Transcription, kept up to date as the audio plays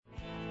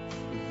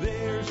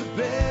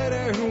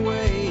better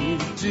way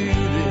to do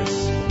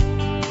this.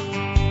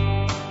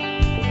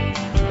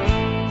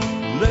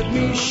 Let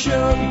me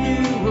show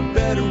you a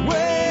better way.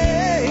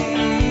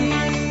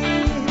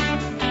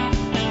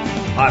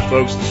 Hi,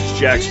 folks. This is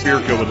Jack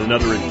Spirko with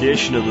another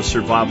edition of the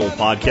Survival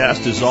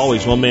Podcast. As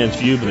always, one man's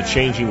view of the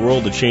changing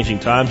world, the changing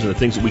times, and the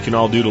things that we can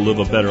all do to live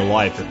a better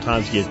life if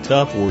times get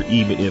tough or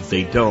even if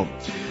they don't.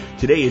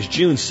 Today is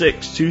June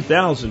 6,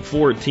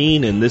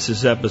 2014, and this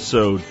is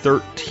episode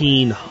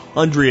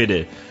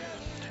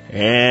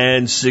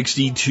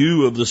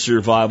 1362 of the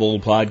Survival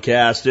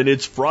Podcast. And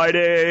it's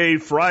Friday.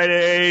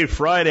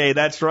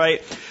 That's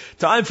right.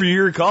 Time for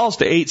your calls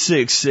to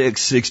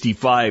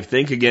 866-65.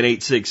 Think again,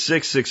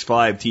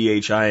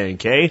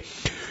 866-65-THINK.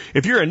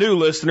 If you're a new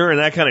listener and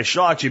that kind of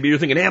shocks you, but you're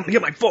thinking, hey, I'm going to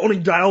get my phone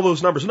and dial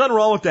those numbers. Nothing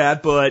wrong with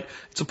that, but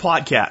it's a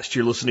podcast.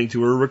 You're listening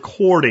to a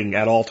recording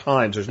at all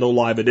times. There's no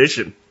live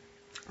edition.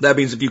 That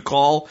means if you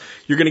call,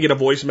 you're going to get a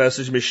voice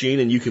message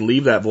machine and you can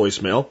leave that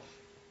voicemail.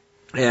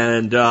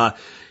 And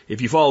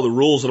if you follow the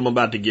rules that I'm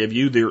about to give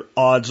you, the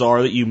odds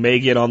are that you may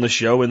get on the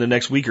show in the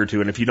next week or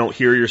two. And if you don't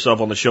hear yourself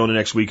on the show in the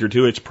next week or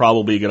two, it's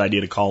probably a good idea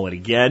to call it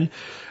again.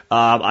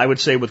 I would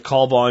say with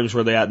call volumes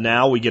where they're at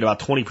now, we get about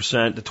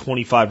 20% to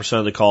 25%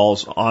 of the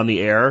calls on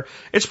the air.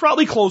 It's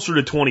probably closer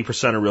to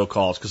 20% of real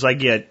calls because I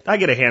get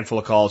a handful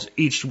of calls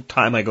each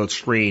time I go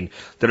screen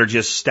that are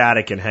just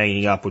static and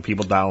hanging up with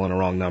people dialing a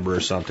wrong number or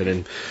something. And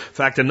in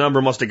fact, the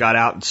number must have got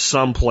out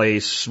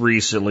someplace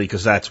recently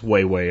because that's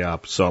way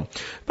up. So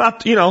about,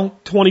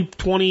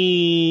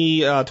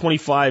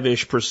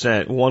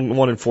 25-ish%,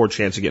 1 in 4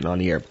 chance of getting on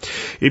the air.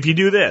 If you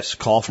do this,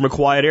 call from a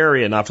quiet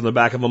area, not from the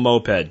back of a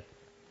moped.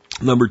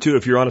 Number 2,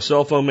 if you're on a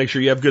cell phone, make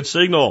sure you have good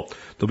signal.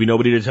 There'll be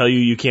nobody to tell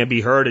you can't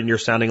be heard and you're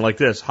sounding like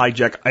this. Hi,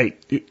 Jack.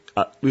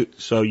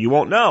 So you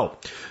won't know.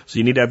 So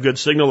you need to have good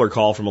signal or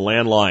call from a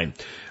landline.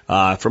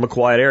 From a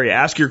quiet area.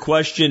 Ask your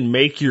question,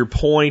 make your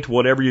point,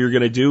 whatever you're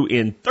going to do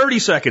in 30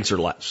 seconds or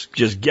less.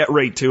 Just get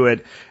right to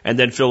it and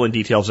then fill in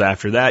details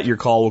after that. Your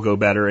call will go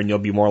better and you'll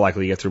be more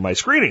likely to get through my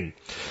screening.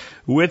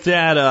 With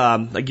that,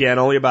 again,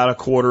 only about a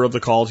quarter of the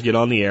calls get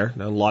on the air.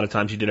 Now, a lot of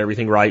times you did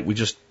everything right. We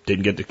just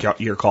didn't get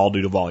your call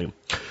due to volume.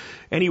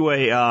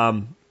 Anyway,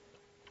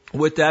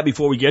 with that,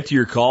 before we get to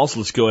your calls,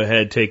 let's go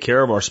ahead and take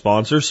care of our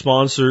sponsor.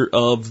 Sponsor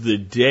of the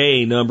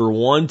day, number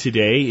 1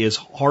 today, is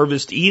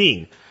Harvest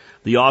Eating.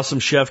 The awesome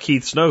Chef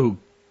Keith Snow, who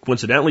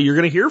coincidentally you're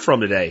going to hear from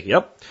today.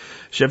 Yep.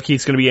 Chef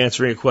Keith's going to be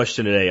answering a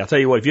question today. I'll tell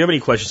you what, if you have any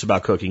questions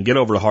about cooking, get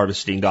over to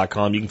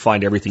harvesteating.com. You can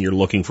find everything you're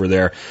looking for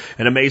there.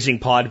 An amazing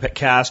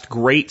podcast,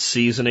 great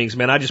seasonings.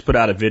 Man, I just put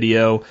out a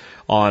video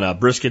on a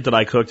brisket that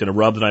I cooked and a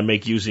rub that I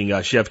make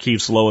using Chef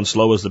Keith's Low and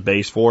Slow as the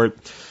base for it.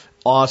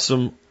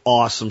 Awesome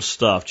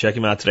stuff. Check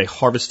him out today,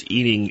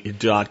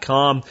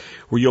 harvesteating.com,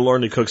 where you'll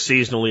learn to cook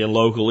seasonally and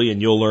locally,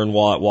 and you'll learn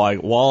why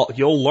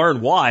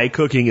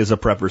cooking is a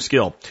prepper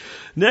skill.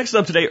 Next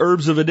up today,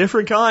 herbs of a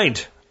different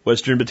kind.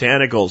 Western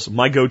Botanicals,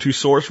 my go-to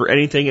source for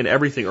anything and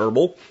everything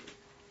herbal.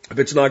 If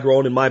it's not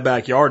grown in my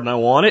backyard and I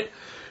want it,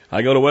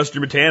 I go to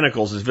Western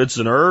Botanicals. If it's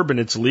an herb and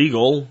it's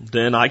legal,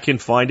 then I can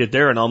find it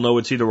there and I'll know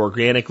it's either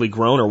organically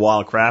grown or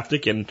wild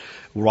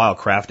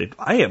crafted.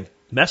 I am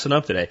messing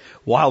up today.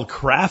 Wild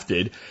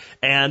crafted.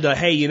 And,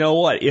 hey, you know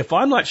what? If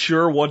I'm not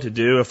sure what to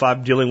do, if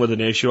I'm dealing with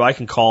an issue, I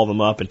can call them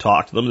up and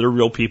talk to them. They're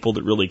real people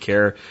that really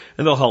care,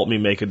 and they'll help me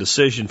make a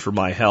decision for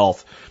my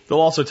health.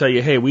 They'll also tell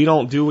you, hey, we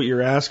don't do what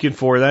you're asking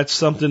for. That's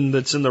something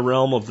that's in the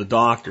realm of the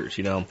doctors,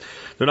 They're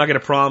not going to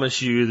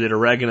promise you that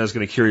oregano is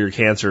going to cure your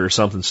cancer or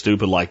something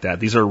stupid like that.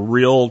 These are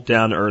real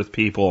down-to-earth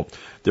people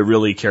that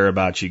really care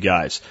about you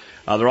guys.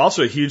 They're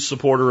also a huge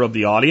supporter of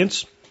the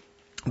audience.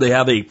 They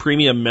have a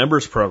premium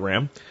members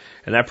program.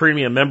 And that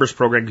premium members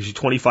program gives you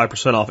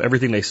 25% off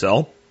everything they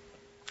sell.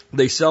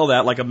 They sell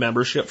that like a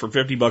membership for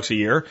 $50 a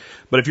year.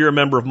 But if you're a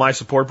member of my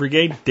support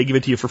brigade, they give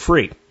it to you for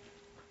free.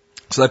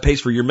 So that pays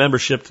for your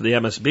membership to the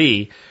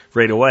MSB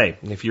right away.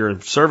 If you're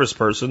a service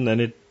person, then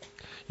it,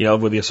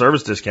 with a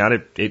service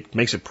discount, it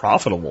makes it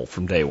profitable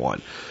from day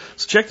one.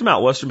 So check them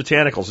out, Western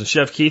Botanicals. And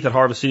Chef Keith at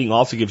Harvest Eating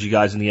also gives you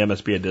guys in the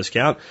MSB a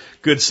discount.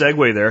 Good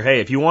segue there.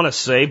 Hey, if you want to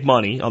save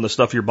money on the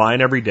stuff you're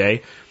buying every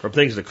day, from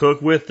things to cook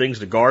with, things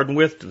to garden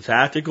with, the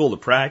tactical, the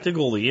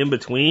practical, the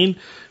in-between,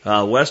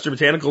 Western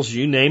Botanicals,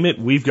 you name it,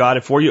 we've got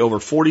it for you. Over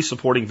 40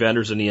 supporting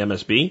vendors in the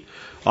MSB,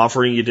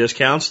 offering you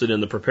discounts that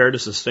in the prepared to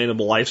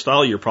sustainable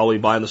lifestyle you're probably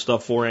buying the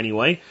stuff for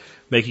anyway,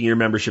 making your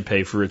membership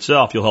pay for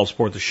itself. You'll help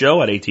support the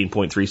show at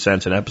 18.3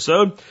 cents an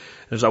episode.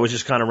 As I was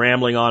just kind of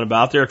rambling on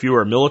about there, if you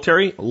are a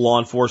military, law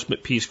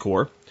enforcement, Peace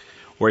Corps,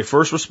 or a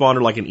first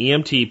responder like an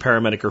EMT,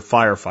 paramedic, or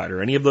firefighter,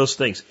 any of those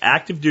things,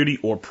 active duty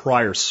or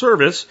prior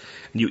service,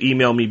 and you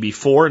email me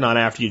before, not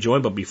after you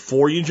join, but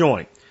before you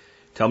join.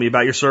 Tell me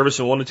about your service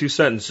in 1 to 2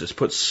 sentences.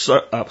 Put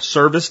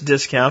service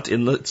discount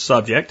in the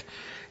subject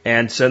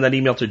and send that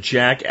email to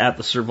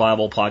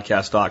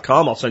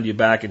jack@thesurvivalpodcast.com. I'll send you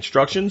back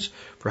instructions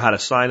for how to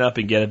sign up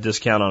and get a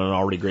discount on an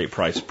already great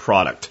priced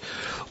product.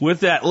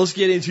 With that, let's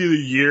get into the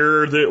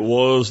year that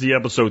was the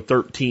episode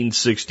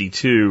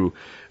 1362.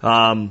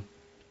 You're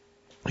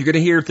going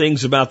to hear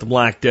things about the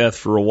Black Death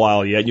for a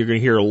while yet. You're going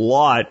to hear a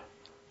lot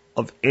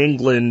of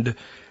England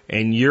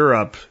and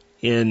Europe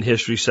in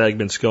history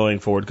segments going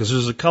forward, because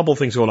there's a couple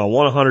things going on.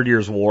 One, 100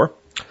 Years' War,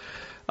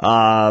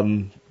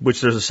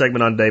 which there's a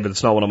segment on today, but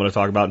it's not what I'm going to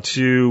talk about.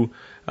 Two,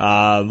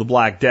 the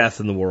Black Death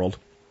in the world.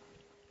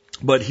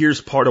 But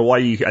here's part of why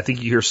I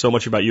think you hear so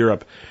much about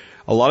Europe.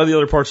 A lot of the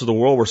other parts of the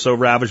world were so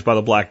ravaged by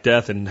the Black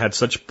Death and had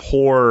such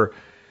poor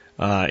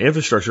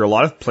infrastructure. A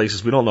lot of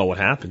places we don't know what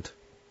happened.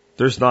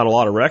 There's not a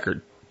lot of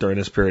record during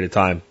this period of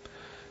time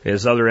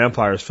as other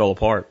empires fell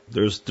apart.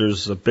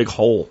 There's a big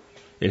hole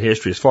in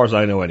history, as far as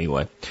I know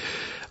anyway.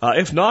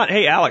 If not,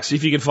 hey, Alex, see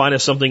if you can find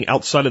us something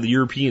outside of the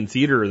European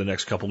theater in the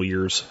next couple of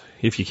years,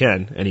 if you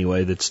can,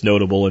 anyway, that's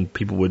notable and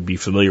people would be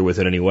familiar with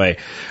it anyway.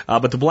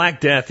 But the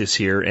Black Death is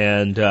here,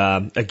 and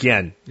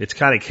again, it's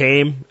kind of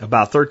came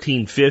about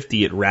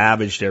 1350. It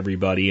ravaged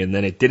everybody, and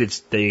then it did its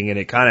thing, and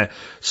it kind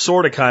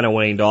of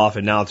waned off,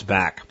 and now it's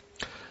back.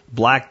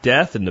 Black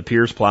Death and the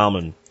Piers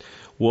Plowman.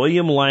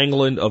 William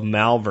Langland of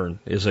Malvern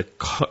is a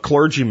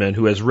clergyman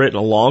who has written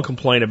a long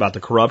complaint about the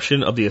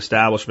corruption of the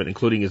establishment,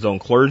 including his own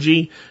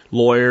clergy,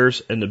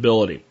 lawyers, and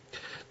nobility.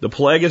 The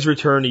plague has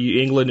returned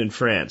to England and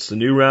France. The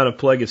new round of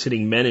plague is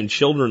hitting men and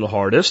children the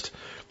hardest.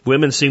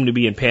 Women seem to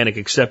be in panic,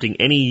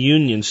 accepting any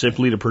union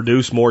simply to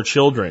produce more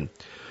children.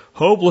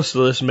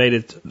 Hopelessness made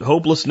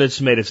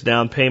its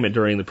down payment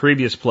during the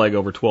previous plague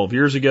over 12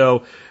 years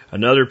ago.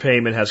 Another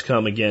payment has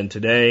come again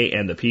today,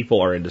 and the people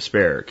are in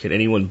despair. Can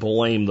anyone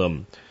blame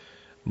them?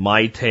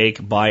 My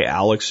Take by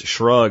Alex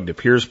Shrugged.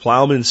 Piers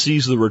Plowman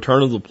sees the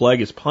return of the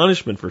plague as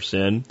punishment for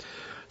sin.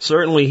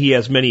 Certainly he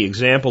has many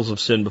examples of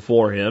sin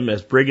before him,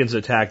 as brigands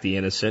attack the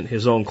innocent,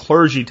 his own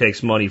clergy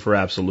takes money for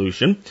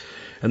absolution,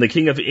 and the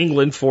King of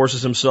England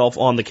forces himself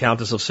on the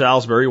Countess of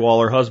Salisbury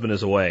while her husband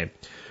is away.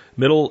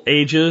 Middle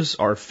ages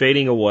are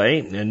fading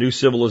away, and new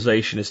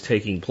civilization is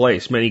taking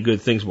place. Many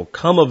good things will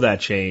come of that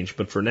change,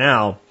 but for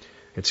now,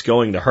 it's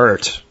going to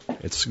hurt.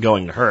 It's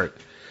going to hurt.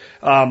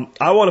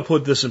 I want to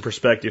put this in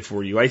perspective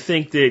for you. I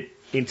think that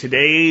in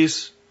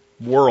today's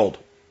world,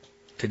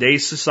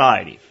 today's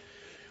society,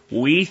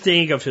 we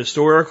think of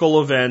historical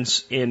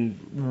events in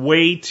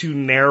way too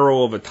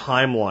narrow of a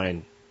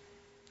timeline.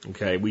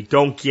 Okay, we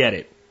don't get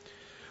it.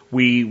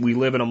 We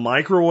live in a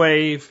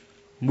microwave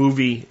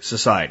movie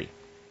society.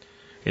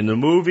 In the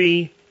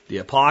movie, the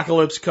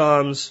apocalypse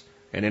comes,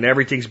 and then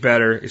everything's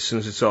better as soon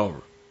as it's over.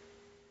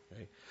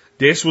 Okay?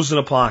 This was an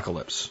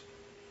apocalypse.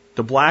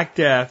 The Black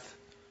Death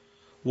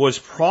was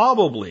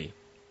probably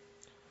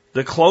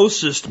the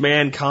closest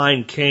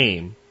mankind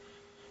came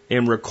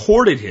in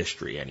recorded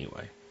history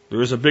anyway.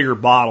 There is a bigger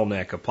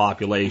bottleneck of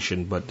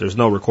population, but there's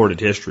no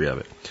recorded history of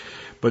it.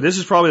 But this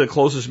is probably the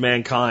closest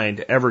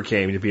mankind ever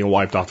came to being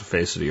wiped off the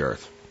face of the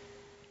earth.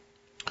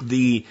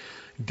 The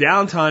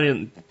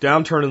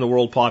downturn in the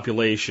world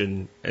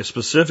population,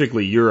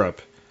 specifically Europe,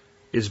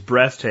 is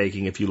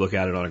breathtaking if you look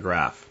at it on a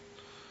graph.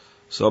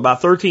 So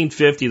about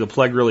 1350, the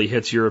plague really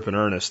hits Europe in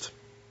earnest.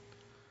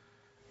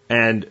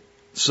 And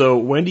so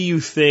when do you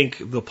think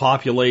the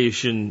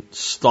population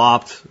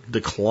stopped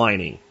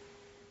declining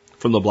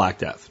from the Black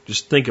Death?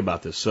 Just think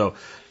about this. So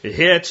it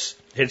hits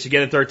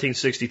again in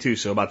 1362,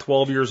 so about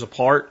 12 years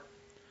apart.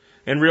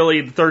 And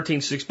really, by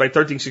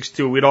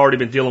 1362, we'd already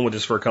been dealing with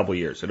this for a couple of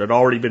years. It had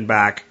already been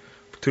back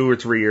 2 or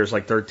 3 years,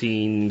 like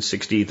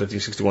 1360,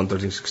 1361,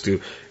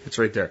 1362. It's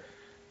right there.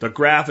 The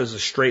graph is a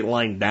straight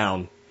line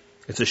down.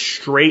 It's a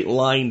straight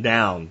line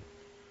down.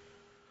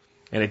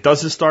 And it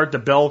doesn't start the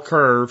bell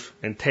curve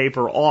and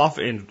taper off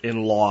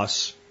in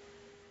loss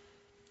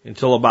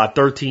until about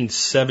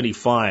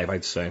 1375,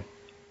 I'd say.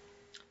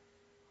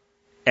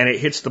 And it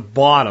hits the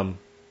bottom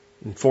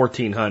in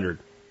 1400.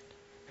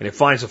 And it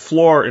finds a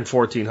floor in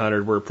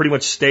 1400 where it pretty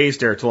much stays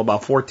there until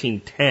about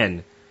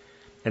 1410.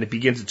 And it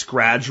begins its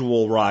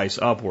gradual rise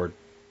upward.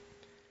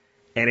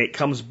 And it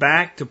comes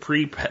back to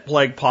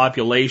pre-plague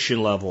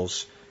population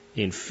levels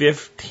in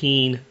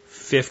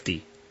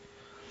 1550.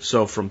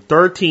 So from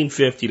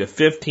 1350 to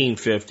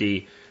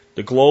 1550,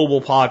 the global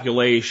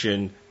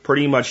population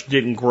pretty much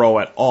didn't grow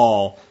at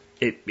all.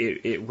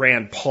 It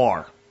ran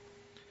par.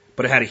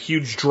 But it had a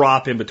huge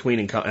drop in between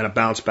and a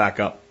bounce back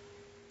up.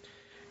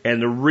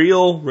 And the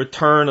real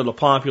return of the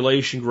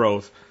population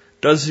growth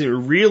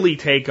doesn't really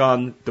take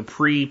on the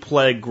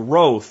pre-plague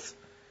growth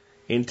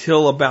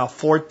until about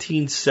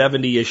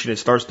 1470-ish, and it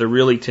starts to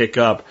really tick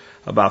up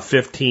about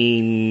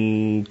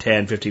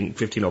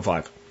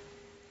 1505.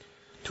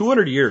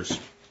 200 years.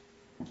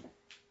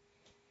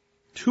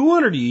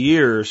 200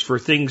 years for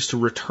things to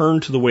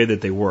return to the way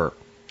that they were.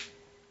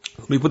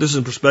 Let me put this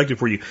in perspective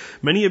for you.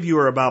 Many of you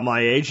are about my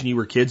age and you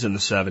were kids in the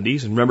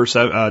 70s. And remember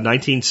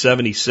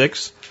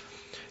 1976?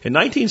 In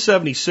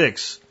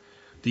 1976,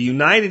 the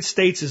United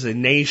States as a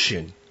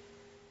nation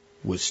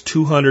was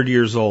 200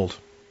 years old.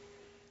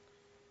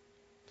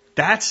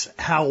 That's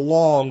how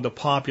long the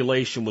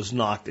population was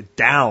knocked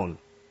down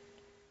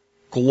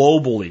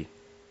globally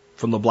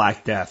from the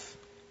Black Death.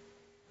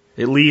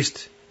 At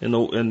least in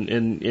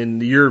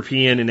the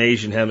European and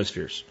Asian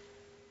hemispheres.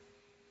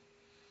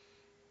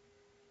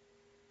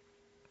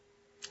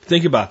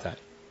 Think about that.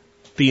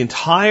 The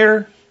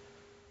entire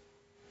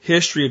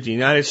history of the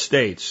United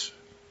States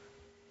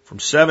from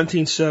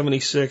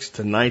 1776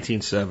 to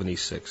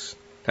 1976.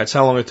 That's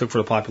how long it took for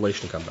the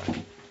population to come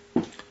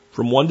back.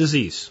 From one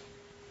disease,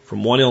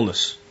 from one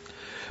illness.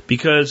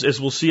 Because, as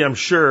we'll see, I'm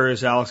sure,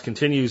 as Alex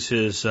continues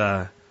his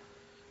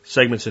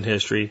segments in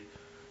history,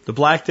 the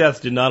Black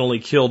Death did not only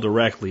kill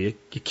directly,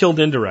 it killed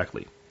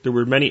indirectly. There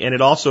were many, and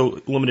it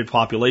also limited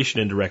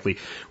population indirectly.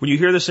 When you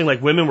hear this thing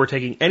like women were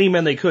taking any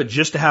men they could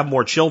just to have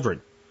more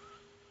children,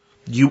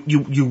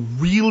 you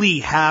really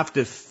have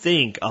to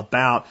think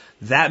about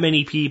that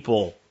many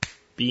people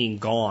being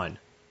gone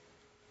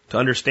to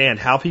understand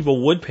how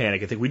people would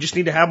panic and think we just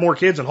need to have more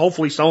kids and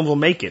hopefully some of them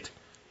make it.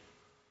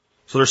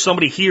 So there's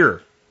somebody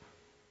here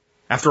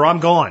after I'm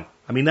gone.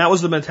 I mean, that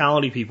was the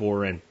mentality people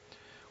were in.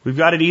 We've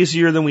got it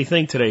easier than we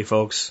think today,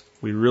 folks.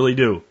 We really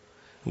do.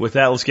 With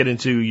that, let's get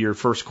into your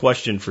first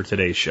question for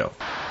today's show.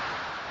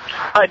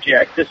 Hi,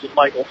 Jack. This is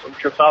Michael from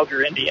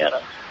Trafalgar,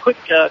 Indiana. Quick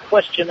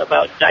question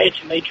about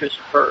diatomaceous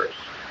earth.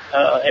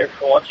 Every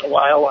once in a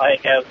while, I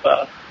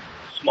have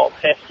small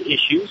pest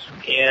issues,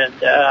 and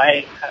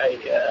I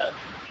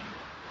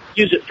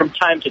use it from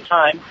time to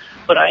time,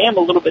 but I am a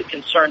little bit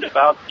concerned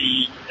about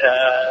the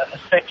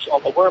effects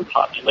on the worm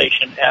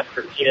population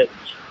after it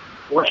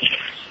rains.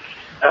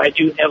 I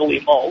do heavily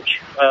mulch,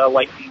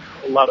 like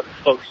a lot of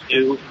folks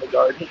do in the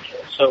garden.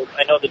 So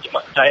I know that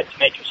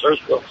diatomaceous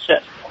earth will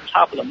set on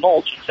top of the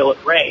mulch until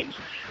it rains,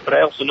 but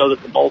I also know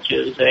that the mulch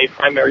is a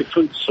primary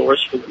food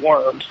source for the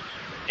worms,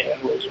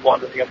 and was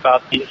wondering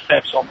about the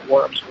effects on the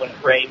worms when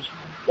it rains,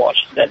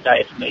 washes that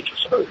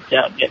diatomaceous earth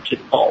down into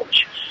the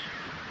mulch.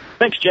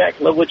 Thanks,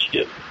 Jack. Love what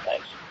you do.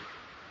 Thanks.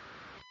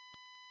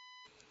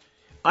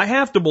 I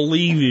have to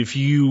believe if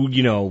you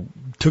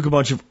took a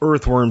bunch of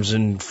earthworms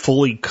and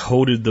fully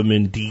coated them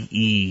in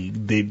DE,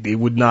 they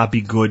would not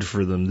be good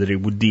for them, that it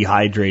would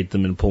dehydrate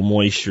them and pull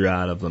moisture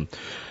out of them.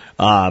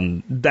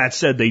 That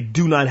said, they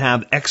do not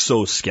have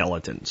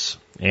exoskeletons.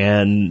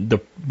 And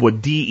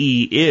what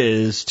DE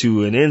is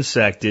to an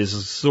insect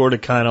is sort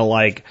of kind of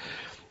like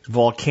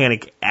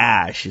volcanic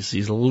ash. It's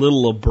these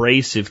little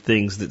abrasive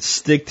things that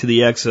stick to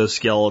the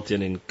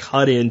exoskeleton and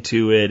cut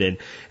into it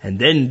and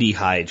then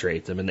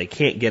dehydrate them, and they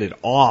can't get it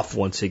off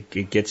once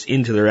it gets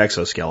into their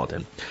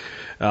exoskeleton.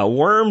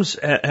 Worms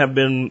have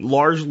been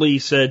largely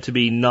said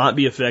to not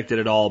be affected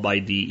at all by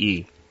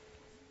DE,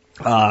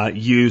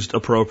 used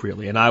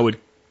appropriately. And I would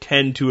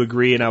tend to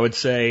agree, and I would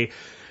say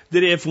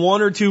that if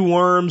one or two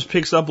worms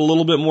picks up a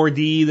little bit more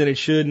DE than it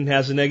should and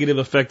has a negative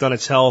effect on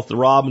its health, the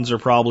robins are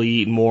probably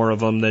eating more of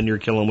them than you're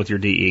killing with your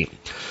DE.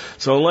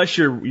 So unless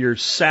you're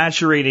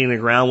saturating the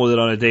ground with it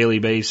on a daily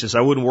basis, I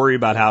wouldn't worry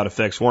about how it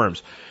affects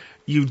worms.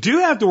 You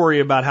do have to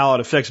worry about how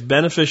it affects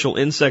beneficial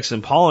insects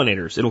and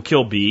pollinators. It'll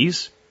kill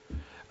bees.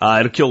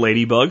 It'll kill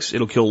ladybugs.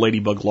 It'll kill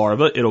ladybug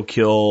larvae. It'll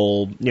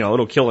kill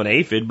an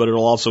aphid, but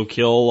it'll also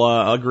kill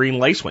a green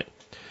lacewing.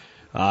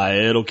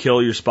 It'll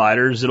kill your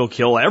spiders. It'll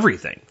kill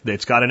everything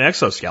that's got an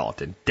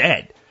exoskeleton.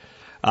 Dead.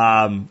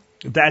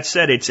 That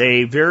said, it's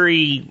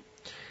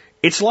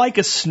like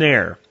a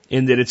snare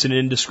in that it's an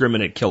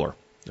indiscriminate killer.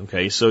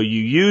 Okay, so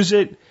you use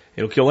it,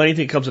 it'll kill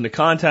anything that comes into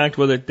contact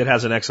with it that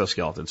has an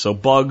exoskeleton. So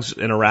bugs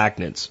and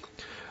arachnids.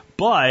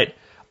 But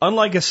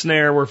unlike a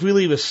snare, where if we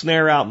leave a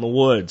snare out in the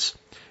woods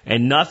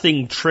and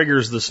nothing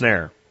triggers the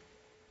snare,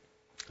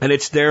 and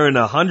it's there in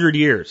 100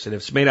 years, and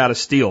it's made out of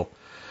steel,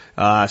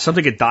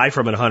 something could die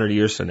from it 100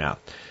 years from now.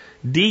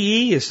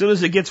 DE, as soon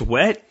as it gets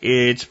wet,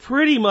 it's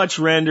pretty much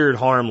rendered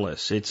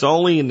harmless. It's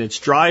only in its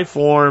dry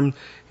form,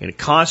 in a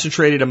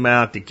concentrated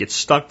amount that gets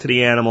stuck to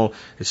the animal.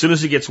 As soon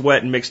as it gets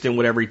wet and mixed in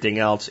with everything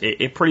else,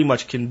 it pretty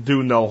much can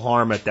do no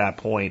harm at that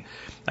point.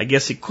 I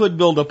guess it could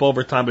build up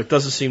over time, but it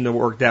doesn't seem to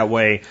work that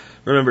way.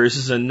 Remember, this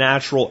is a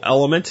natural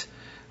element.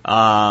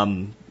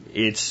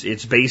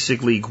 It's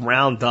basically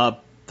ground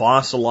up,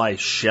 fossilized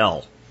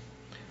shell.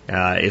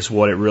 Is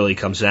what it really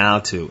comes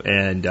out to.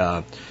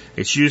 And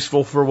it's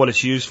useful for what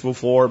it's useful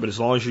for, but as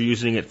long as you're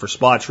using it for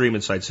spot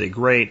treatments, I'd say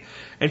great.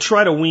 And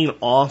try to wean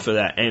off of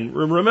that. And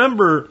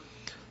remember,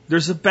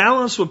 there's a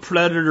balance with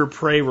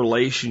predator-prey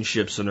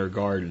relationships in our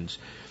gardens.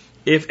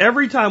 If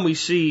every time we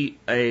see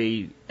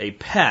a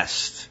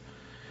pest,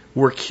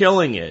 we're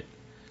killing it,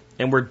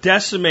 and we're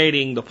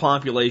decimating the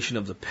population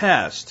of the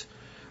pest,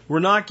 we're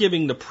not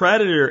giving the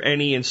predator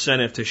any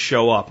incentive to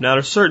show up. Now,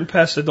 there's certain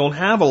pests that don't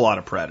have a lot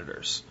of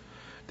predators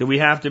that we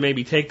have to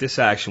maybe take this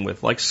action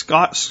with, like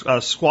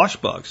squash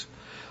bugs.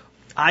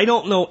 I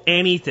don't know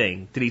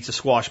anything that eats a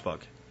squash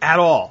bug at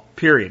all,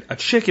 period. A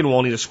chicken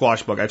won't eat a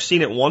squash bug. I've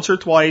seen it once or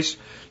twice.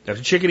 If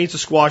a chicken eats a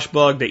squash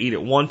bug, they eat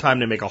it one time,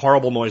 they make a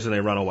horrible noise, and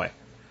they run away.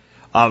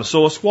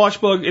 So a squash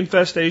bug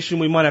infestation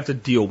we might have to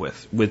deal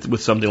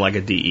with something like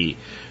a DE.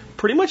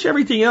 Pretty much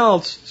everything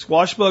else,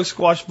 squash bugs,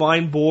 squash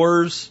vine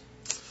borers,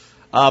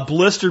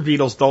 blister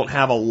beetles don't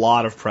have a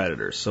lot of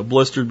predators, so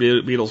blister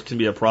beetles can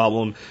be a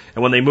problem.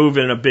 And when they move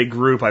in a big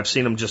group, I've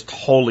seen them just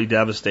totally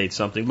devastate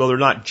something, though they're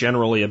not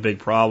generally a big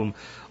problem.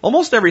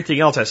 Almost everything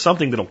else has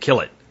something that'll kill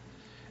it.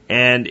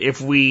 And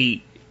as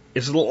long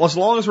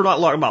as we're not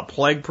talking about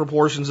plague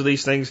proportions of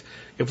these things,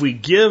 if we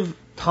give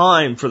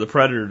time for the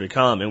predator to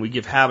come and we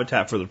give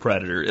habitat for the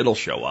predator, it'll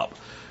show up.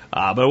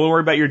 But don't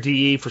worry about your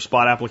DE for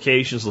spot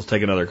applications. Let's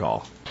take another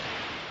call.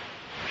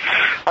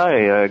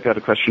 Hi, I got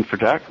a question for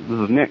Jack. This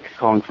is Nick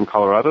calling from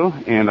Colorado,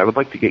 and I would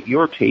like to get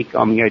your take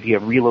on the idea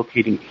of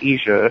relocating to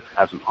Asia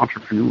as an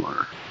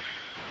entrepreneur.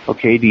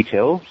 Okay,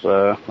 details.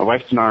 My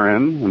wife's an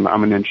RN, and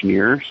I'm an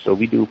engineer, so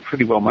we do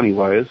pretty well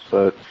money-wise,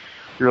 but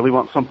we really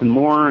want something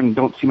more and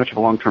don't see much of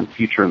a long-term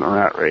future in the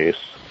rat race.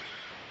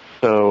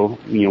 So,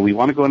 we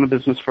want to go into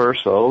business for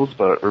ourselves,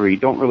 but we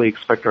don't really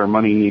expect our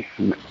money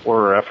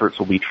or our efforts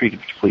will be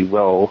treated particularly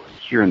well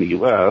here in the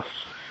U.S.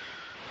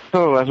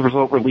 So, as a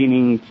result,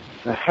 we're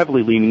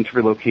heavily leaning to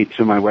relocate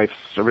to my wife's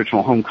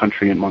original home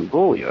country in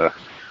Mongolia,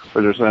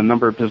 where there's a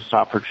number of business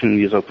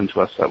opportunities open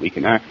to us that we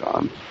can act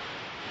on.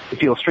 It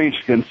feels strange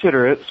to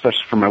consider it,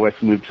 especially for my wife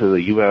who moved to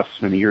the U.S.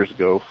 many years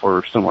ago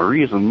for similar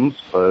reasons,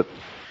 but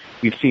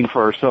we've seen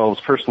for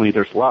ourselves personally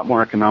there's a lot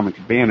more economic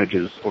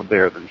advantages over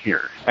there than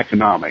here.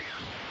 Economic,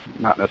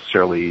 not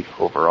necessarily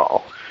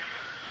overall.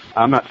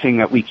 I'm not saying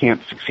that we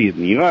can't succeed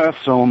in the U.S.,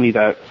 only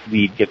that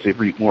we get to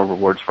reap more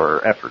rewards for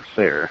our efforts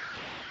there.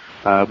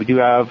 We do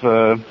have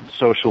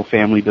social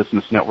family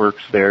business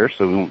networks there,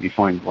 so we won't be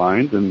flying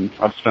blind, and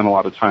I've spent a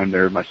lot of time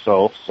there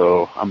myself,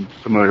 so I'm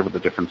familiar with the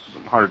differences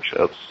and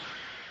hardships.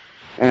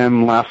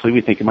 And lastly,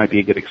 we think it might be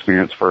a good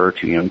experience for our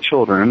 2 young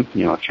children,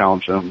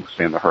 challenge them,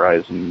 expand their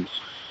horizons,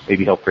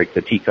 maybe help break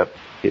the teacup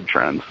kid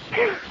trend.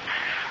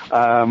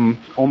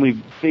 Only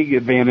big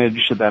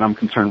advantage that I'm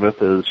concerned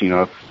with is,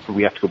 if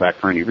we have to go back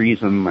for any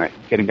reason,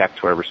 getting back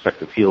to our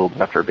respective fields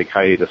after a big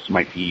hiatus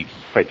might be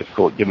quite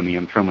difficult given the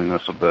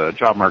unfriendliness of the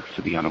job market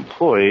to the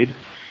unemployed.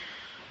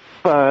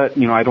 But,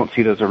 I don't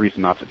see it as a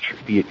reason not to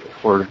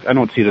I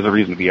don't see it as a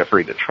reason to be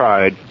afraid to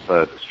try,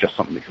 but it's just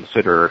something to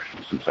consider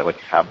since I like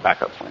to have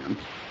backup plans.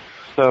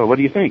 So what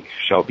do you think?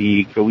 Shall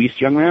we go east,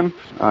 young man?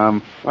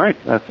 All right.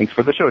 Thanks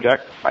for the show,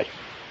 Jack. Bye.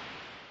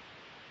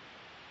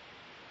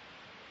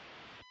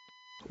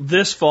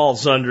 This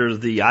falls under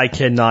the I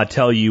cannot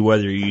tell you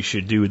whether you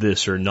should do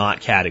this or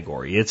not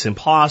category. It's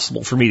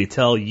impossible for me to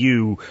tell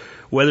you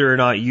whether or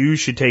not you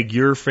should take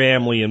your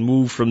family and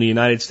move from the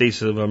United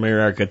States of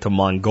America to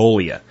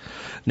Mongolia.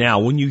 Now,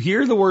 when you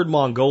hear the word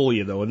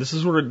Mongolia, though, and this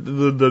is where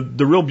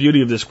the real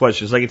beauty of this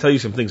question is I can tell you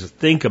some things to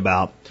think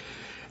about,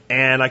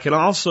 and I can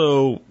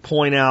also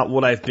point out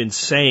what I've been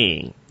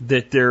saying,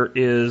 that there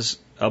is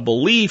a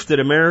belief that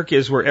America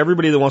is where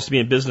everybody that wants to be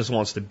in business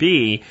wants to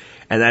be,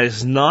 and that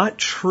is not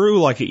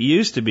true like it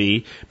used to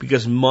be,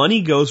 because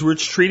money goes where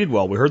it's treated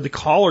well. We heard the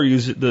caller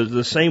use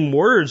the same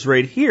words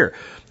right here.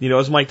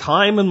 Is my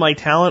time and my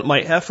talent, my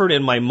effort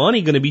and my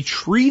money going to be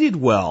treated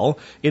well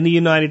in the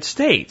United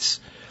States?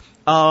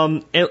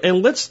 And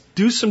let's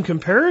do some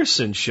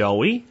comparisons, shall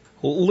we?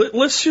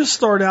 Let's just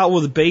start out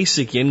with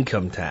basic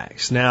income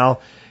tax. Now,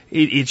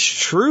 it's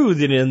true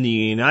that in the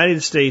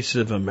United States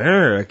of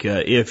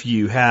America, if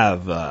you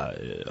have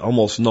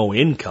almost no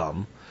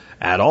income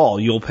at all,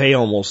 you'll pay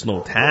almost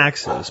no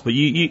taxes. But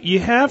you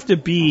have to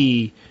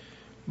be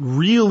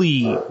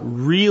really,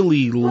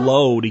 really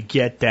low to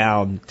get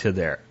down to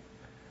there.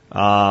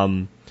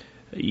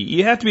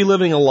 You have to be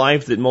living a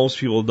life that most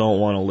people don't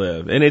want to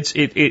live. And it's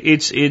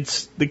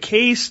the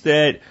case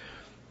that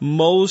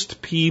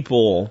most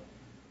people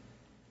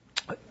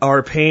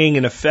are paying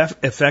an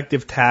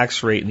effective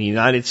tax rate in the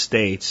United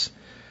States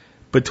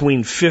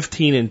between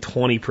 15 and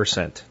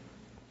 20%.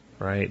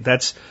 Right?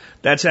 That's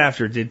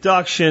after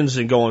deductions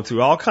and going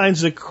through all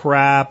kinds of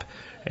crap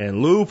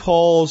and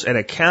loopholes and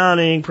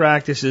accounting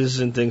practices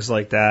and things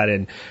like that,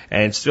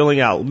 and filling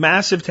out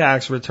massive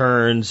tax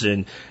returns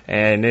and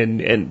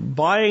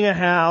buying a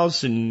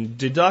house and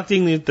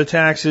deducting the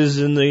taxes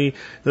and the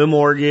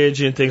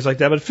mortgage and things like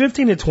that. But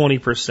 15 to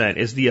 20%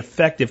 is the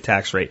effective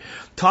tax rate.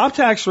 Top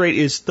tax rate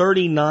is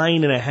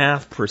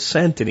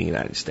 39.5% in the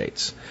United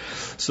States.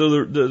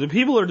 So the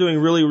people who are doing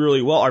really,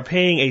 really well are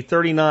paying a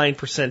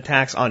 39%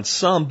 tax on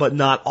some, but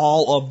not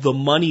all of the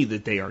money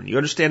that they earn. You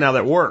understand how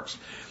that works?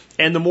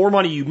 And the more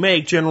money you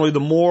make, generally,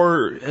 the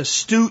more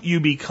astute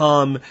you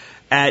become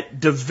at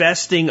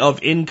divesting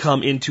of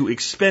income into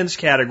expense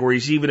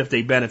categories, even if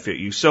they benefit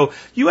you. So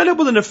you end up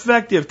with an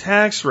effective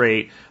tax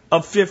rate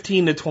of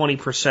 15 to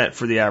 20%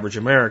 for the average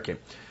American.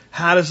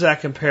 How does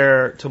that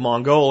compare to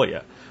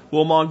Mongolia?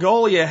 Well,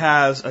 Mongolia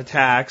has a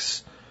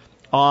tax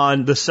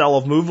on the sale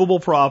of movable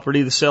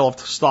property, the sale of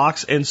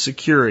stocks and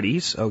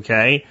securities,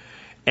 okay,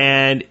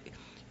 and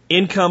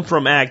income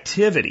from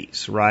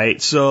activities,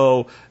 right?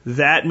 So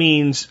that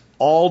means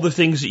all the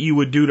things that you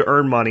would do to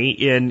earn money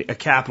in a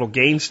capital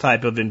gains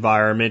type of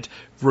environment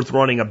with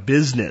running a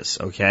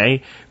business,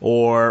 okay,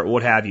 or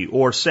what have you,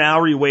 or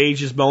salary,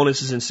 wages,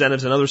 bonuses,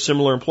 incentives, and other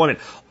similar employment.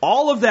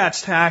 All of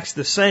that's taxed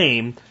the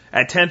same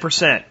at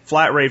 10%,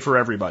 flat rate for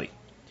everybody.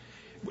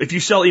 If you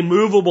sell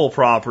immovable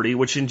property,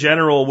 which in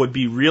general would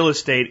be real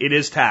estate, it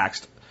is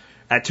taxed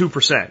at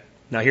 2%.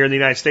 Now here in the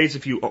United States,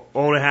 if you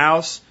own a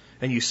house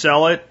and you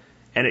sell it,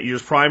 and at your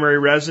primary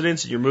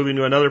residence, and you're moving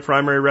to another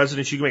primary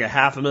residence, you can make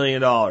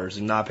 $500,000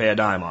 and not pay a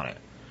dime on it.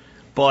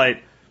 But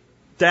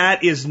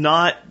that is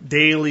not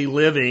daily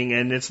living,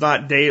 and it's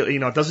not daily,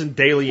 it doesn't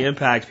daily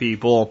impact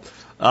people.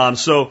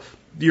 So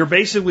you're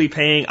basically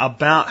paying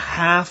about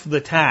half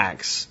the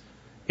tax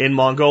in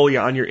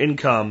Mongolia on your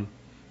income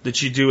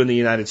that you do in the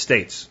United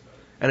States.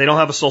 And they don't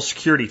have a Social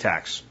Security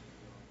tax.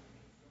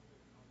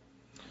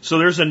 So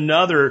there's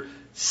another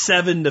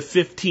 7 to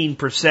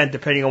 15%,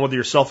 depending on whether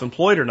you're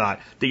self-employed or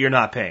not, that you're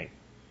not paying.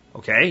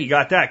 Okay, you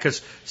got that.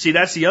 Because, see,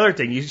 that's the other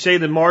thing. You say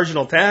the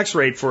marginal tax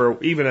rate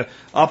for even an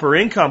upper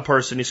income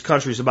person in this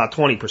country is about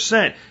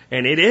 20%,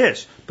 and it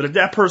is. But if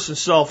that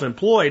person's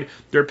self-employed,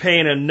 they're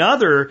paying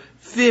another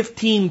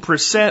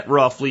 15%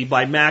 roughly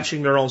by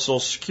matching their own Social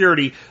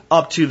Security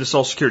up to the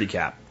Social Security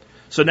cap.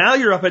 So now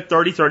you're up at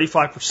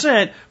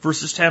 35%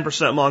 versus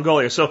 10%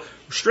 Mongolia. So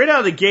straight out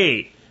of the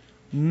gate,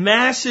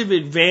 massive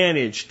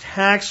advantage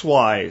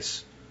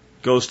tax-wise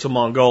goes to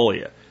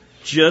Mongolia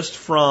just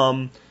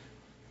from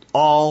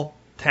all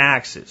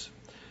taxes.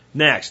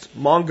 Next,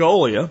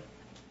 Mongolia,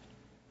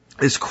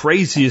 as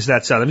crazy as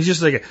that sounds, I mean,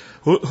 just like,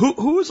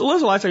 who was the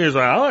last time you was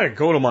like, I want to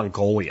go to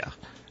Mongolia,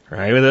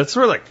 right? I mean, that's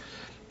where like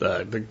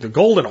the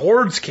golden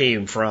hordes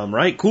came from,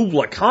 right?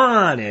 Kublai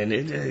Khan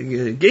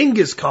and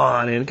Genghis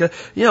Khan and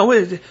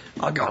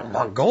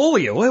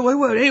Mongolia.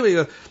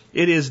 Anyway,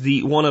 it is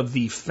one of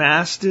the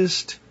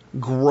fastest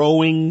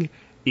growing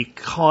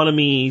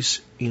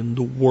economies in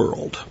the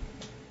world.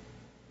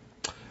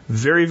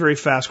 Very, very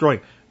fast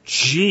growing.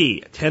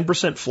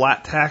 10%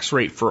 flat tax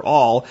rate for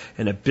all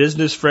in a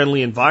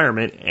business-friendly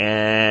environment,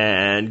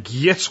 and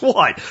guess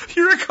what?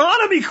 Your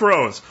economy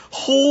grows.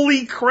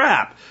 Holy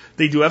crap.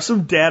 They do have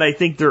some debt. I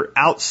think they're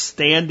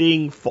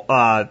outstanding,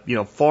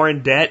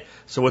 foreign debt.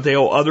 So what they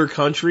owe other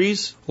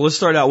countries. Well, let's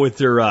start out with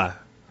their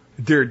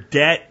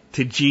debt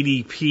to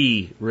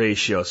GDP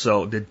ratio.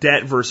 So the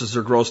debt versus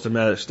their gross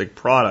domestic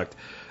product.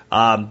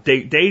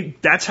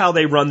 That's how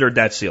they run their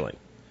debt ceiling.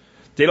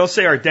 They don't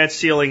say our debt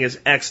ceiling is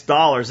X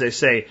dollars. They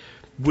say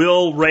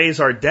we'll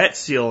raise our debt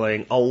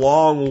ceiling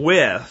along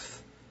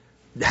with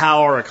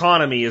how our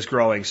economy is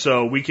growing.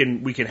 So we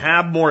can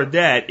have more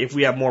debt if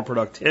we have more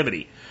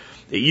productivity.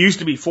 It used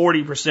to be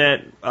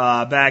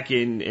 40% back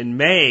in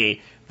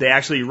May. They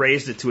actually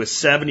raised it to a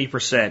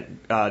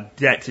 70%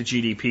 debt to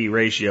GDP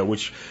ratio,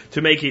 which,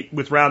 to make it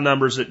with round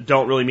numbers that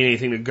don't really mean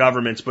anything to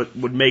governments, but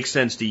would make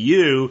sense to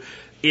you.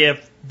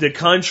 If the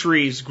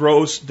country's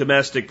gross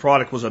domestic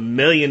product was $1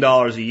 million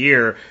a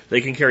year,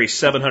 they can carry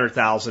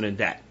 $700,000 in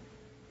debt.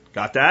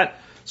 Got that?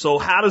 So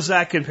how does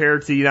that compare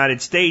to the United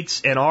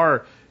States and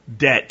our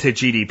debt to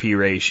GDP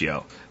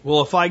ratio?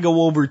 Well, if I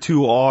go over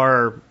to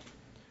our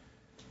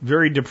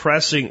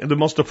the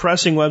most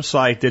depressing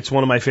website that's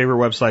one of my favorite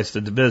websites to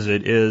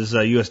visit is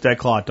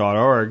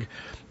usdebtclock.org.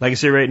 Like I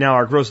say right now,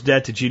 our gross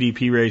debt to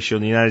GDP ratio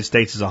in the United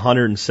States is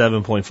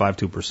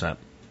 107.52%.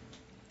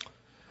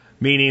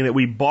 Meaning that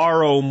we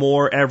borrow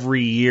more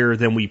every year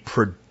than we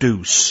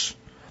produce.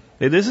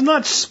 This is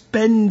not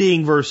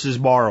spending versus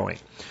borrowing.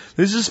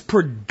 This is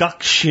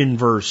production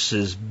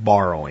versus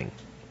borrowing.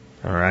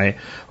 All right?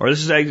 Or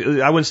this is,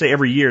 I wouldn't say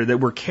every year, that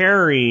we're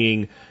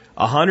carrying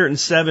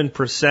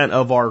 107%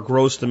 of our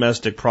gross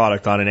domestic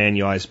product on an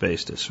annualized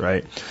basis,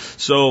 right?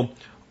 So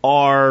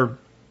our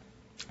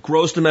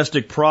gross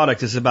domestic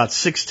product is about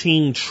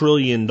 $16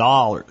 trillion.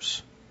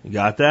 You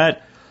got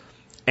that?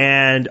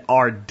 And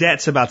our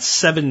debt's about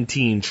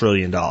 $17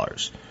 trillion.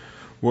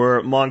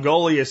 Where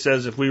Mongolia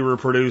says if we were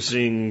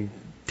producing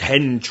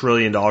 $10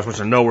 trillion,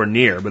 which are nowhere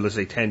near, but let's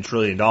say $10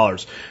 trillion,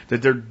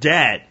 that their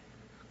debt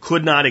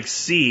could not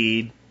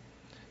exceed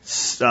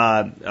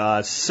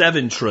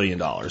 $7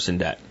 trillion in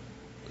debt.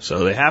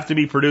 So they have to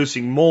be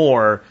producing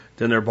more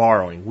than they're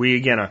borrowing.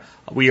 We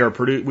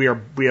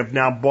have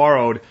now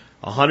borrowed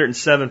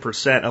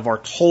 107% of our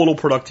total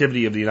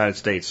productivity of the United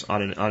States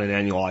on an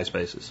annualized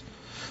basis.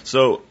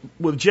 So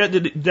with debt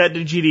to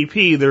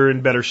GDP, they're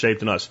in better shape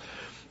than us.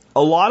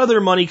 A lot of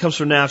their money comes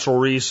from natural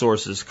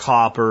resources,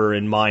 copper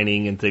and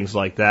mining and things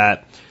like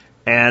that.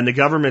 And the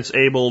government's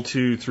able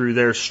to, through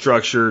their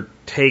structure,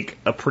 take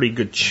a pretty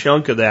good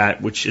chunk of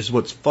that, which is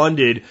what's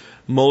funded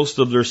most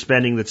of their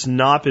spending that's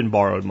not been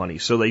borrowed money.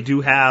 So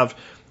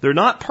they're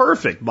not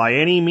perfect by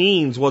any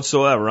means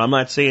whatsoever. I'm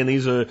not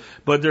saying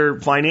but they're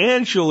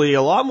financially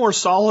a lot more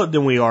solid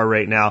than we are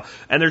right now.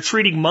 And they're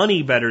treating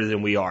money better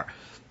than we are.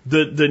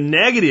 The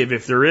negative,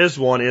 if there is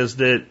one, is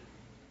that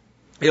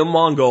in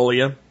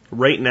Mongolia,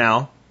 right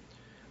now,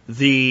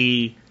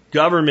 the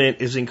government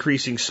is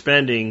increasing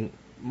spending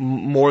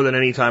more than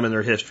any time in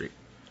their history.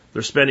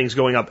 Their spending is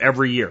going up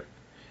every year.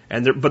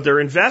 But they're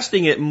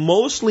investing it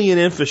mostly in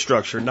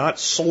infrastructure, not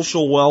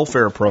social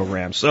welfare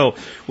programs. So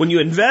when you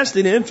invest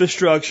in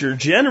infrastructure,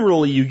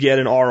 generally you get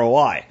an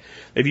ROI.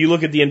 If you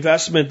look at the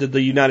investment that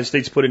the United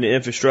States put into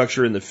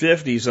infrastructure in the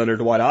 50s under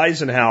Dwight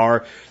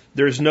Eisenhower,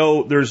 there's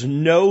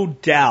no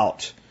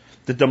doubt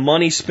that the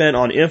money spent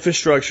on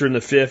infrastructure in the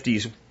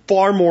 50s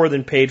far more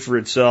than paid for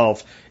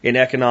itself in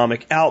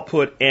economic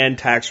output and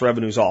tax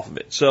revenues off of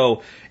it.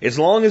 So as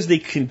long as they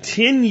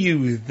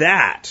continue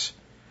that,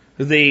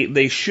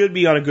 they should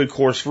be on a good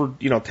course for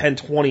 10,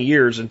 20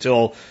 years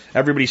until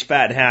everybody's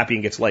fat and happy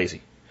and gets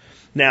lazy.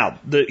 Now,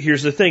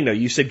 here's the thing, though.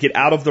 You said get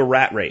out of the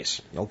rat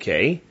race.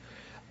 Okay.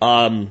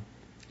 In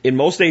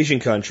most Asian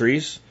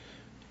countries,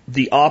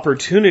 the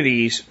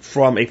opportunities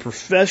from a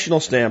professional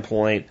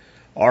standpoint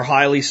are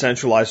highly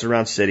centralized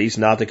around cities,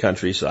 not the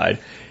countryside.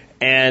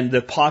 And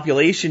the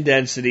population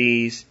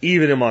densities,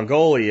 even in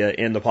Mongolia,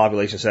 in the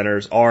population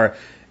centers, are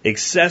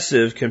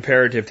excessive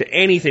comparative to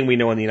anything we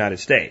know in the United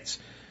States.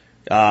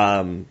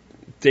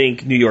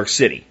 Think New York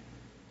City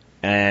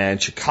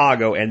and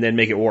Chicago, and then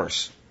make it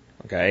worse.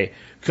 Okay?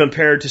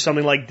 Compared to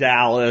something like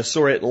Dallas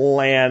or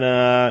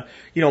Atlanta,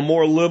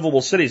 more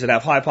livable cities that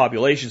have high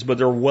populations, but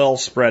they're well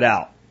spread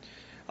out.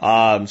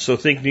 So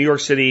think New York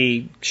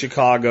City,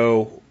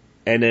 Chicago,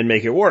 and then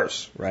make it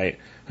worse, right?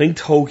 Think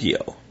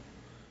Tokyo,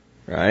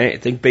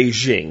 right? Think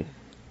Beijing.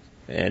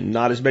 And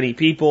not as many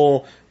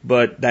people,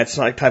 but that's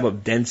not type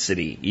of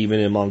density,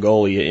 even in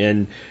Mongolia,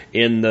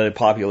 in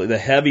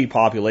the heavy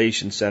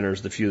population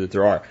centers, the few that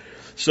there are.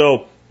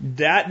 So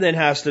that then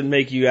has to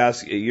make you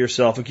ask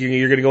yourself, if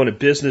you're going to go into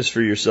business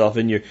for yourself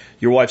and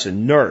your wife's a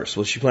nurse,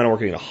 will she plan on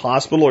working in a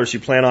hospital, or does she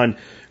plan on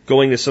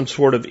going to some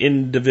sort of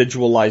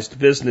individualized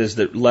business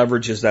that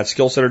leverages that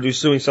skill set, or doing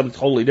something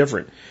totally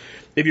different?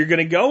 If you're going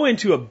to go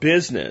into a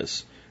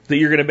business that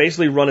you're going to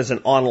basically run as an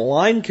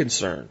online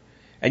concern,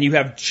 and you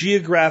have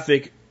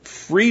geographic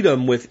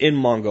freedom within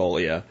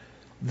Mongolia,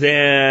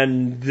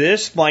 then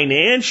this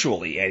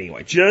financially,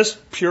 anyway,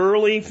 just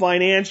purely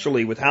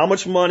financially, with how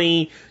much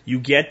money you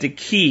get to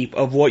keep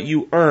of what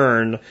you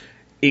earn,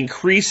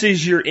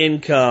 increases your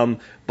income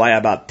by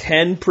about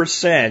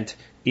 10%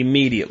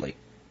 immediately.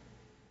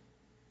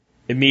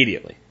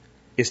 Immediately.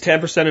 Is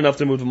 10% enough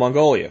to move to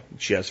Mongolia?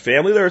 She has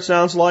family there, it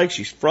sounds like.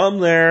 She's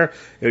from there.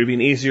 It would be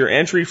an easier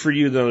entry for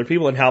you than other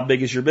people. And how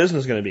big is your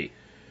business going to be?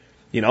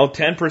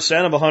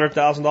 10% of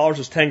 $100,000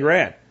 is 10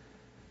 grand.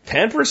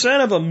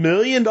 10% of $1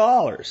 million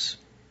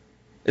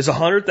is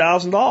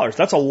 $100,000.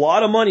 That's a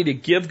lot of money to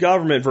give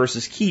government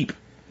versus keep.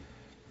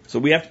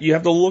 So you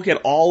have to look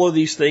at all of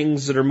these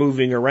things that are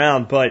moving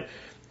around. But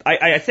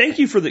I thank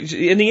you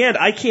in the end,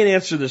 I can't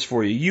answer this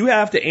for you. You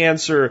have to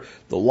answer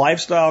the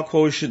lifestyle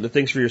quotient, the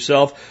things for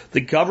yourself.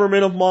 The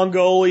government of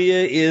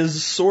Mongolia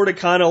is sort of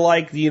kind of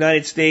like the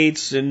United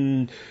States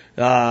and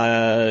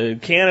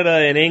Canada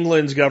and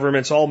England's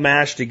governments all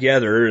mashed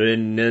together,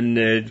 and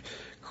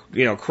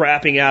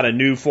crapping out a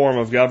new form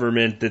of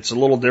government that's a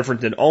little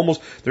different than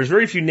there's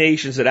very few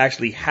nations that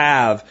actually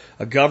have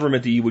a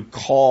government that you would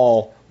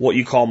call what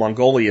you call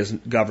Mongolia's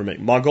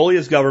government.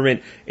 Mongolia's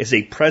government is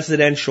a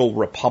presidential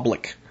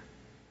republic.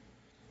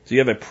 So you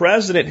have a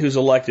president who's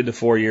elected to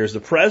 4 years. The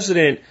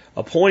president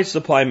appoints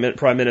the prime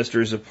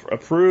ministers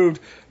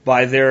approved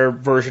by their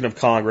version of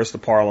Congress, the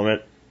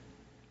parliament.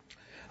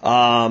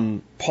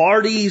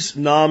 Parties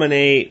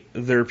nominate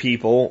their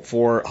people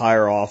for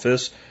higher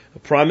office. The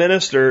prime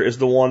minister is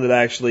the one that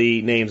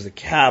actually names the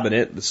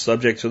cabinet, that's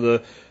subject to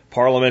the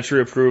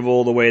parliamentary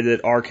approval, the way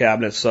that our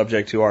cabinet's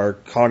subject to our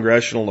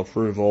congressional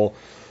approval.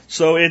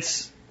 So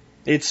it's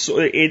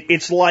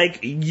like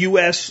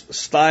U.S.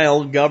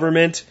 style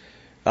government,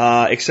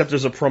 except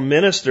there's a prime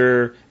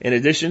minister in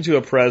addition to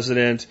a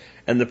president,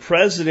 and the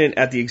president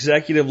at the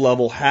executive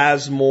level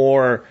has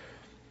more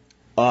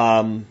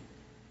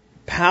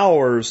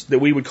powers that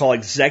we would call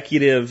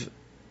executive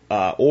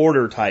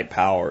order type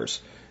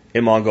powers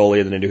in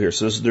Mongolia than they do here.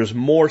 So there's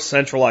more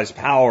centralized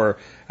power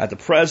at the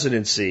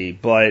presidency,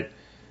 but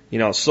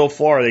so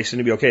far they seem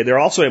to be okay. They're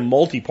also a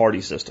multi-party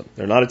system.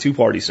 They're not a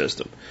two-party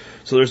system.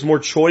 So there's more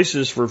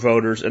choices for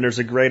voters, and there's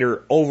a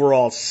greater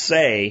overall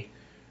say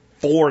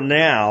for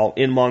now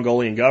in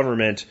Mongolian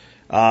government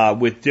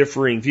with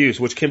differing views,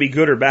 which can be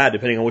good or bad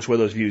depending on which way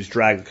those views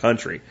drag the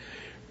country.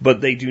 But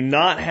they do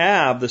not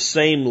have the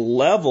same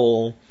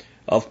level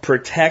of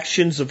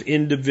protections of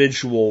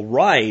individual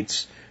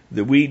rights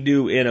that we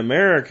do in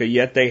America,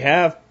 yet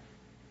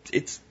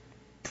it's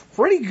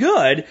pretty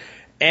good,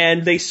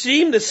 and they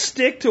seem to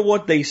stick to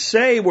what they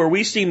say, where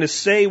we seem to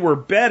say we're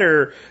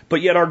better,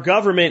 but yet our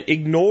government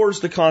ignores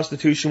the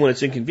Constitution when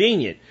it's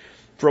inconvenient.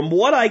 From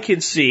what I can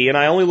see, and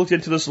I only looked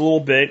into this a little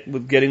bit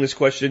with getting this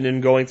question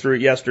and going through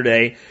it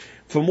yesterday,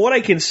 from what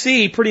I can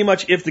see, pretty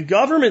much if the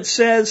government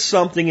says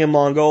something in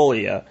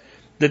Mongolia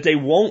that they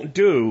won't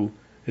do,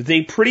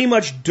 they pretty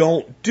much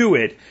don't do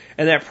it.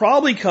 And that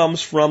probably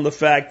comes from the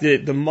fact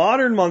that the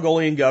modern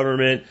Mongolian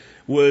government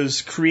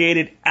was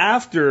created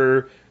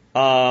after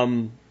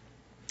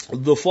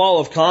the fall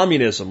of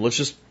communism, let's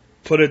just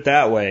put it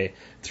that way,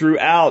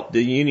 throughout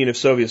the Union of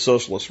Soviet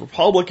Socialist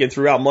Republic and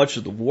throughout much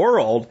of the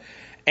world.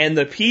 And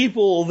the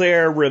people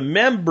there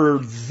remember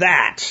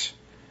that.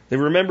 They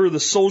remember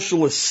the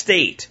socialist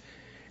state.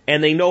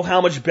 And they know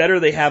how much better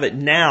they have it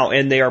now,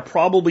 and they are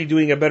probably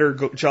doing a better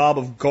job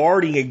of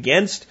guarding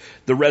against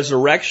the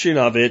resurrection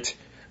of it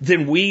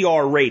than we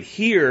are right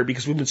here,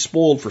 because we've been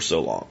spoiled for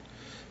so long.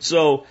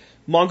 So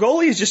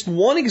Mongolia is just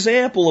one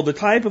example of the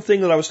type of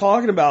thing that I was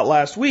talking about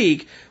last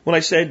week when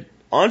I said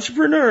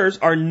entrepreneurs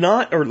are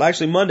not, or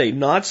actually Monday,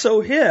 not so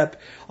hip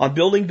on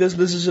building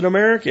businesses in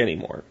America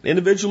anymore.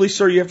 Individually,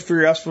 sir, you have to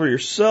figure out for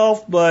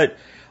yourself, but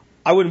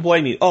I wouldn't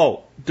blame you.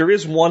 Oh, there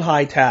is one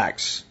high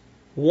tax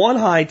one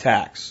high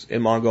tax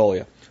in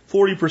Mongolia,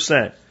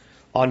 40%.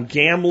 On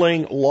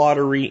gambling,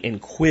 lottery,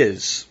 and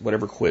quiz,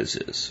 whatever quiz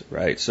is,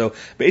 right? So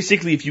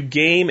basically, if you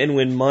game and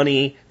win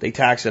money, they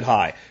tax it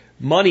high.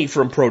 Money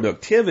from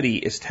productivity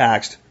is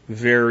taxed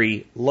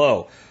very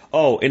low.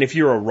 Oh, and if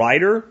you're a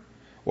writer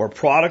or a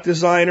product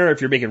designer, if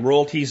you're making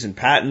royalties and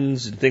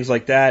patents and things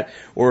like that,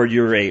 or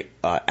you're a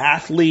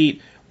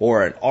athlete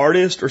or an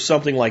artist or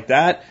something like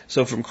that,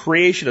 so from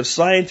creation of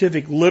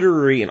scientific,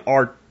 literary, and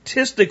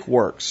artistic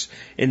works,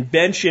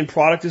 invention,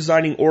 product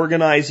designing,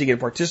 organizing, and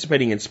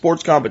participating in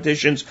sports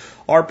competitions,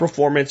 art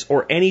performance,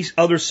 or any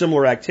other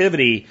similar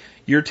activity,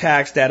 you're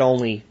taxed at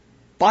only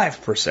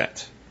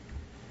 5%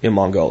 in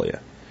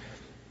Mongolia.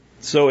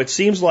 So it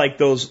seems like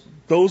those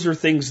are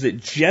things that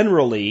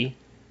generally,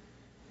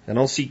 I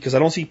don't see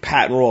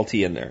patent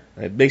royalty in there.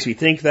 It makes me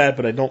think that,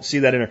 but I don't see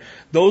that in there.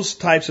 Those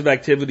types of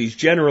activities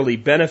generally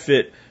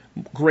benefit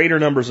greater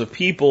numbers of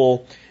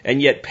people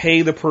and yet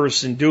pay the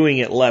person doing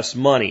it less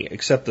money,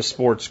 except the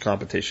sports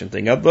competition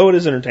thing, although it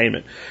is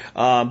entertainment.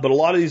 But a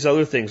lot of these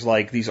other things,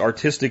 like these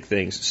artistic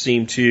things,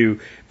 seem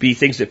to be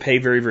things that pay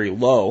very, very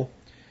low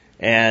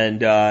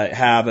and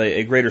have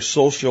a greater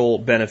social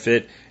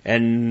benefit,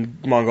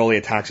 and Mongolia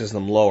taxes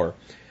them lower.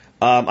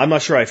 I'm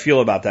not sure how I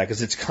feel about that,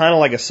 because it's kind of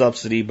like a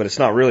subsidy, but it's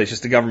not really. It's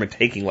just the government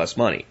taking less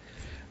money.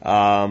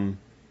 I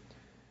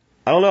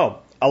don't know.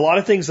 A lot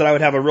of things that I would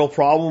have a real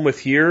problem with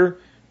here,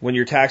 when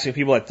you're taxing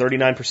people at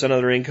 39% of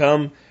their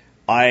income,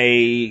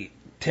 I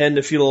tend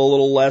to feel a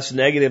little less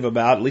negative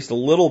about, at least a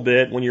little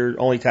bit, when you're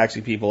only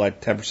taxing people at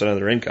 10% of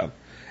their income,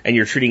 and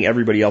you're treating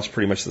everybody else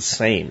pretty much the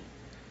same.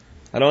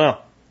 I don't know.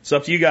 It's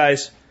up to you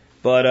guys,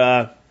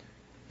 but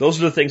those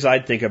are the things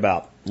I'd think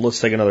about. Let's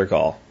take another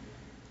call.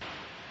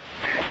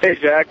 Hey,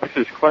 Jack, this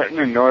is Clinton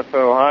in North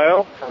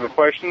Ohio. I have a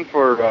question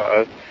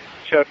for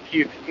Chef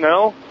Keith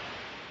Snow.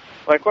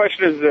 My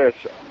question is this.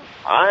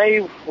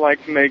 I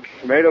like to make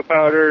tomato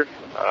powder,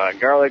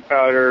 garlic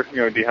powder,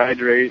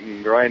 dehydrate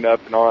and grind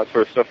up and all that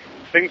sort of stuff,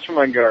 things from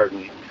my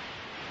garden.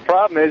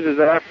 Problem is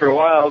that after a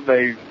while,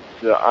 the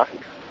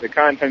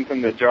contents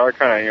in the jar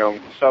kind of,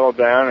 settle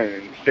down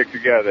and stick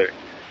together.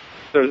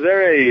 So is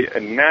there a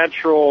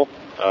natural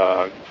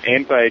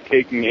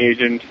anti-caking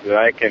agent that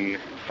I can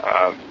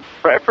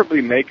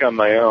preferably make on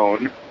my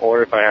own,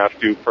 or if I have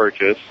to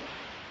purchase,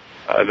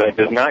 that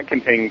does not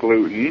contain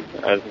gluten,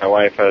 as my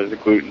wife has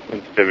gluten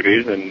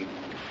sensitivities, and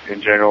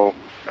in general,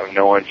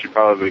 no one should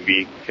probably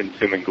be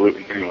consuming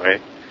gluten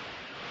anyway.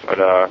 But,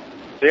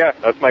 so yeah,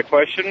 that's my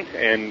question,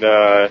 and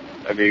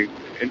I'd be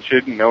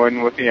interested in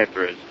knowing what the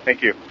answer is.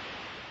 Thank you.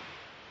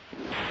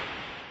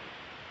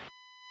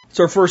 It's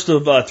our first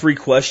of 3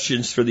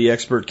 questions for the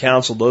expert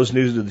council. Those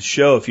new to the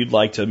show, if you'd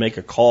like to make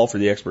a call for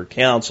the expert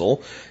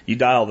council, you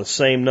dial the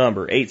same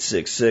number,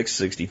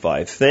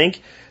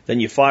 866-65-THINK. Then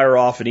you fire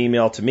off an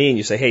email to me and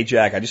you say, hey,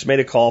 Jack, I just made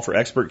a call for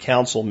expert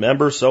council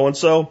member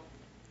so-and-so.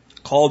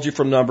 Called you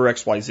from number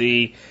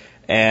XYZ.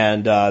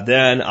 And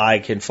then I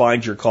can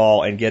find your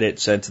call and get it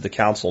sent to the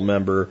council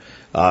member,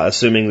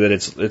 assuming that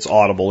it's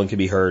audible and can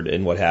be heard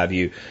and what have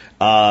you.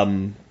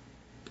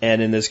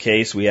 And in this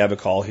case, we have a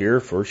call here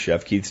for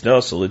Chef Keith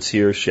Snow. So let's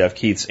hear Chef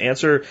Keith's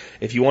answer.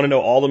 If you want to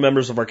know all the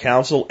members of our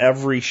council,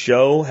 every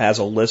show has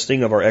a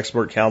listing of our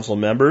expert council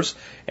members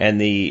and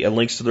the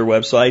links to their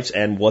websites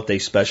and what they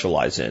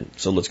specialize in.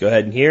 So let's go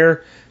ahead and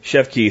hear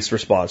Chef Keith's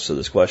response to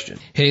this question.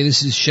 Hey,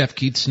 this is Chef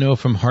Keith Snow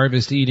from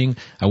Harvest Eating.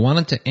 I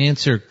wanted to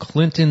answer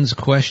Clinton's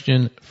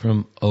question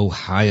from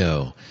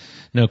Ohio.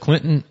 Now,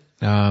 Clinton,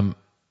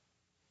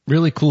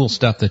 really cool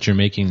stuff that you're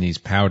making these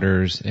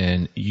powders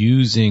and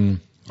using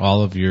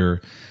all of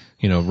your,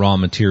 raw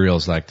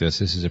materials like this.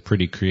 This is a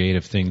pretty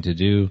creative thing to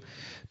do.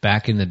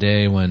 Back in the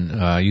day when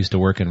I used to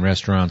work in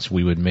restaurants,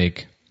 we would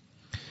make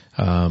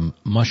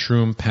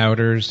mushroom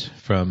powders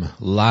from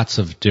lots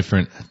of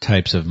different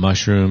types of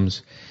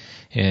mushrooms.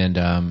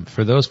 And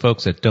for those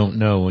folks that don't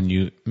know, when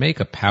you make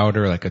a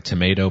powder like a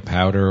tomato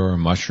powder or a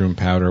mushroom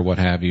powder, what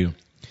have you,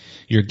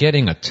 you're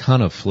getting a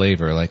ton of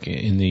flavor. Like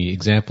in the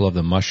example of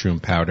the mushroom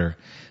powder,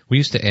 we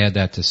used to add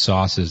that to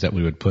sauces that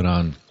we would put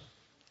on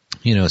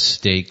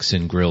steaks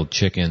and grilled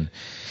chicken.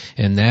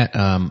 And that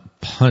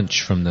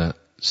punch from the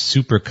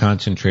super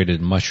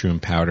concentrated mushroom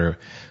powder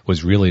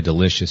was really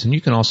delicious. And you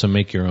can also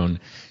make your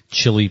own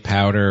chili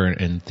powder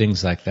and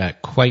things like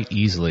that quite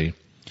easily.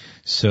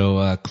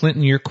 So,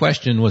 Clinton, your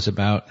question was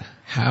about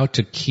how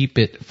to keep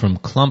it from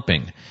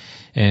clumping.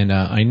 And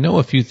I know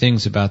a few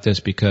things about this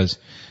because,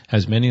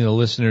 as many of the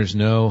listeners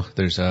know,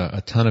 there's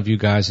a ton of you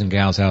guys and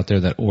gals out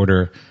there that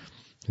order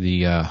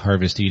the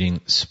Harvest Eating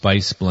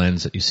spice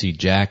blends that you see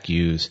Jack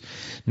use.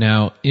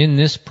 Now, in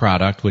this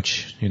product,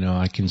 which,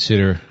 I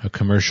consider a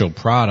commercial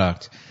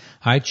product,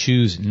 I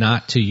choose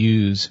not to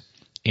use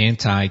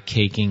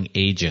anti-caking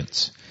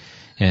agents.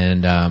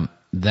 And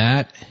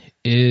that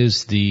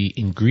is the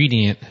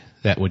ingredient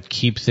that would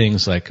keep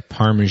things like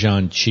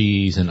Parmesan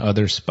cheese and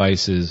other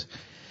spices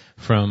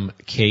from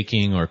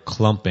caking or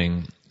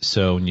clumping.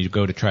 So when you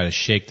go to try to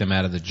shake them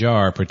out of the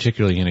jar,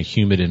 particularly in a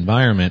humid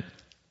environment,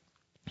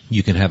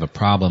 you can have a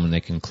problem and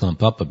they can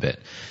clump up a bit.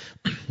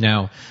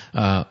 Now,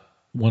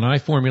 when I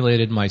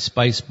formulated my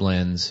spice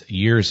blends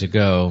years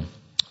ago,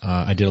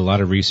 I did a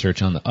lot of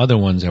research on the other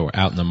ones that were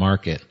out in the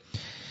market.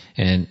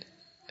 And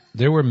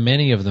there were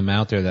many of them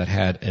out there that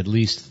had at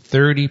least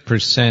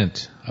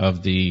 30%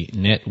 of the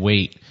net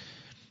weight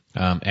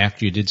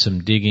after you did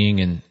some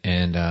digging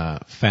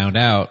and found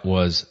out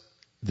was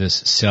this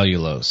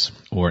cellulose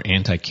or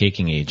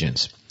anti-caking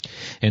agents.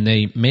 And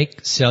they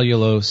make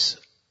cellulose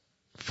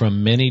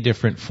from many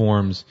different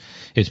forms.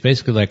 It's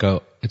basically like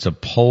it's a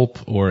pulp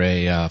or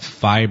a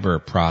fiber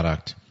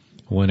product.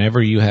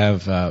 Whenever you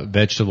have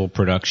vegetable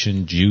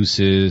production,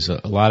 juices,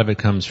 a lot of it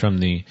comes from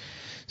the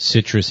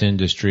citrus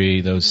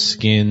industry, those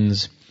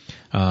skins.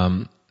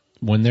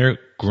 When they're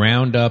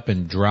ground up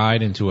and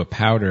dried into a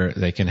powder,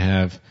 they can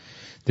have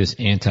this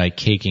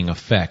anti-caking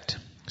effect.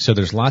 So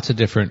there's lots of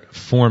different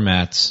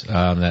formats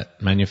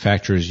that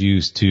manufacturers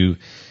use to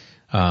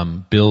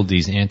build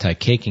these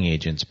anti-caking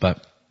agents,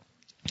 but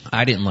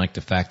I didn't like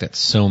the fact that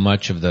so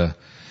much of the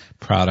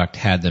product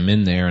had them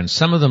in there, and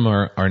some of them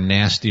are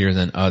nastier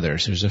than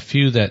others. There's a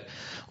few that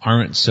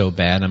aren't so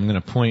bad. I'm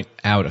going to point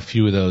out a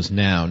few of those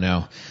now.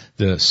 Now,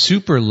 the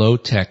super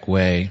low-tech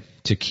way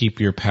to keep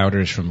your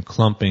powders from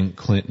clumping,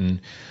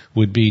 Clinton,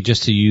 would be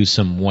just to use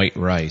some white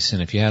rice.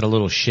 And if you had a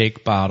little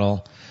shake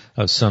bottle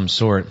of some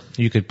sort,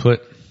 you could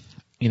put,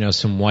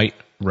 some white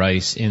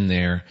rice in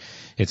there.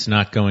 It's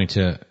not going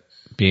to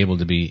be able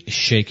to be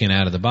shaken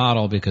out of the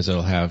bottle because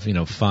it'll have,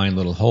 fine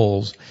little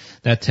holes.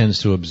 That tends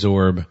to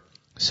absorb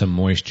some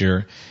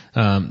moisture.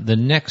 The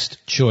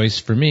next choice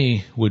for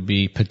me would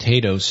be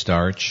potato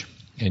starch,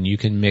 and you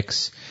can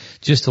mix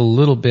just a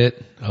little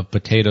bit of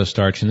potato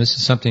starch, and this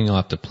is something you'll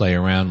have to play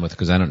around with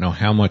because I don't know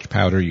how much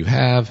powder you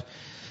have,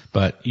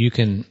 but you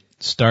can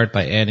start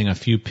by adding a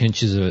few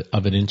pinches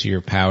of it into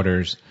your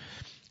powders.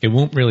 It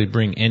won't really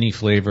bring any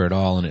flavor at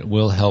all, and it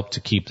will help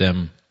to keep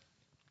them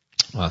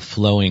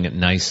flowing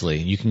nicely.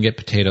 You can get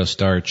potato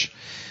starch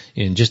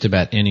in just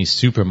about any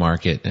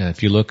supermarket.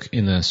 If you look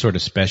in the sort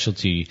of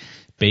specialty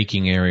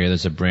baking area,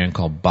 there's a brand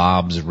called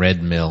Bob's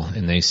Red Mill,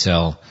 and they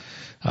sell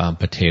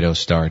potato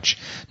starch.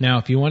 Now,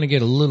 if you want to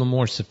get a little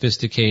more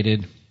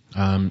sophisticated,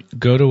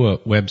 go to a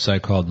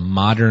website called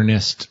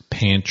Modernist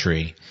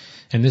Pantry,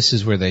 and this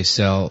is where they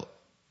sell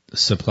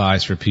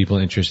supplies for people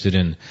interested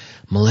in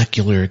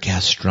molecular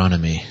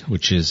gastronomy,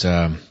 which is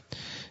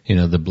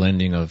the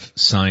blending of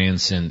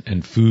science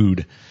and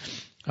food.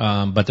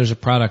 But there's a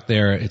product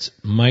there. It's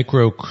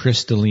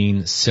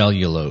microcrystalline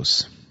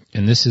cellulose,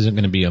 and this isn't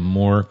going to be a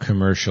more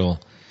commercial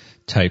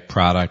type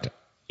product.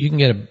 You can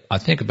get, I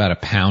think, about a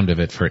pound of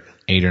it for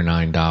 $8 or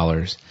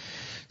 $9.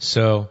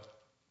 So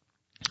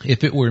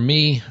if it were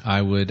me,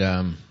 I would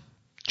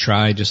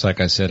try, just like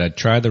I said, I'd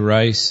try the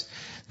rice,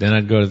 then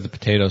I'd go to the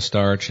potato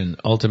starch, and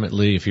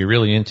ultimately, if you're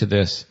really into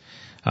this,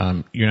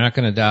 you're not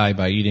going to die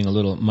by eating a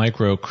little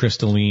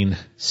microcrystalline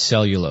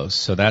cellulose.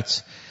 So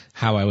that's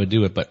how I would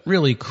do it. But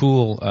really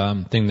cool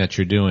thing that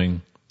you're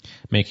doing,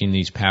 making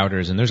these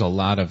powders. And there's a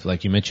lot of,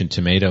 like you mentioned,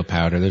 tomato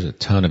powder. There's a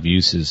ton of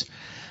uses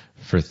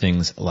for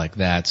things like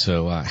that.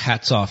 So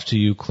hats off to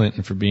you,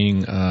 Clinton, for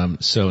being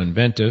so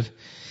inventive.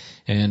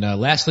 And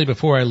lastly,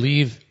 before I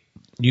leave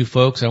you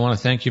folks, I want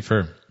to thank you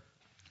for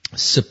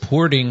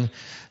supporting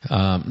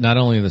not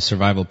only the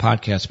Survival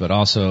Podcast, but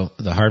also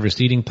the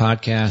Harvest Eating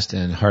Podcast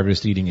and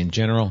Harvest Eating in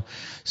general.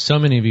 So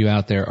many of you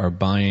out there are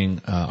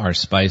buying our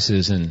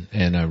spices and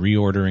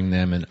reordering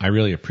them, and I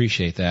really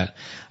appreciate that.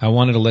 I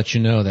wanted to let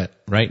you know that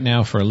right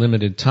now, for a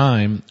limited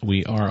time,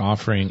 we are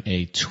offering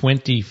a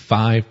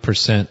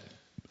 25%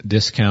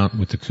 discount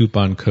with the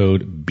coupon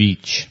code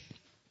BEACH,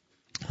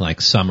 like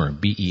summer,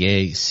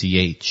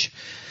 BEACH.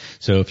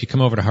 So if you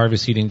come over to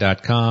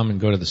harvesteating.com and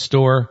go to the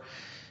store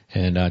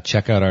and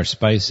check out our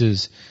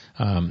spices,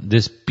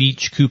 this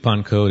BEACH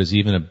coupon code is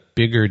even a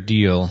bigger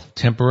deal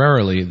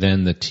temporarily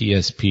than the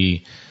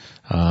TSP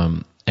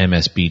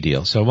MSB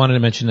deal. So I wanted to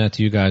mention that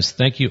to you guys.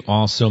 Thank you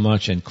all so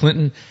much. And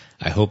Clinton,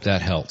 I hope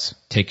that helps.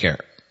 Take care.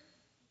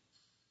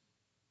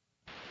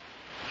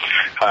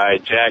 Hi,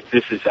 Jack.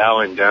 This is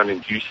Alan down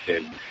in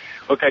Houston.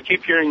 Look, I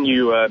keep hearing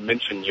you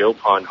mention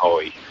Yopon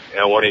holly, and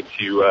I wanted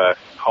to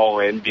call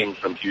in, being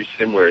from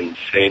Houston, where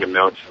insane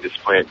amounts of this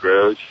plant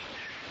grows,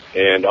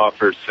 and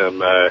offer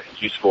some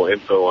useful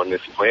info on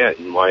this plant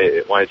and why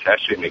it's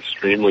actually an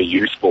extremely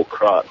useful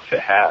crop to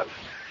have.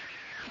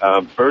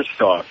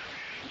 First off,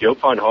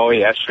 Yopon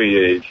holly actually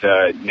is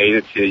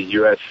native to the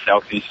U.S.,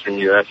 southeastern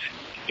U.S.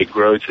 It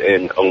grows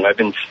in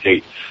 11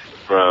 states,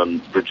 from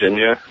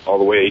Virginia all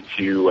the way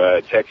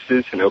to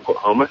Texas and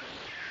Oklahoma.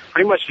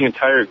 Pretty much the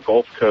entire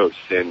Gulf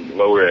Coast and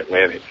lower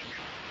Atlantic,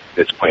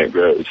 this plant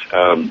grows.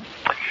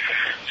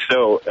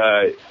 So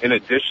in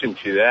addition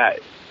to that,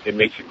 it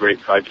makes a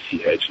great privacy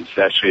hedge. It's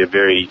actually a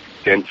very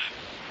dense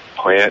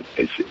plant.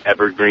 It's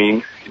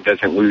evergreen. It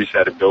doesn't lose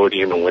that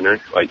ability in the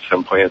winter like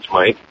some plants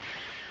might.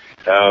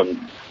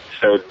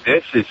 So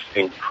this is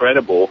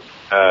incredible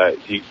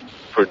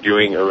for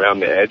doing around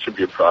the edge of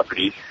your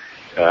property,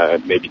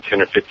 maybe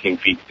 10 or 15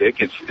 feet thick.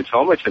 It's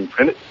almost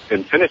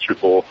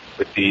impenetrable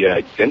with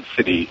the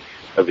density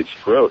of its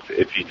growth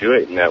if you do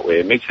it in that way.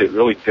 It makes it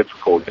really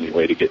difficult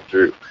anyway to get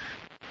through.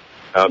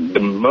 The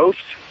most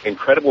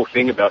incredible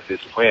thing about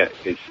this plant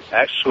is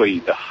actually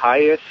the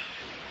highest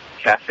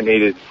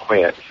caffeinated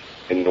plant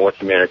in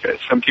North America.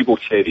 Some people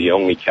say the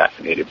only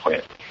caffeinated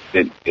plant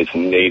that is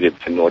native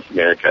to North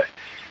America.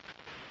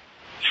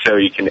 So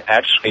you can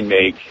actually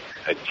make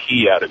a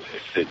tea out of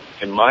this. It,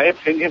 in my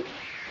opinion,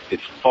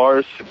 it's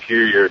far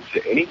superior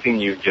to anything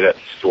you get at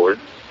the store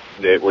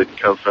that would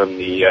come from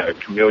the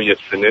Camellia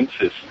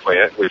sinensis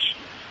plant, which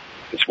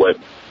is what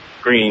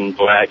green,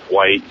 black,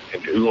 white,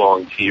 and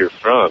oolong tea are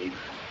from.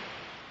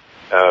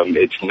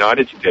 It's not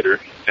as bitter.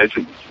 It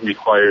doesn't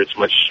require as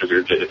much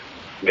sugar to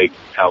make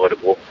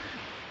palatable.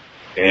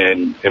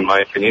 And in my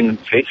opinion, the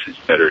taste is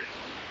better.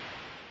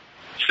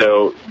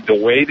 So the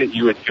way that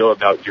you would go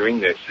about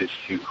doing this is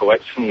to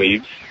collect some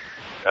leaves,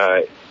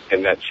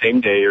 and that same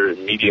day or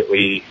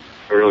immediately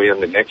early on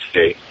the next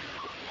day,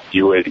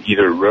 you would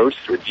either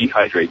roast or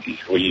dehydrate these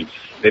leaves.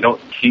 They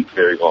don't keep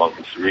very long,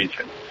 is the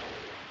reason.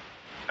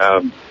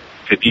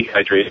 To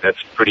dehydrate,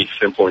 that's pretty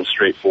simple and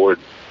straightforward.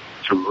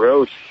 To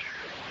roast,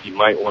 you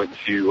might want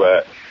to,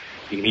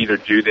 you can either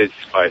do this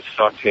by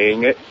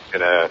sauteing it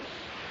in a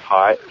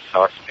hot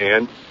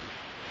saucepan,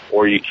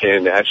 or you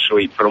can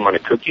actually put them on a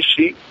cookie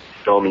sheet,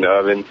 throw them in the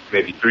oven,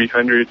 maybe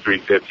 300,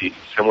 350,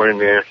 somewhere in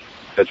there.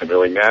 Doesn't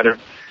really matter.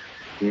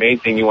 The main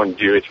thing you want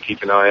to do is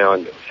keep an eye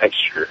on the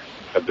texture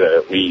of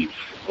the leaves.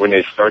 When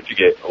they start to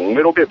get a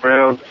little bit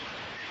brown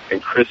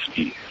and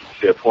crispy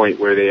to a point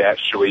where they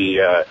actually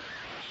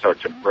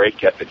start to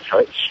break at the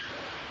touch,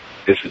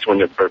 this is when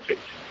they're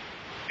perfect.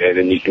 And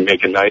then you can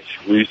make a nice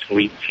loose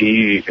wheat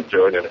tea. You can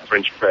throw it in a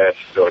French press,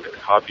 throw it in a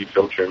coffee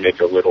filter, and make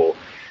a little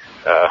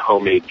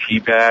homemade tea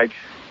bag.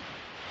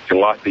 There's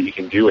a lot that you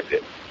can do with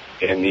it.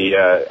 And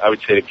I would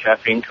say the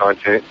caffeine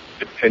content,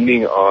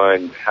 depending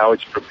on how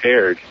it's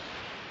prepared,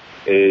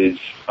 is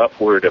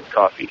upward of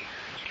coffee.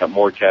 It's got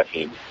more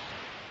caffeine.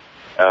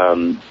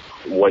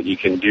 What you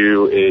can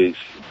do is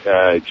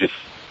just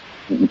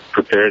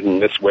prepare it in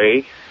this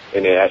way,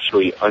 and it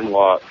actually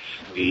unlocks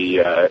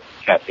the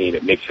caffeine.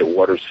 It makes it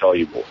water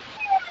soluble.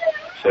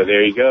 So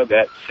there you go.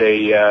 That's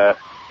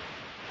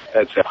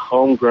a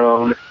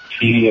homegrown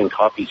tea and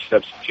coffee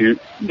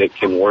substitute that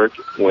can work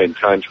when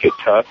times get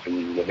tough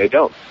and when they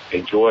don't.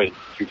 Enjoy.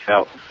 Treat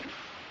out.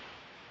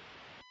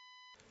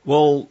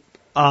 Well,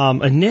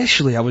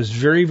 initially I was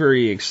very,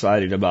 very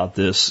excited about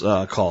this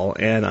call,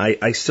 and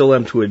I still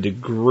am to a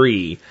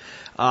degree.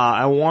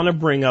 I want to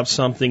bring up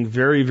something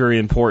very, very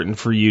important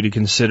for you to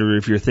consider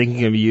if you're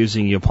thinking of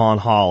using Japan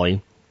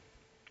holly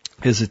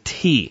as a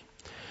tea.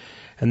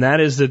 And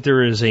that is that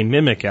there is a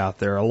mimic out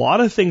there. A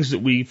lot of things that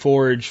we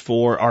forage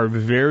for are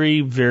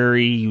very,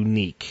 very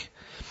unique.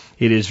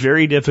 It is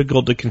very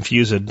difficult to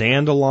confuse a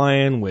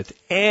dandelion with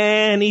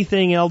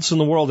anything else in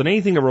the world, and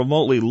anything that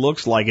remotely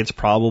looks like it's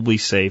probably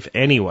safe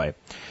anyway.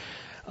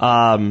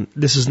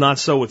 This is not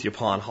so with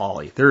Japan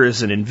holly. There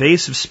is an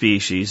invasive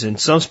species, and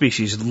some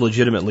species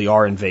legitimately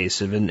are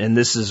invasive, and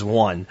this is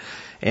one.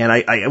 And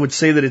I would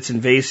say that it's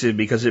invasive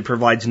because it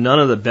provides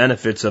none of the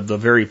benefits of the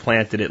very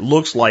plant that it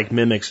looks like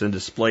mimics and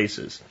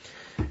displaces.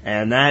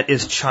 And that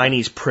is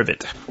Chinese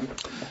privet.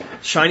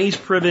 Chinese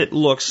privet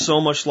looks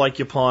so much like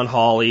Japan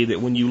holly that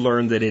when you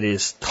learn that it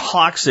is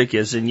toxic,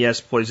 as in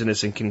yes,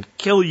 poisonous and can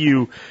kill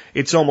you,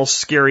 it's almost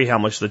scary how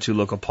much the two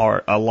look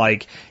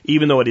alike,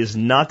 even though it is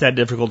not that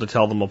difficult to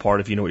tell them apart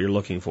if you know what you're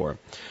looking for.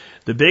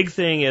 The big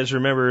thing is,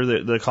 remember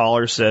that the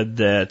caller said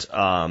that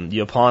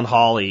Japan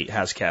holly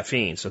has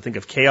caffeine. So think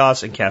of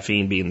chaos and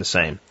caffeine being the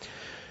same.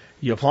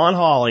 Japan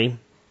holly,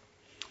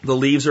 the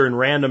leaves are in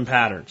random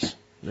patterns.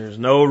 There's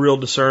no real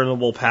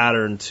discernible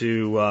pattern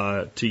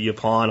to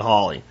Japan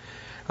holly.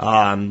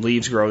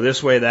 Leaves grow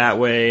this way, that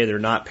way. They're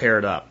not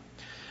paired up.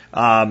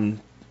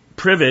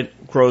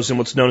 Privet grows in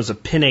what's known as a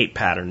pinnate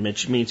pattern,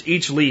 which means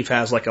each leaf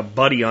has like a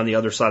buddy on the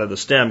other side of the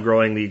stem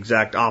growing the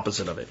exact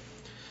opposite of it.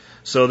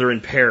 So they're in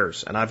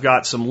pairs. And I've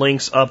got some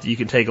links up that you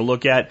can take a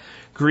look at.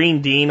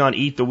 Green Dean on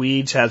Eat the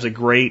Weeds has a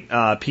great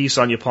piece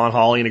on Japan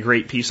holly and a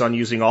great piece on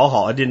using all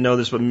holly. I didn't know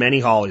this, but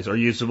many hollies are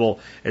usable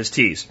as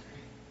teas.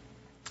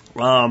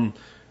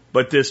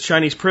 But this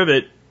Chinese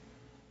privet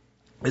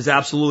is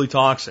absolutely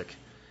toxic.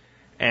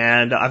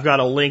 And I've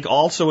got a link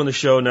also in the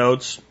show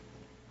notes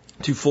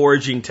to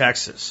Foraging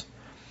Texas.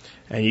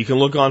 And you can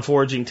look on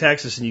Foraging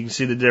Texas and you can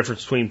see the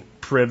difference between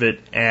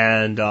privet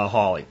and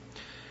holly.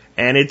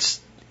 And it's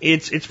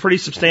pretty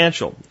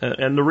substantial.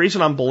 And the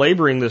reason I'm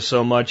belaboring this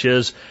so much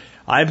is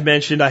I've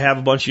mentioned I have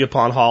a bunch of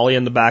Japan holly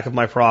in the back of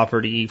my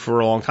property for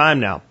a long time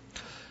now.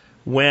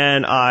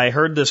 When I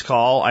heard this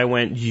call, I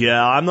went,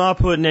 yeah, I'm not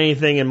putting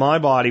anything in my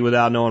body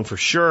without knowing for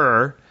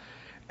sure.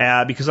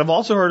 Because I've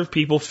also heard of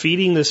people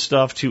feeding this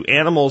stuff to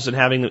animals and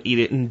having them eat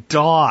it and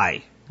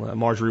die.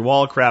 Marjorie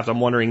Wallcraft, I'm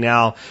wondering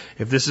now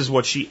if this is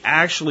what she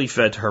actually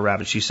fed to her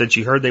rabbits. She said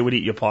she heard they would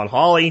eat Japan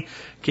holly,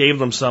 gave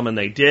them some and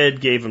they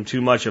did, gave them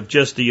too much of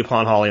just the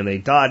Japan holly and they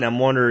died. And I'm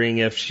wondering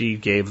if she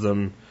gave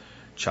them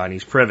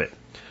Chinese privet.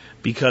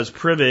 Because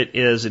privet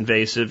is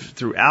invasive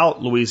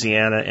throughout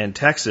Louisiana and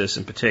Texas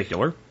in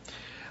particular.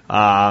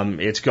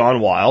 It's gone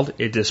wild.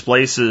 It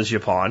displaces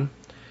Japan.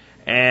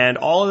 And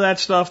all of that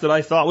stuff that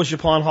I thought was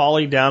Japan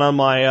holly down on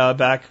my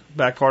back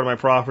part of my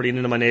property and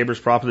into my neighbor's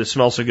property that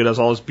smells so good, has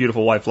all those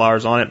beautiful white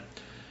flowers on it.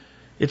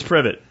 It's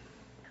privet.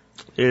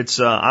 It's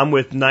I'm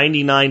with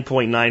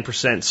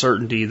 99.9%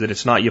 certainty that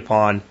it's not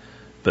Japan,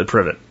 but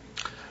privet.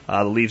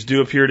 The leaves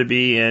do appear to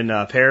be in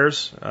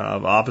pairs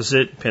of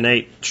opposite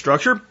pinnate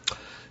structure.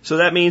 So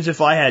that means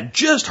if I had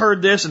just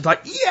heard this and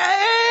thought,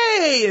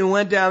 yay, and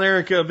went down there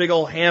and cut a big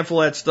old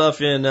handful of that stuff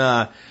in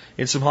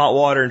some hot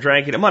water and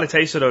drank it, it might have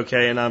tasted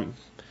okay, and I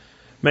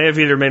may have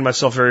either made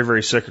myself very,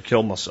 very sick or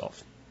killed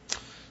myself.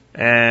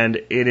 And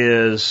it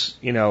is,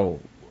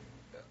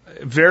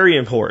 very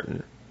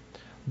important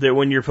that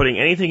when you're putting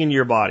anything in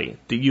your body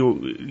that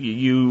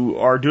you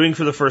are doing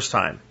for the first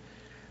time,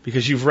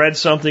 because you've read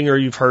something or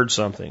you've heard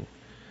something,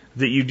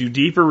 that you do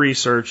deeper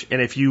research,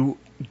 and if you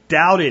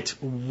doubt it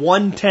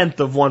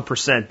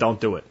 0.1%,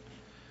 don't do it.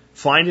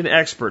 Find an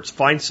expert,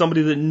 find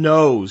somebody that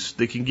knows,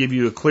 that can give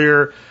you a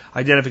clear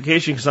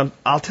identification, because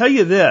I'll tell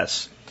you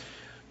this,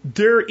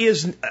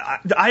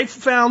 I've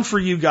found for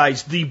you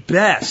guys the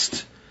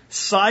best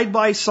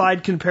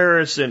side-by-side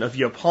comparison of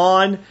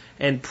Japan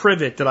and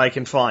privet that I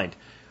can find.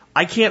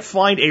 I can't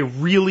find a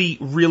really,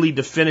 really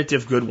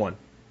definitive good one.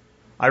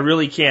 I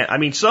really can't. I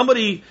mean,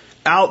 somebody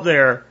out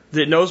there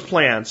that knows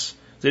plants,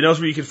 that knows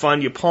where you can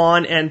find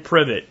Japan and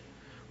privet,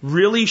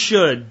 really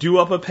should do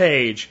up a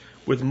page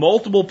with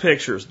multiple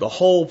pictures, the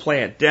whole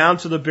plant, down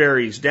to the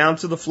berries, down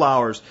to the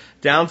flowers,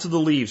 down to the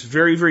leaves,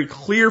 very, very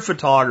clear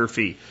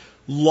photography,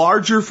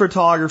 larger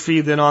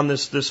photography than on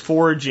this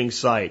foraging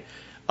site.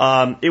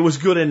 It was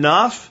good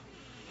enough,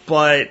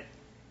 but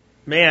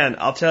man,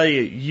 I'll tell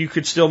you, you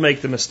could still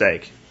make the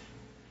mistake.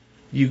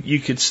 You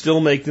could still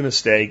make the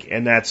mistake,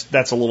 and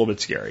that's a little bit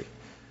scary.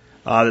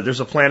 That there's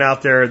a plant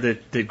out there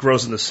that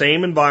grows in the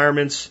same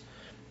environments,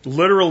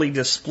 literally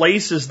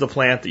displaces the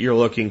plant that you're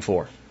looking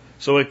for.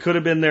 So it could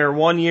have been there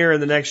one year,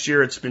 and the next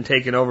year it's been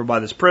taken over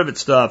by this privet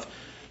stuff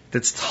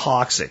that's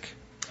toxic.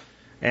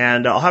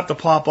 And I'll have to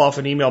pop off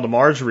an email to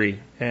Marjorie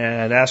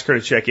and ask her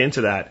to check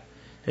into that.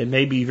 It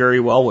may be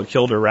very well what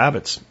killed her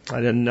rabbits.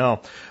 I didn't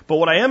know. But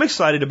what I am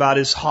excited about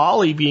is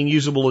holly being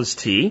usable as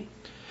tea.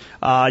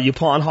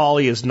 Japan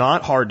holly is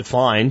not hard to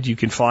find. You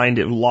can find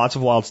lots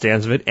of wild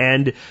stands of it,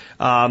 and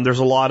there's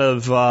a lot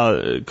of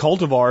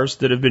cultivars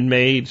that have been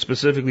made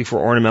specifically for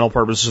ornamental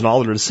purposes and all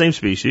that are the same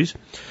species.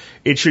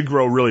 It should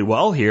grow really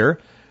well here.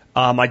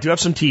 I do have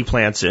some tea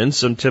plants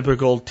some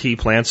typical tea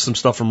plants, some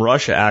stuff from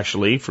Russia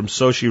actually, from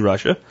Sochi,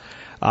 Russia.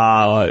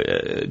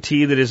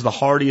 Tea that is the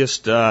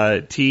hardiest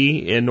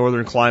tea in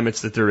northern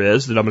climates that there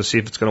is, that I'm going to see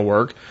if it's going to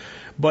work.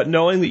 But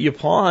knowing that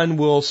Japan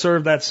will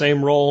serve that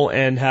same role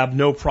and have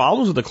no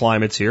problems with the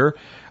climates here,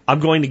 I'm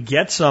going to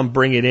get some,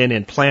 bring it in,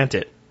 and plant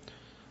it.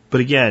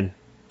 But again,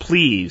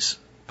 please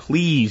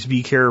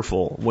be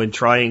careful when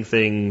trying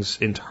things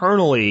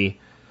internally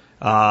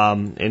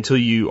until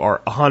you are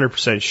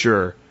 100%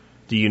 sure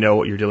that you know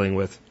what you're dealing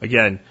with.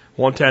 Again,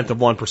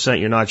 0.1%,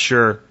 you're not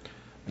sure,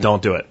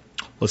 don't do it.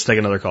 Let's take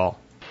another call.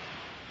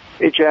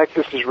 Hey, Jack,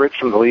 this is Rich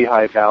from the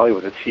Lehigh Valley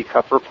with a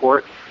teacup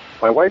report.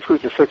 My wife,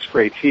 who's a 6th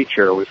grade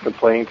teacher, was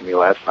complaining to me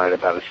last night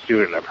about a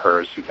student of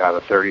hers who got a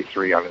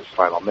 33 on his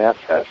final math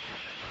test.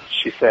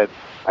 She said,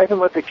 I even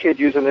let the kid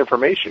use an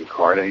information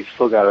card, and he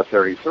still got a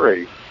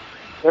 33.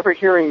 Never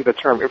hearing the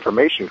term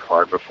information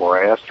card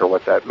before, I asked her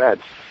what that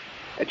meant.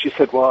 And she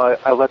said, well,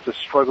 I let the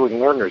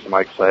struggling learners in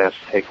my class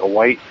take a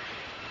white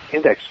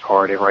index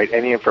card and write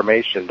any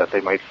information that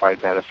they might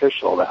find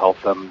beneficial to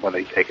help them when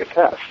they take a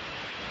test.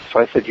 So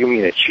I said, you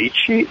mean a cheat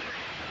sheet?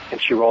 And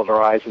she rolled her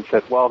eyes and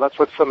said, well, that's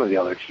what some of the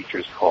other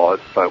teachers call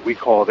it, but we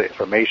call it the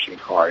information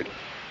card.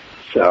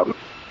 So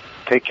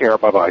take care.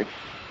 Bye-bye.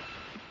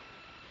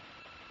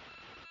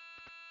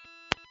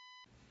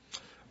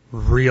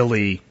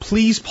 Really,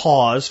 please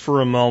pause for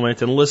a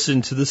moment and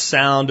listen to the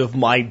sound of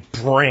my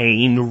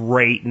brain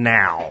right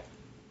now.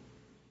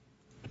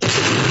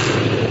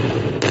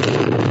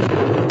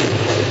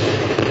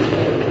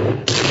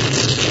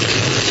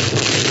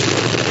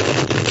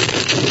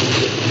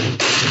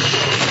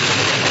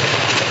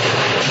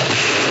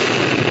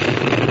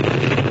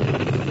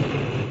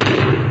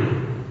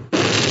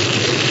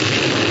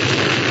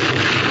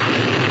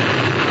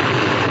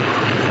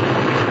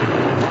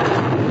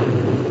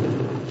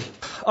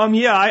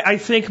 I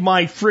think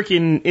my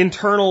freaking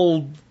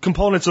internal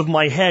components of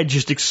my head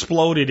just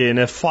exploded in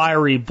a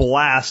fiery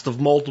blast of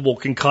multiple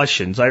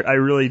concussions. I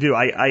really do.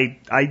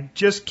 I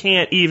just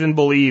can't even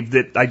believe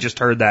that I just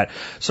heard that.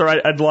 So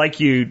I'd like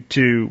you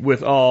to,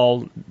 with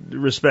all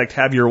respect,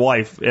 have your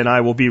wife, and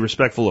I will be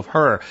respectful of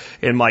her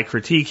in my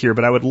critique here,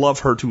 but I would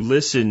love her to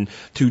listen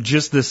to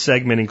just this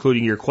segment,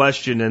 including your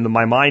question and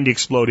my mind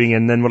exploding,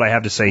 and then what I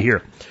have to say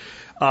here.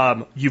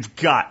 You've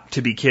got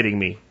to be kidding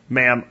me.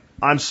 Ma'am,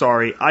 I'm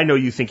sorry. I know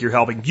you think you're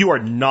helping. You are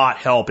not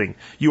helping.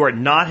 You are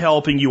not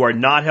helping. You are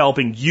not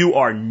helping. You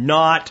are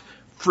not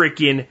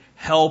freaking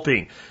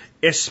helping.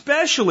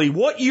 Especially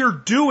what you're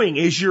doing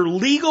is you're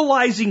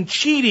legalizing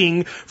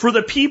cheating for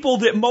the people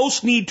that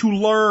most need to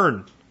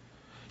learn.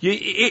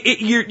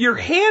 You're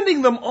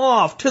handing them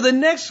off to the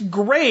next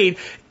grade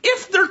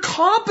if they're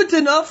competent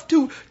enough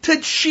to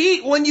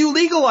cheat when you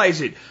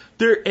legalize it.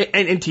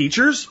 And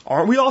teachers,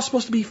 aren't we all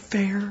supposed to be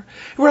fair?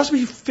 We're all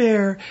supposed to be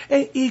fair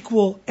and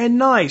equal and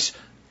nice.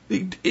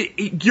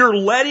 You're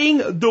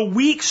letting the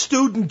weak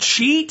student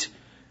cheat?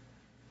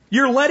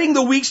 You're letting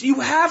the weak... You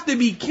have to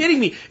be kidding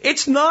me.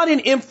 It's not an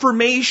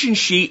information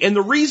sheet, and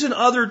the reason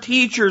other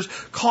teachers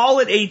call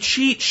it a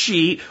cheat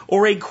sheet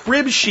or a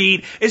crib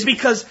sheet is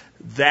because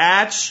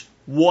that's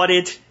what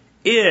it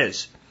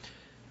is.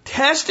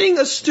 Testing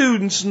a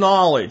student's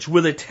knowledge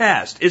with a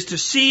test is to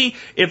see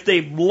if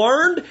they've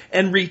learned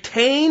and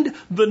retained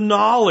the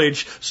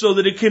knowledge so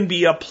that it can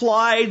be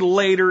applied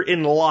later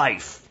in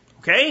life.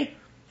 Okay?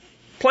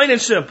 Plain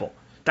and simple.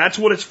 That's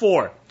what it's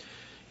for.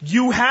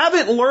 You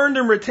haven't learned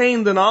and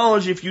retained the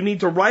knowledge if you need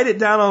to write it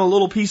down on a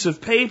little piece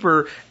of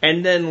paper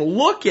and then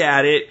look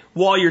at it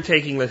while you're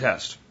taking the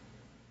test.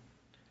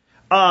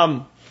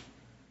 And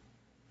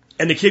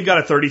the kid got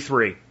a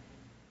 33.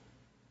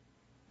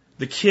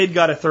 The kid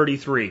got a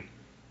 33.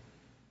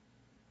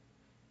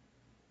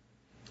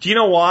 Do you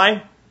know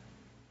why?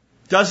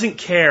 Doesn't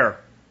care.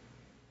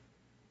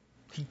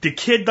 The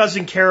kid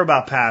doesn't care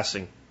about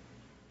passing.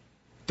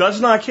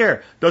 Does not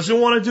care. Doesn't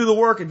want to do the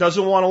work and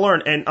doesn't want to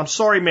learn. And I'm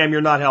sorry, ma'am,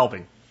 you're not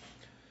helping.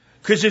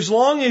 Because as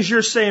long as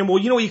you're saying, well,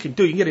 you know what you can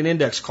do? You can get an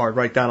index card,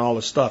 write down all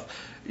this stuff.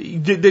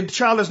 The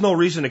child has no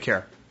reason to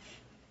care.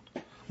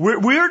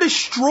 We're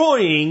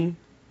destroying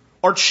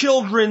our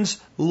children's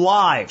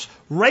lives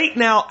right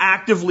now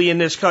actively in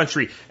this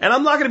country. And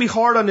I'm not going to be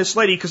hard on this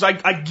lady because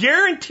I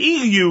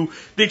guarantee you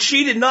that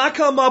she did not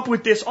come up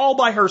with this all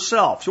by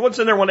herself. She wasn't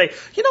sitting there one day,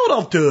 you know what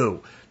I'll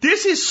do?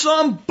 This is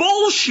some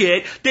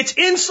bullshit that's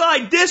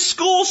inside this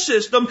school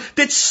system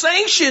that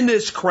sanctioned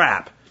this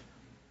crap.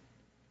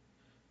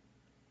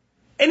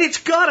 And it's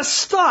got to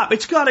stop.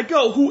 It's got to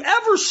go.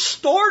 Whoever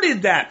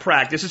started that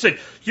practice and said,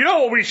 you know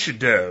what we should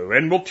do,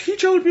 and we'll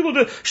teach other people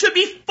to do, should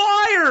be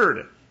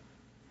fired.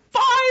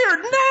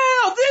 Fired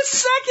now, this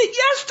second,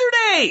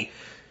 yesterday.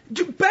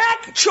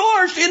 Back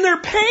charged in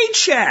their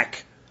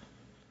paycheck.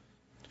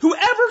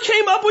 Whoever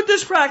came up with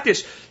this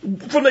practice,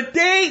 from the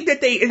day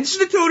that they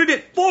instituted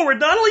it forward,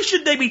 not only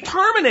should they be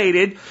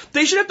terminated,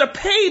 they should have to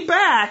pay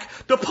back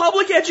the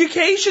public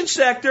education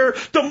sector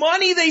the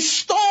money they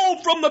stole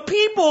from the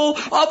people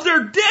of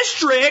their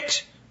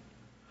district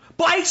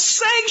by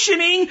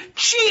sanctioning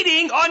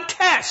cheating on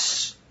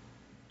tests.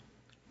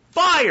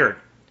 Fired.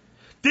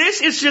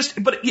 This is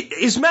just, but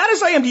as mad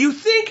as I am, do you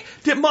think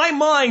that my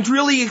mind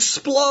really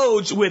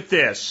explodes with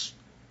this?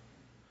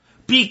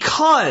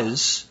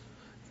 Because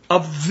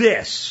of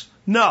this.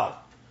 No.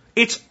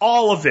 It's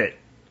all of it.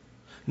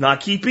 Not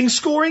keeping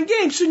score in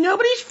games so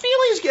nobody's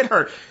feelings get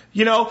hurt.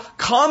 You know,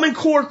 Common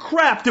Core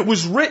crap that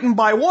was written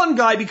by one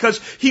guy because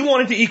he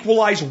wanted to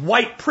equalize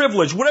white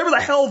privilege. Whatever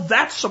the hell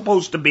that's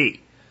supposed to be.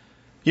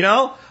 You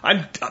know,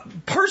 I'm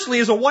personally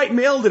as a white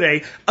male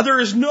today, there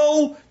is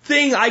no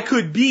thing I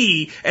could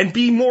be and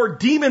be more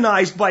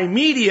demonized by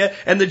media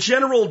and the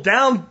general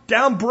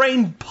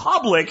down-brained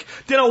public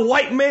than a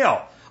white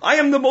male. I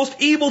am the most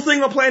evil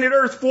thing on planet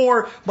Earth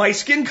for my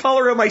skin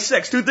color and my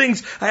sex. Two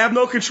things I have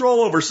no control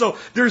over. So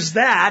there's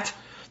that.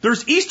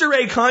 There's Easter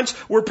egg hunts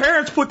where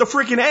parents put the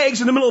freaking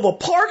eggs in the middle of a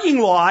parking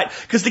lot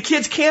because the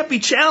kids can't be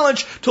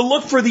challenged to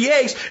look for the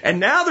eggs. And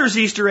now there's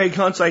Easter egg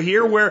hunts, I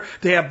hear, where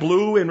they have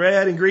blue and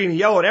red and green and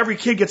yellow and every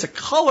kid gets a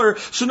color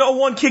so no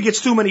one kid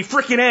gets too many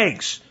freaking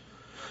eggs.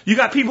 You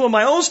got people in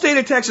my own state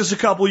of Texas a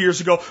couple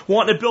years ago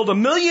wanting to build $1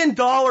 million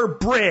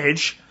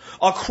bridge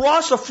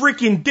across a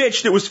freaking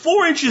ditch that was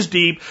 4 inches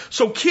deep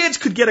so kids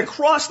could get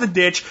across the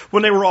ditch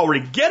when they were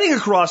already getting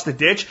across the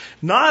ditch.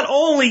 Not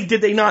only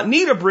did they not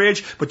need a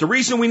bridge, but the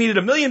reason we needed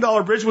 $1 million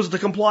bridge was to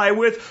comply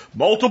with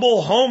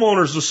multiple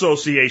homeowners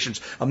associations.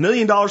 $1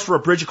 million for a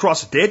bridge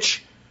across a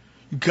ditch?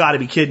 You gotta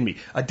be kidding me.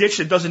 A ditch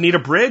that doesn't need a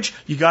bridge?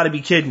 You gotta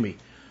be kidding me.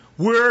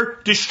 We're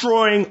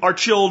destroying our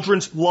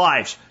children's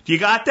lives. Do you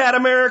got that,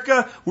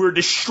 America? We're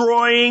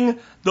destroying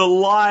the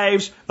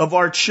lives of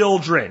our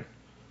children.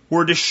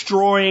 We're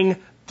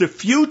destroying the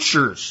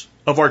futures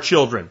of our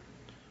children.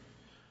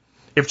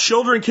 If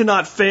children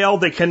cannot fail,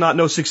 they cannot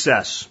know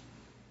success.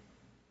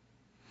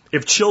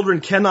 If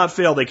children cannot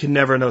fail, they can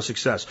never know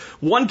success.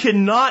 One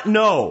cannot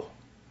know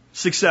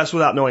success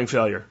without knowing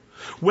failure.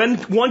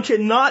 One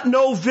cannot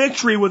know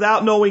victory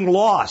without knowing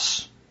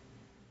loss.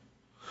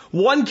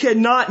 One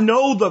cannot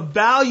know the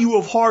value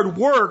of hard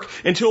work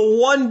until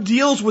one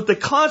deals with the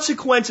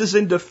consequences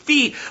and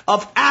defeat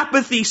of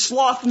apathy,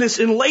 slothness,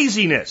 and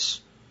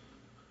laziness.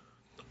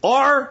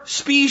 Our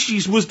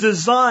species was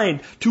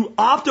designed to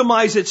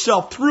optimize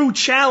itself through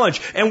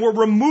challenge, and we're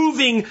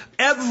removing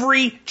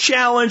every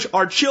challenge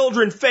our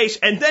children face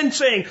and then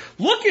saying,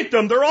 look at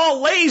them, they're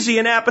all lazy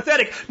and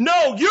apathetic.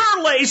 No,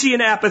 you're lazy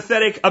and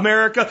apathetic,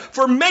 America,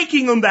 for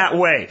making them that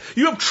way.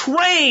 You have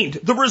trained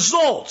the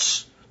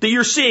results that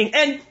you're seeing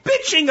and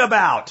bitching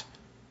about.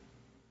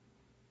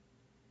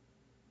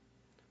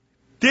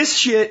 This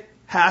shit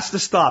has to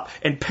stop.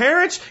 And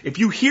parents, if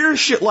you hear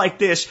shit like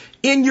this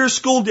in your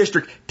school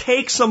district,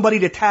 take somebody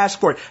to task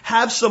for it.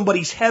 Have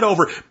somebody's head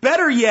over.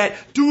 Better yet,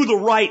 do the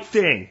right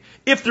thing.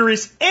 If there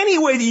is any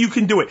way that you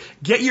can do it,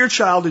 get your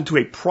child into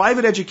a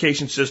private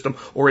education system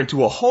or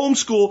into a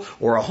homeschool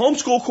or a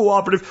homeschool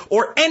cooperative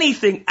or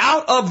anything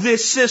out of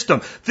this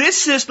system.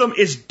 This system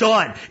is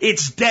done.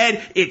 It's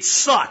dead. It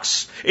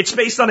sucks. It's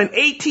based on an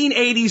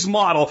 1880s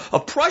model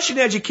of Prussian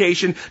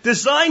education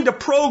designed to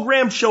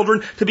program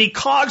children to be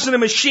cogs in a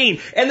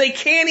machine, and they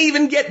can't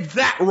even get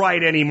that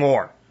right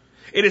anymore.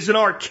 It is an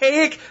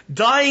archaic,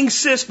 dying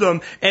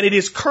system, and it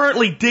is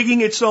currently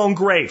digging its own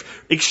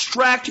grave.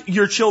 Extract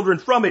your children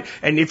from it,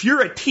 and if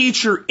you're a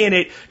teacher in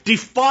it,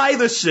 defy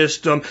the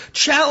system,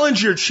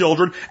 challenge your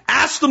children,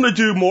 ask them to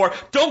do more,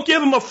 don't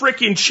give them a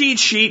frickin' cheat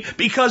sheet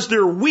because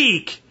they're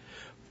weak.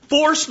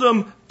 Force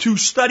them to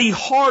study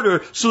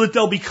harder so that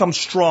they'll become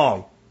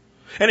strong.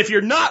 And if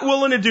you're not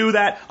willing to do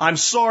that, I'm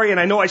sorry, and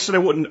I know I said I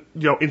wouldn't,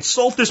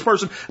 insult this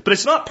person, but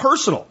it's not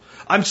personal.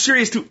 I'm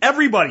serious to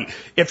everybody.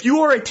 If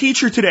you are a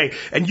teacher today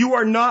and you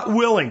are not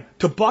willing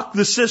to buck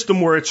the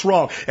system where it's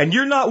wrong, and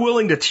you're not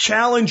willing to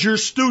challenge your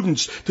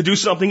students to do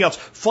something else,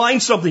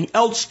 find something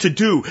else to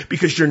do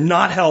because you're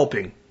not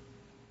helping.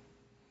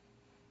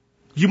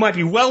 You might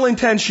be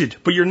well-intentioned,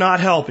 but you're not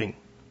helping.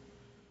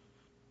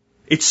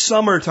 It's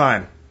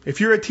summertime.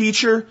 If you're a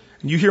teacher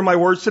and you hear my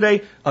words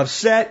today,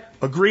 upset,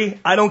 agree,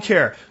 I don't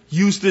care.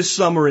 Use this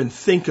summer and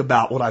think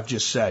about what I've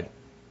just said.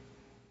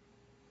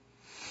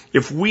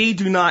 If we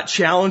do not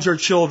challenge our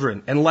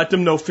children and let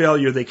them know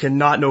failure, they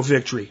cannot know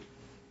victory.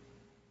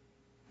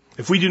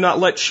 If we do not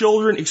let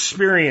children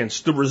experience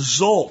the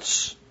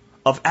results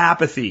of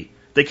apathy,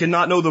 they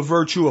cannot know the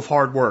virtue of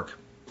hard work.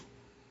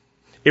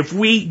 If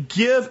we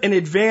give an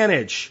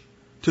advantage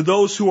to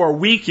those who are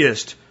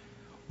weakest,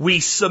 we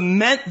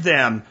cement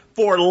them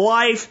for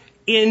life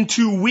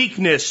into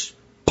weakness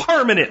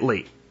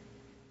permanently.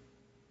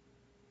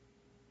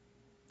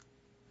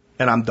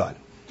 And I'm done.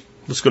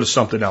 Let's go to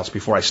something else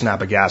before I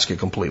snap a gasket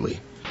completely.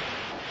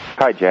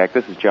 Hi, Jack.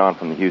 This is John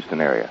from the Houston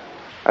area.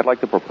 I'd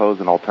like to propose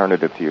an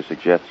alternative to your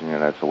suggestion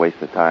that it's a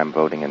waste of time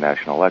voting in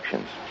national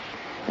elections.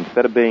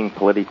 Instead of being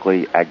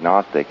politically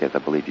agnostic, as I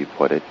believe you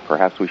put it,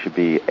 perhaps we should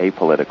be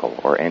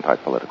apolitical or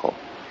anti-political.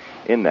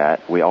 In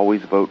that, we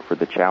always vote for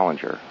the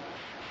challenger.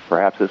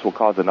 Perhaps this will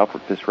cause enough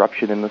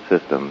disruption in the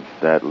system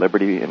that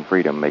liberty and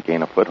freedom may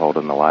gain a foothold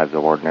in the lives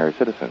of ordinary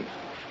citizens.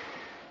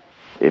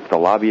 If the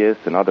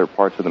lobbyists and other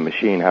parts of the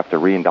machine have to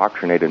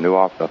re-indoctrinate a new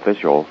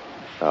official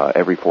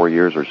every 4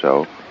 years or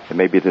so, it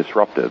may be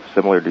disruptive,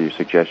 similar to your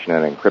suggestion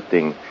that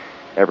encrypting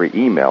every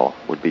email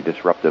would be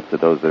disruptive to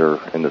those that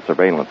are in the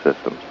surveillance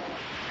system.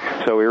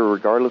 So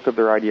regardless of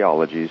their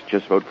ideologies,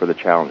 just vote for the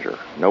challenger.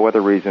 No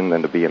other reason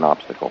than to be an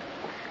obstacle.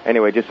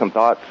 Anyway, just some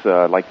thoughts.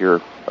 I'd like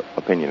your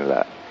opinion of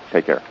that.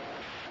 Take care.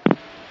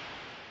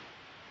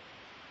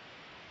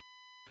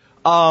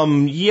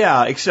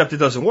 Yeah, except it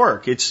doesn't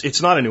work.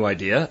 It's not a new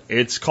idea.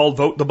 It's called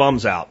vote the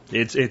bums out.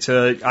 It's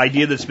an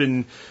idea that's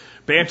been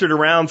bantered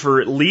around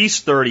for at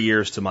least 30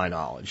 years to my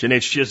knowledge. And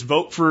it's just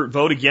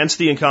vote against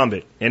the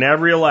incumbent. In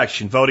every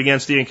election, vote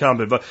against the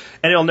incumbent.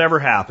 And it'll never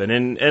happen.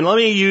 And let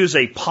me use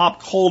a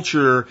pop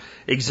culture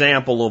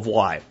example of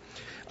why.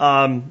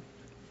 And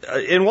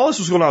while this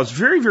was going on, I was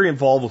very, very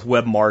involved with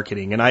web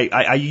marketing. And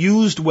I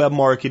used web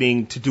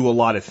marketing to do a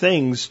lot of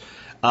things,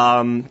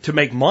 to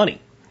make money.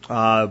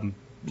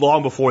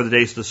 Long before the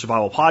days of the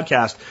Survival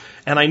Podcast,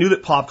 and I knew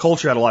that pop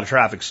culture had a lot of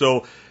traffic.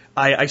 So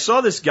I saw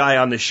this guy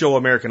on this show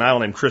American Idol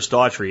named Chris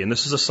Daughtry, and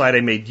this is a site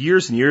I made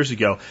years and years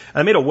ago. And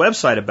I made a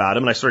website about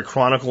him, and I started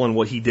chronicling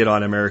what he did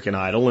on American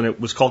Idol, and it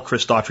was called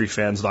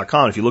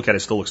ChrisDaughtryFans.com. If you look at it,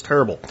 it still looks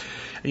terrible.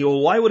 And you go,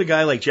 why would a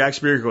guy like Jack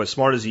Spirko, as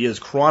smart as he is,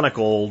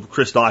 chronicle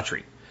Chris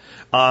Daughtry?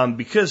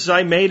 Because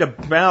I made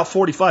about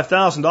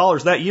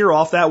 $45,000 that year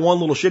off that one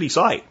little shitty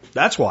site.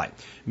 That's why.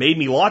 Made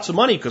me lots of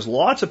money because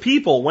lots of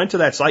people went to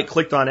that site,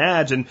 clicked on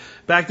ads, and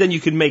back then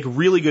you could make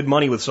really good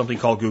money with something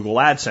called Google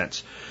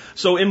AdSense.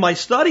 So in my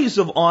studies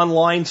of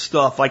online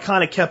stuff, I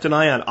kind of kept an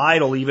eye on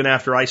Idle even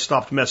after I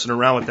stopped messing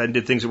around with that and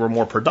did things that were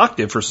more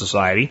productive for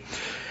society.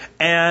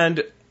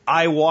 And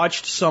I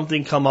watched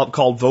something come up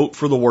called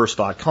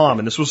VoteForTheWorst.com,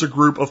 and this was a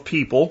group of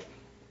people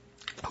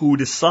who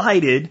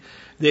decided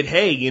that,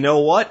 hey, you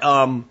know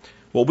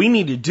what we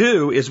need to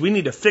do is we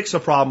need to fix a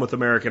problem with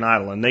American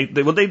Idol.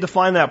 And what they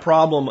define that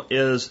problem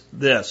is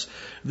this,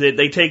 that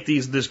they take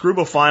this group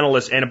of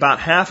finalists and about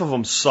half of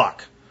them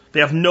suck.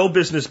 They have no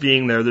business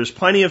being there. There's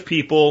plenty of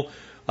people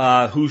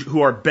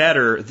who are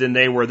better than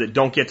they were that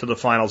don't get to the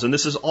finals. And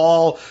this is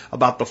all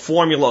about the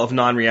formula of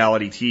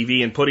non-reality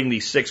TV and putting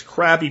these 6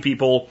 crappy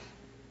people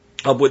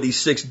up with these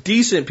 6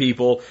 decent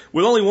people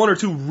with only 1 or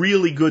 2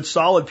 really good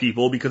solid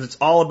people, because it's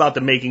all about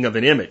the making of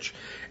an image.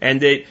 And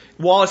that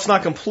while it's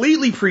not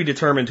completely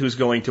predetermined who's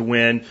going to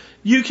win,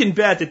 you can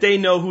bet that they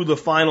know who the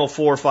final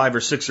 4, 5, or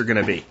 6 are going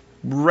to be.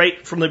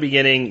 Right from the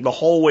beginning, the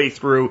whole way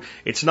through,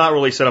 it's not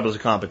really set up as a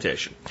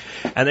competition.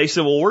 And they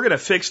said, well, we're going to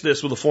fix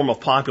this with a form of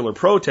popular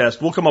protest.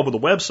 We'll come up with a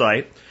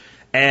website,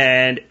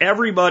 and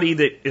everybody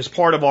that is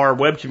part of our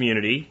web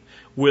community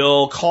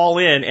will call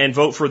in and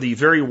vote for the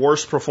very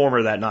worst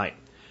performer that night.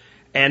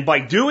 And by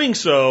doing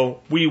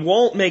so, we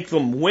won't make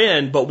them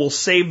win, but we'll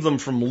save them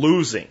from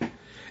losing.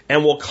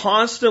 And we'll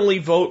constantly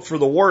vote for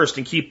the worst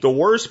and keep the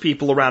worst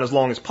people around as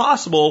long as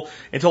possible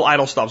until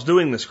Idle stops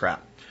doing this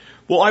crap.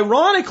 Well,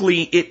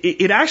 ironically,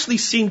 it actually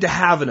seemed to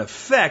have an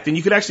effect, and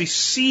you could actually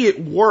see it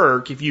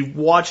work if you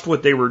watched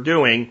what they were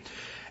doing.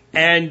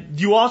 And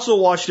you also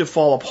watched it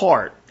fall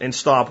apart and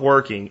stop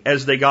working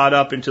as they got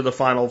up into the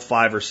final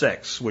 5 or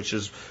 6, which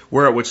is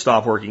where it would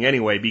stop working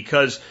anyway,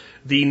 because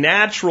the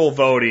natural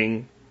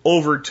voting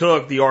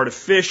overtook the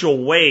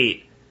artificial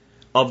weight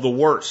of the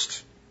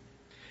worst.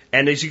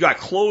 And as you got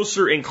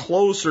closer and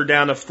closer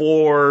down to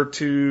 4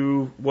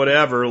 to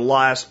whatever,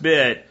 last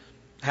bit,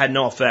 had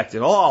no effect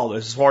at all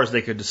as far as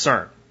they could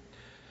discern.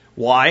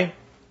 Why?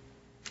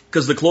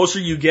 Because the closer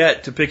you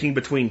get to picking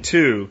between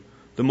two,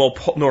 the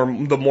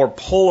more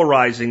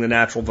polarizing the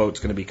natural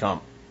vote's going to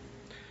become.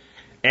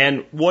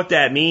 And what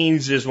that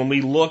means is when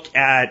we look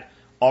at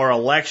our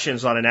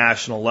elections on a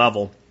national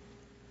level,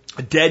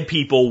 dead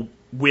people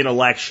win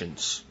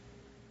elections.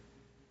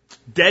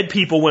 Dead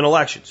people win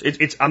elections.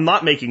 I'm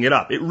not making it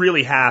up. It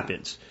really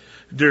happens.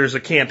 There's a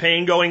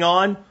campaign going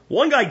on.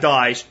 One guy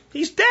dies.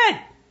 He's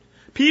dead.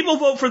 People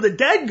vote for the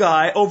dead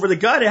guy over the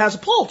guy that has a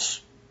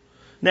pulse.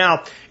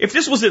 Now, if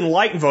this was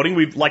enlightened voting,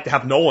 we'd like to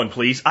have no one,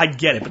 please. I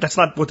get it, but that's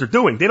not what they're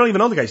doing. They don't even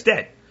know the guy's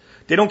dead.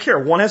 They don't care.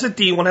 One has a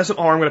D, one has an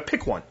R. I'm going to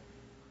pick one.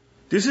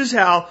 This is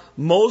how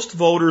most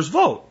voters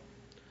vote.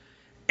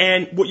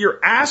 And what you're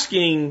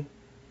asking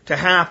to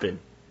happen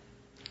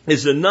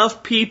is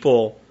enough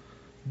people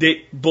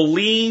that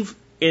believe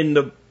in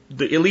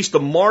at least the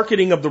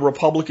marketing of the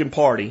Republican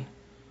Party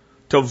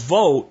to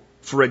vote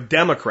for a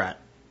Democrat.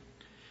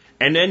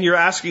 And then you're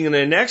asking in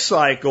the next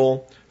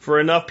cycle for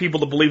enough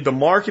people to believe the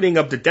marketing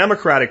of the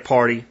Democratic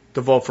Party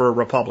to vote for a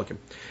Republican.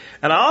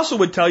 And I also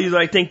would tell you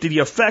that I think that the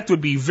effect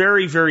would be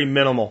very, very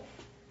minimal.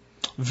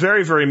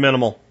 Very, very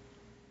minimal.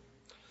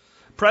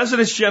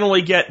 Presidents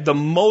generally get the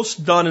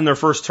most done in their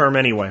first term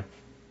anyway.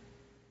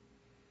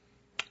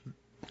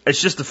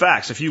 It's just the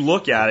facts. If you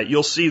look at it,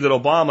 you'll see that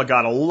Obama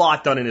got a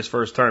lot done in his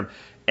first term.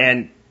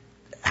 And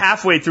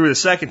halfway through the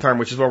second term,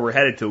 which is where we're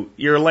headed to,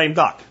 you're a lame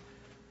duck.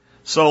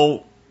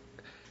 So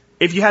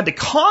if you had the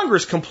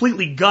Congress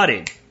completely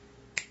gutted,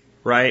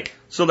 right?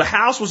 So the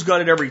House was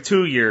gutted every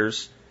 2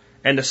 years,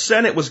 and the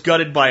Senate was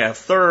gutted by a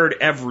third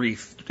every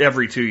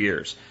 2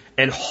 years,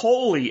 and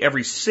wholly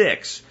every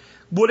 6.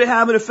 Would it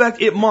have an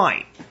effect? It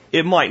might.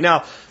 It might.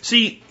 Now,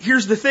 see,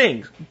 here's the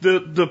thing.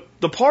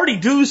 The party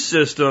dues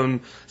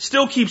system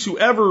still keeps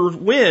whoever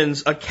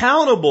wins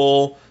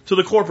accountable to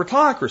the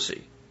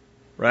corporatocracy,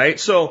 right?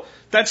 So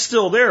that's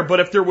still there.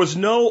 But if there was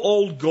no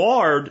old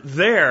guard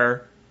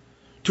there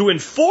to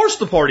enforce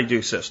the party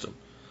dues system,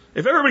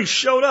 if everybody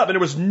showed up and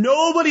there was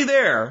nobody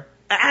there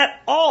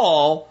at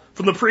all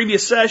from the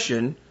previous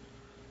session,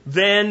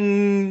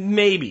 then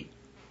maybe.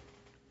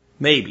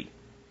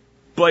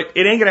 But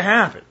it ain't going to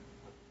happen.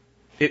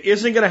 It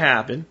isn't going to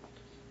happen.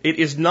 It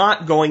is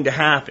not going to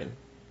happen.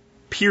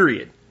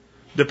 Period.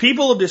 The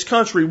people of this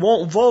country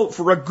won't vote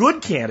for a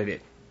good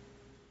candidate.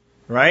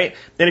 Right?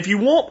 And if you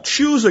won't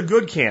choose a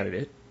good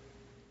candidate,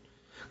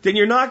 then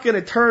you're not going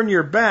to turn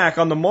your back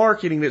on the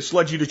marketing that's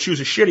led you to choose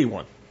a shitty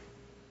one.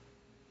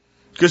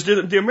 Because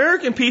the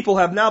American people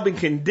have now been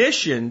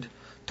conditioned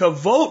to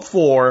vote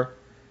for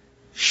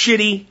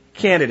shitty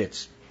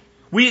candidates.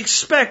 We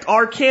expect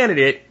our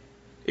candidate,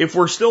 if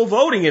we're still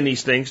voting in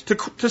these things,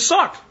 to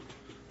suck.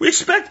 We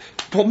expect,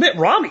 well, Mitt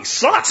Romney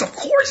sucks. Of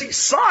course he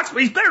sucks,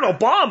 but he's better than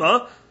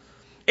Obama.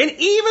 And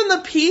even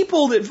the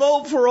people that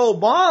vote for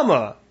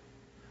Obama,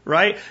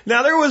 right?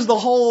 Now, there was the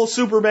whole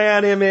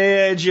Superman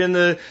image and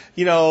the,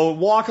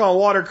 walk on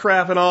water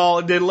crap and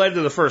all that led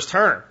to the first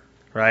term,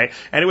 right?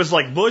 And it was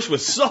like Bush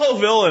was so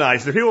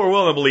villainized that people were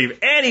willing to believe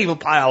any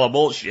pile of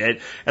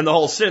bullshit and the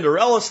whole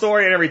Cinderella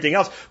story and everything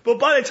else. But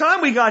by the time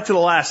we got to the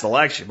last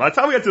election, by the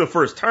time we got to the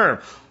first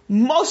term,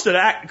 most of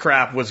that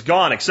crap was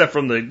gone except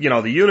from the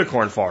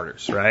unicorn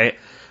farters, right?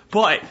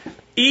 But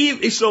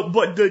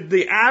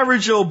the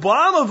average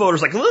Obama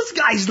voter's like, well, this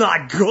guy's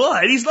not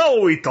good. He's not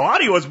what we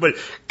thought he was, but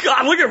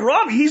God, look at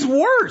Romney. He's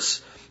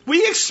worse.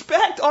 We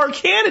expect our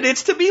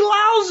candidates to be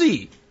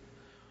lousy.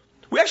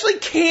 We actually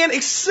can't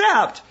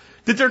accept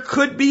that there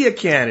could be a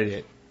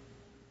candidate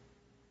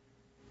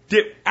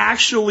that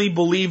actually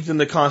believed in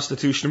the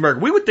Constitution of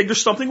America. We would think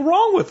there's something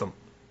wrong with them.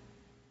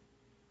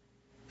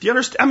 Do you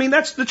understand? I mean,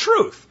 that's the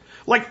truth.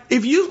 Like,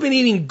 if you've been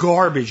eating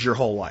garbage your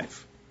whole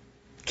life,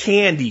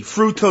 candy,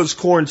 fructose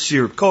corn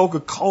syrup,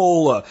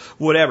 Coca-Cola,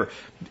 whatever,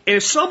 and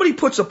if somebody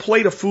puts a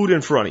plate of food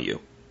in front of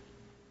you,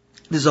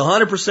 this is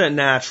 100%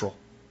 natural.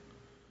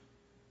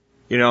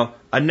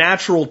 A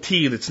natural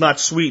tea that's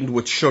not sweetened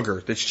with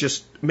sugar, that's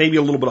just maybe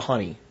a little bit of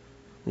honey,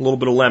 a little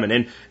bit of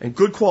lemon, and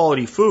good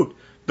quality food.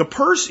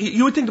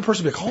 You would think the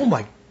person would be like, oh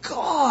my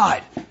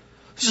God,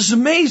 this is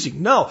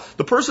amazing. No,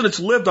 the person that's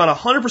lived on a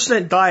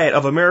 100% diet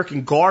of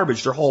American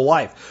garbage their whole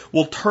life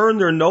will turn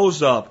their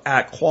nose up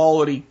at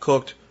quality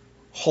cooked,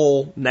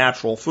 whole,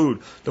 natural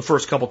food the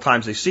first couple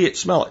times they see it,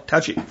 smell it,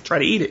 touch it, try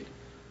to eat it.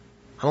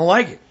 I don't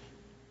like it.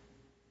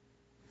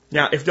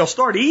 Now, if they'll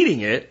start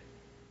eating it,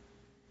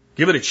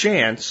 give it a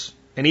chance,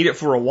 and eat it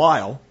for a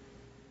while,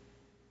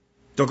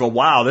 they'll go,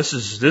 wow, this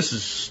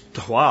is,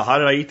 wow, how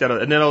did I eat that?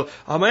 And then,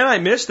 oh man, I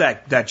miss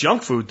that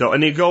junk food though.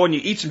 And you go and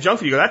you eat some junk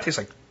food, you go, that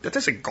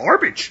tastes like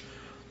garbage.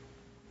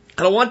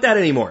 I don't want that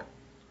anymore.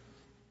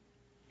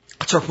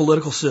 That's our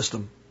political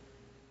system.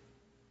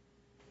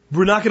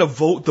 We're not going to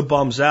vote the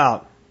bums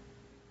out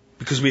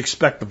because we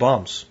expect the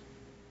bums.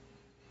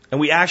 And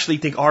we actually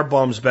think our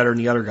bum's better than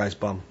the other guy's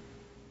bum.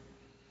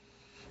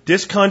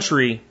 This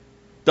country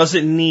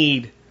doesn't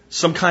need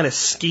some kind of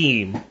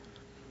scheme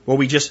where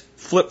we just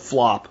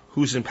flip-flop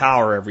who's in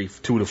power every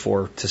 2 to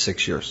 4 to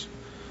 6 years.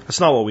 That's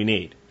not what we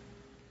need.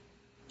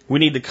 We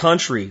need the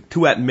country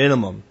to, at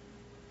minimum,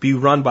 be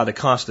run by the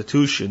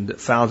Constitution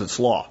that founds its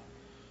law.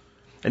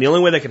 And the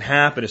only way that can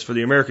happen is for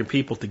the American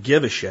people to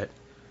give a shit.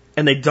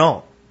 And they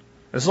don't.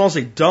 As long as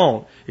they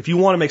don't, if you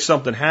want to make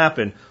something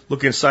happen,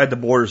 look inside the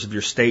borders of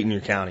your state and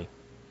your county.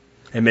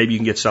 And maybe you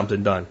can get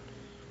something done.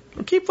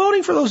 Or keep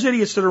voting for those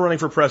idiots that are running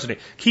for president.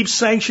 Keep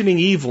sanctioning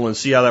evil and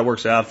see how that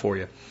works out for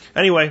you.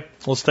 Anyway,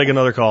 let's take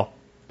another call.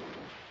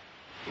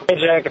 Hey,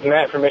 Jack, it's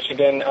Matt from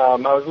Michigan. I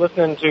was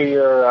listening to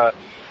your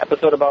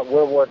episode about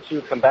World War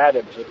II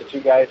combatives with the two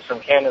guys from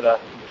Canada.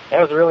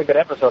 That was a really good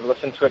episode. I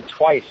listened to it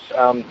twice.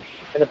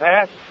 In the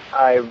past,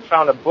 I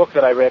found a book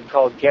that I read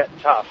called Get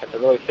Tough. It's a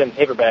really thin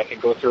paperback.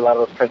 It goes through a lot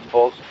of those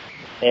principles.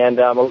 And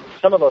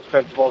some of those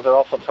principles are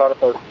also taught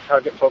at those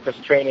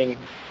target-focused training,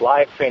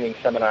 live training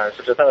seminars,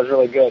 which I thought was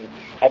really good.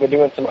 I've been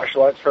doing some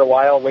martial arts for a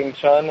while, Wing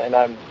Chun, and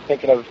I'm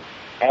thinking of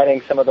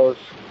adding some of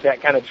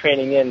that kind of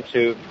training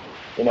into,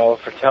 to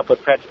help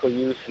with practical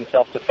use and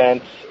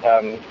self-defense.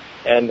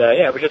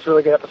 Yeah, it was just a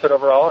really good episode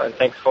overall, and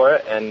thanks for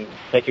it, and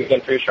thank you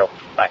again for your show.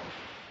 Bye.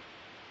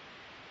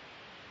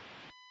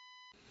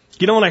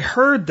 When I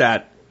heard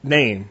that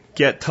name,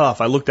 Get Tough,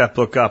 I looked that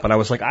book up and I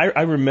was like,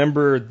 I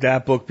remember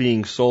that book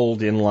being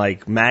sold in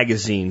like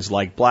magazines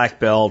like Black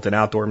Belt and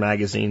Outdoor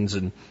magazines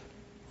and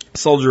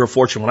Soldier of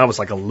Fortune when I was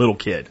like a little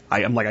kid.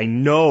 I'm like, I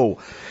know.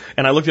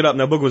 And I looked it up and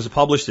that book was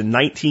published in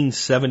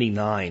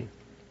 1979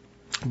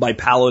 by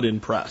Paladin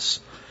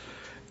Press.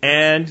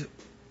 And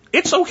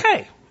it's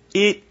okay.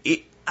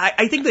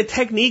 I think the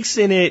techniques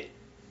in it,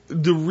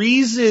 the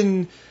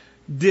reason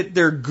that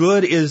they're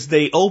good is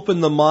they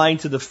open the mind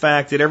to the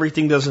fact that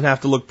everything doesn't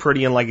have to look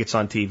pretty and like it's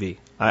on TV.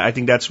 I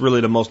think that's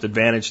really the most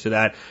advantage to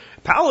that.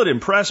 Paladin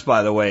Press,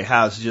 by the way,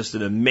 has just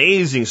an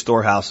amazing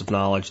storehouse of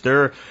knowledge.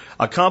 They're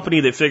a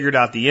company that figured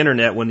out the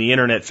internet when the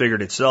internet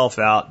figured itself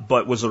out,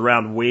 but was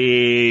around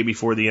way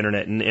before the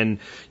internet and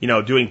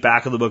doing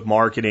back of the book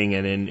marketing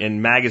and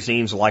in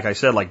magazines, like I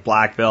said, like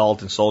Black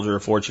Belt and Soldier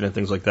of Fortune and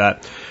things like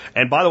that.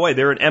 And by the way,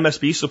 they're an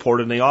MSB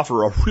supporter and they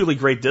offer a really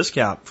great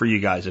discount for you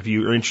guys if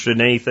you're interested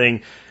in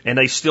anything. And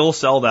they still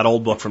sell that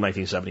old book from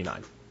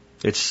 1979.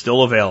 It's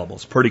still available.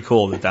 It's pretty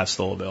cool that that's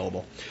still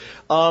available.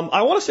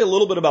 I want to say a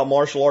little bit about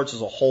martial arts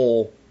as a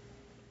whole.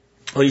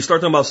 When you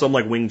start talking about something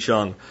like Wing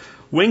Chun.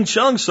 Wing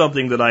Chun's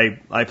something that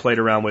I played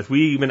around with.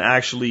 We even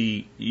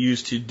actually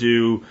used to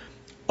do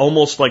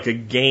almost like a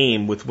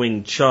game with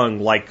Wing Chun,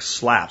 like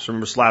slaps.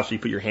 Remember slaps where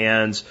you put your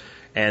hands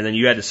and then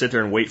you had to sit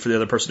there and wait for the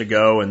other person to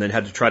go and then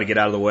had to try to get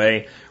out of the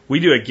way.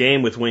 We do a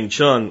game with Wing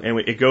Chun and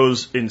it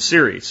goes in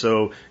series.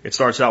 So it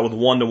starts out with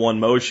 1-to-1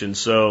 motion.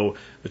 So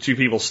the two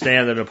people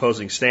stand in an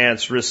opposing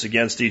stance, wrists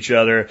against each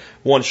other.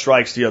 One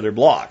strikes, the other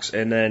blocks.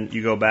 And then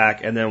you go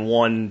back and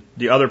then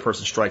the other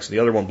person strikes and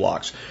the other one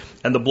blocks.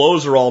 And the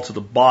blows are all to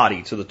the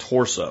body, to the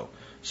torso.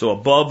 So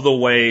above the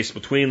waist,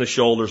 between the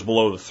shoulders,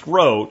 below the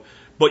throat.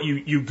 But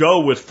you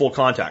go with full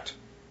contact.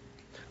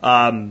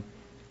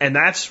 And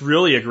that's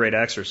really a great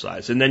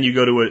exercise. And then you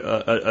go to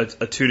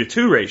a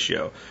 2-to-2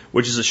 ratio,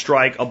 which is a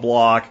strike, a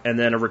block, and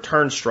then a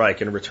return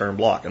strike and a return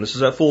block. And this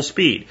is at full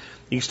speed.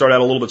 You can start out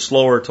a little bit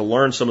slower to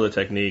learn some of the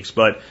techniques,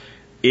 but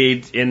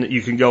you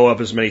can go up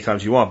as many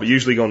times as you want. But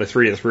usually going to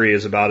 3-to-3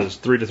 is about as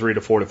 3-to-3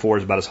 to 4-to-4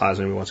 is about as high as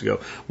anyone wants to go.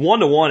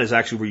 1-to-1 is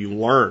actually where you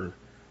learn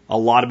a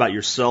lot about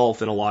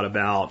yourself and a lot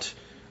about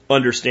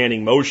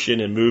understanding motion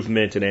and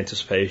movement and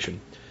anticipation.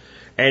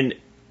 And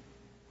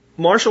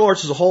martial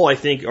arts as a whole, I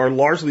think, are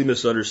largely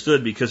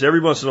misunderstood because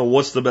everybody wants to know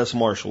what's the best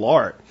martial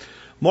art.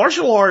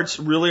 Martial arts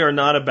really are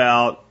not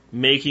about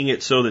making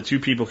it so that two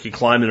people can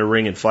climb in a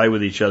ring and fight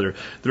with each other.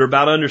 They're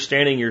about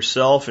understanding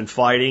yourself and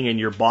fighting and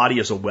your body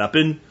as a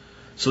weapon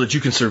so that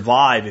you can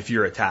survive if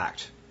you're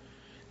attacked.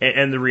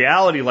 And the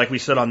reality, like we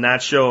said on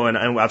that show, and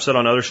I've said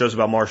on other shows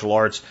about martial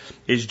arts,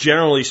 is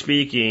generally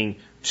speaking,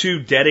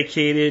 two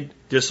dedicated,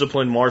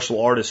 disciplined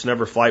martial artists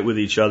never fight with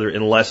each other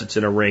unless it's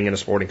in a ring in a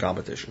sporting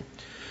competition.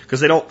 Because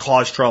they don't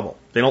cause trouble.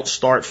 They don't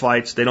start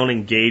fights. They don't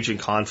engage in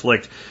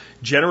conflict.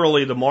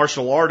 Generally, the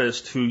martial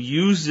artist who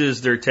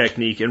uses their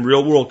technique in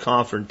real-world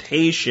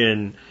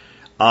confrontation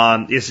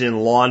is in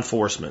law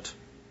enforcement.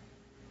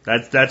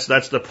 That's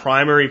the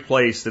primary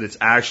place that it's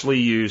actually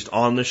used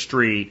on the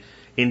street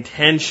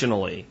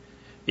intentionally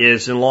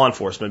is in law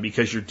enforcement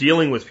because you're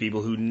dealing with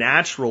people who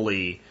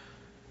naturally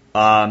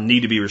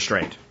need to be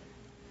restrained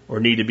or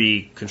need to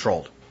be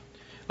controlled.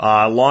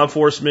 Law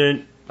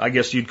enforcement I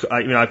guess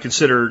I'd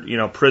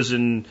consider,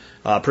 prison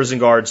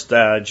guards,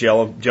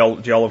 jail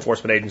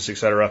enforcement agents,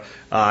 etc.,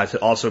 to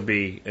also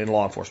be in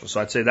law enforcement. So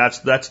I'd say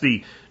that's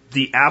the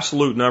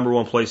absolute number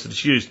one place that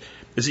it's used.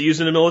 Is it used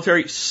in the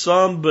military?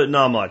 Some, but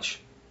not much.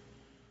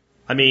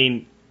 I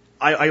mean,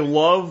 I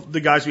love the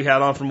guys we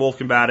had on from Wolf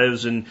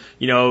Combatives, and,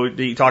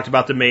 he talked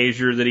about the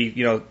major that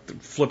he,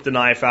 flipped the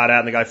knife out at,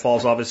 and the guy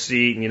falls off his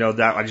seat, and,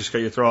 that I just got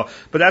you to throw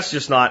off. But that's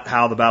just not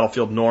how the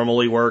battlefield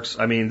normally works.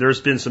 I mean,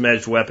 there's been some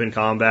edged weapon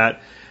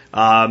combat,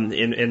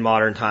 in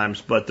modern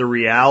times, but the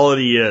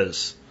reality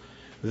is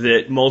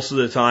that most of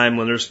the time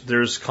when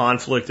there's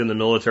conflict in the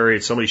military,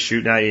 it's somebody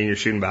shooting at you and you're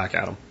shooting back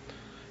at them.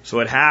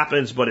 So it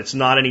happens, but it's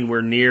not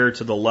anywhere near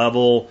to the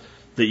level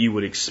that you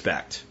would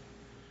expect.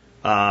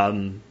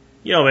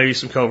 Maybe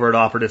some covert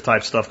operative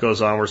type stuff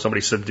goes on where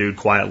somebody's subdued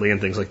quietly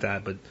and things like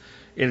that. But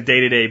in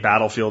day-to-day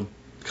battlefield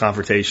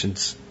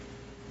confrontations,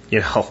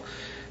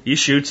 you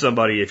shoot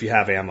somebody if you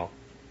have ammo.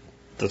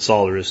 That's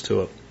all there is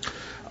to it.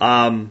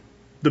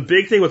 The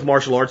big thing with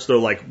martial arts, though,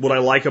 like what I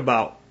like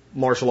about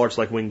martial arts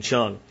like Wing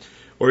Chun,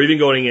 or even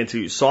going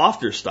into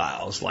softer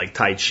styles like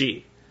Tai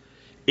Chi,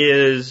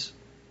 is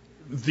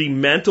the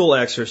mental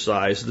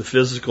exercise, the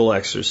physical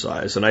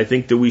exercise. And I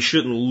think that we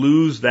shouldn't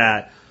lose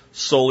that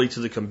solely to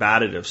the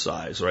combative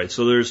side, right?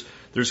 So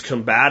there's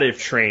combative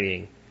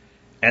training,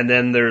 and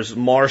then there's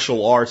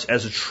martial arts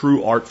as a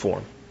true art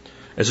form,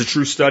 as a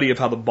true study of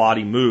how the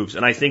body moves.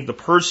 And I think the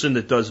person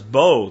that does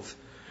both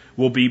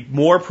will be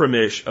more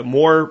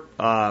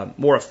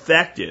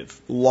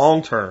effective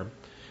long term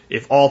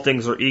if all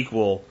things are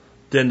equal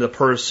than the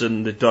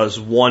person that does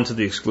one to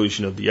the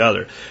exclusion of the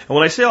other. And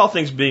when I say all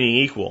things being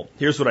equal,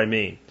 here's what I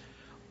mean.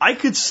 I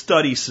could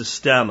study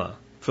Systema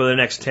for the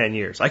next 10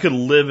 years. I could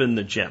live in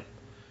the gym.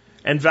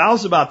 And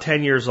Val's about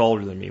 10 years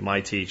older than me,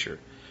 my teacher.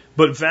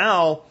 But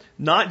Val,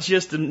 not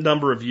just the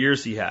number of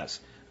years he has,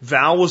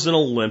 Val was an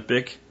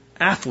Olympic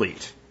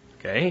athlete.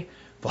 Okay?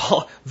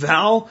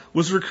 Val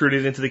was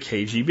recruited into the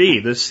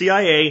KGB. The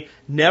CIA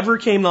never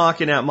came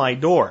knocking at my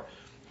door.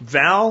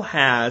 Val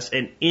has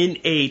an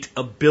innate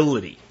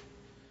ability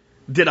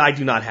that I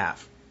do not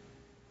have.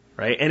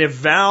 Right? And if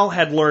Val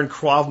had learned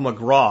Krav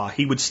Maga,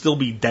 he would still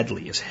be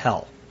deadly as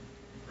hell.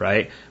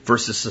 Right?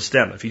 Versus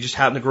Systema. If he just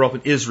happened to grow up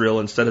in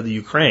Israel instead of the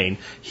Ukraine,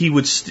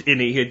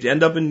 he'd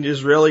end up in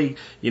Israeli,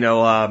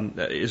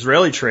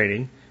 Israeli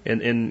training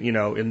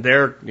in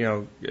their,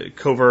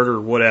 covert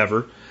or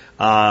whatever,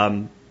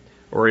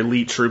 or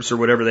elite troops or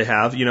whatever they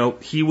have,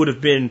 he would have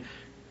been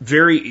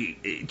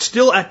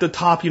still at the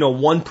top,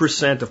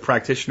 1% of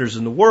practitioners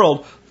in the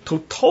world,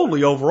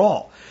 totally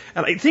overall.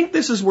 And I think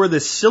this is where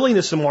this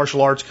silliness in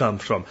martial arts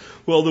comes from.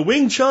 Well, the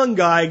Wing Chun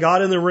guy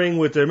got in the ring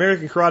with the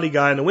American Karate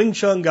guy, and the Wing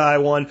Chun guy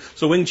won,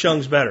 so Wing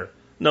Chun's better.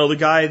 No, the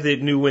guy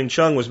that knew Wing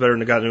Chun was better than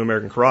the guy that knew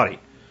American Karate.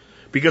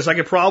 Because I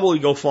could probably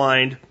go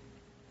find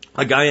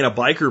a guy in a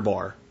biker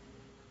bar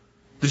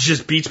that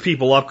just beats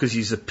people up because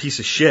he's a piece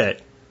of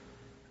shit,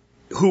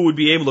 who would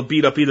be able to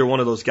beat up either one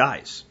of those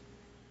guys.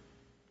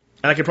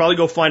 And I could probably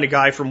go find a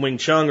guy from Wing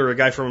Chun or a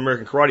guy from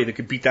American Karate that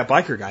could beat that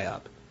biker guy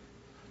up.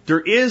 There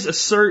is a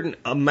certain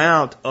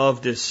amount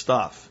of this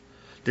stuff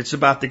that's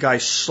about the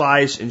guy's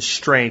size and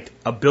strength,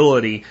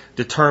 ability,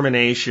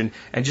 determination,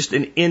 and just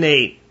an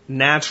innate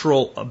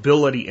natural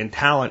ability and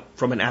talent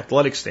from an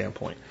athletic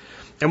standpoint.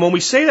 And when we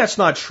say that's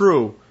not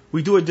true,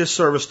 we do a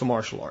disservice to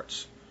martial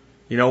arts.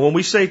 When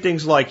we say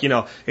things like,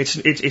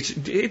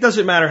 it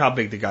doesn't matter how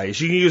big the guy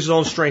is. You can use his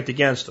own strength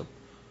against him.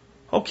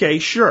 Okay,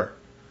 sure.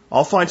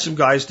 I'll find some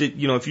guys that,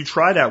 if you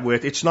try that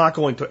with, it's not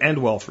going to end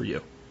well for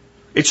you.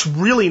 It's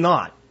really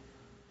not.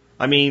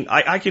 I mean,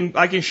 I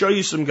can show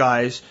you some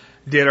guys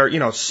that are,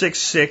 6'6",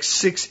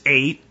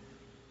 6'8",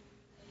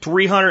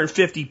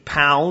 350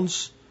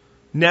 pounds.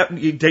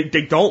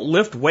 They don't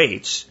lift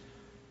weights.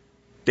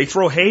 They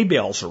throw hay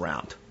bales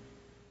around.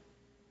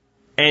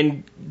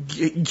 And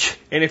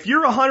if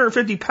you're a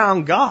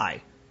 150-pound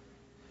guy,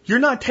 you're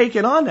not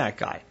taking on that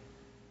guy.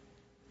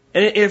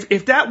 And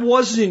if that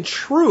wasn't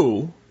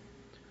true,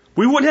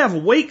 we wouldn't have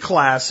weight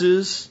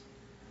classes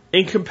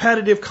in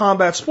competitive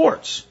combat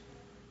sports.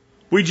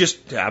 We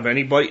just have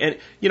anybody,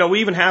 and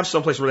we even have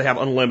some places where they have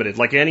unlimited,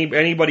 like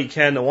anybody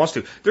can that wants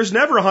to. There's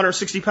never a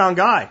 160-pound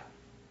guy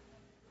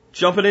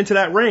jumping into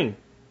that ring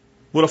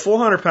with a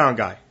 400-pound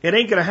guy. It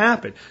ain't gonna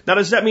happen. Now,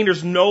 does that mean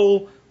there's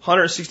no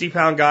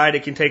 160-pound guy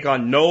that can take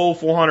on no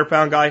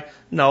 400-pound guy?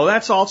 No,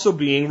 that's also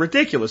being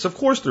ridiculous. Of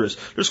course there is.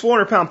 There's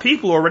 400-pound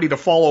people who are ready to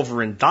fall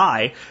over and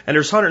die, and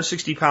there's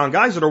 160-pound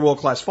guys that are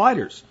world-class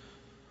fighters.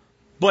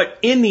 But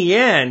in the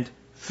end,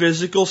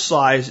 physical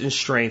size and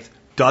strength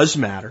does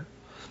matter.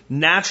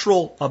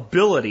 Natural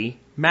ability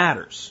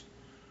matters.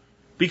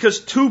 Because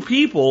two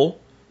people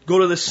go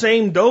to the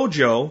same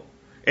dojo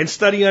and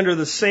study under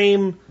the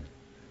same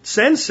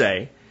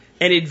sensei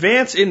and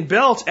advance in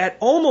belts at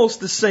almost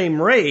the same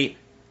rate,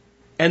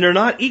 and they're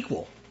not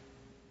equal.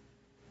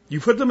 You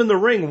put them in the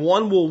ring,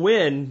 one will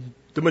win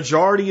the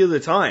majority of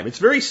the time. It's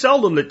very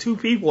seldom that two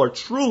people are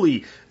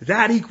truly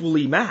that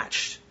equally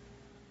matched.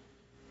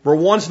 where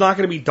one's not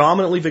going to be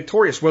dominantly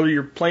victorious, whether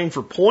you're playing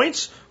for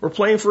points or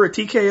playing for a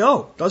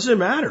TKO. Doesn't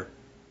matter.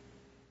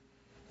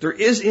 There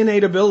is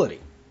innate ability.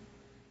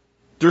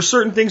 There's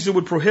certain things that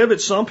would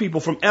prohibit some people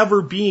from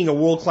ever being a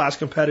world-class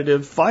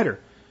competitive fighter.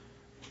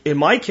 In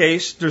my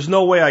case, there's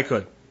no way I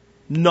could.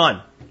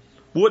 None.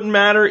 Wouldn't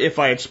matter if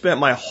I had spent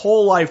my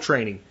whole life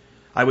training.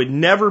 I would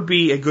never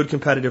be a good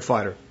competitive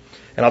fighter.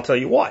 And I'll tell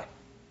you why.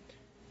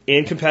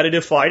 In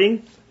competitive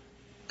fighting,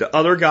 the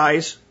other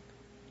guys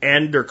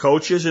and their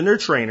coaches and their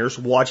trainers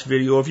watch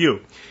video of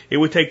you. It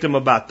would take them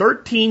about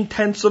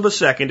 13/10 of a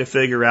second to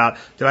figure out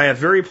that I have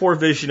very poor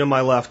vision in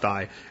my left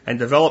eye and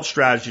develop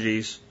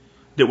strategies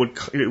that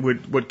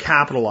would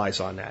capitalize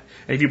on that.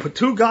 And if you put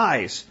two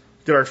guys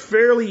that are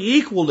fairly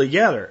equal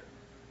together,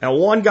 and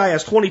one guy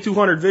has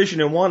 2200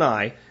 vision in one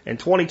eye and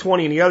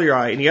 20/20 in the other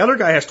eye, and the other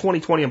guy has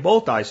 20/20 in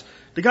both eyes,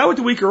 the guy with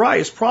the weaker eye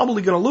is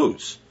probably going to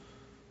lose.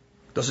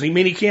 Doesn't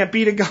mean he can't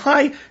beat a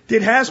guy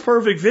that has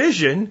perfect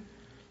vision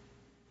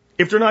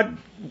if they're not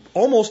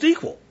almost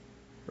equal,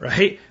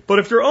 right? But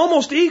if they're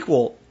almost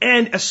equal,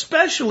 and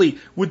especially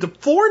with the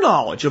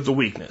foreknowledge of the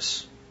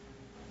weakness,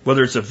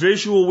 whether it's a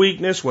visual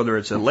weakness, whether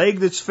it's a leg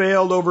that's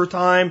failed over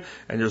time,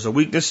 and there's a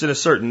weakness in a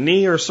certain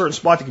knee or a certain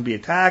spot that can be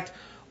attacked,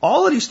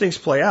 all of these things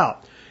play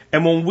out.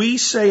 And when we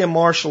say in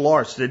martial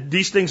arts that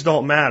these things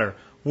don't matter,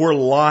 we're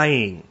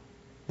lying.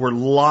 We're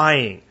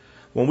lying.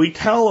 When we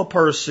tell a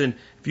person,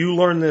 if you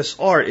learn this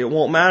art, it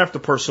won't matter if the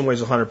person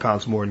weighs 100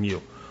 pounds more than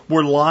you.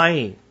 We're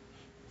lying.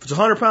 If it's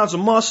 100 pounds of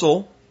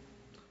muscle,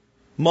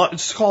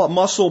 let's call it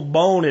muscle,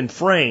 bone, and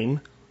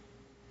frame,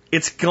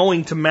 it's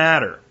going to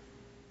matter.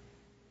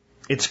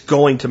 It's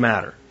going to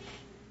matter.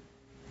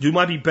 You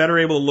might be better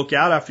able to look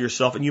out after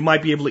yourself, and you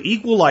might be able to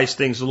equalize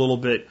things a little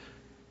bit,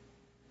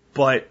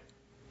 but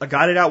a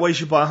guy that outweighs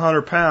you by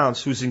 100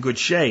 pounds who's in good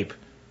shape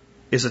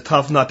is a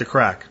tough nut to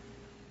crack.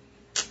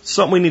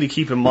 Something we need to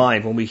keep in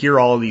mind when we hear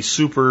all of these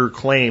super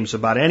claims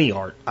about any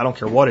art. I don't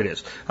care what it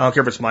is. I don't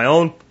care if it's my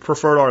own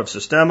preferred art of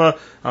Systema.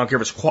 I don't care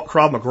if it's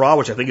Krav Maga,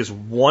 which I think is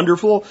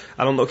wonderful.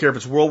 I don't care if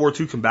it's World War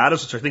II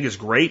combatives, which I think is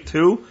great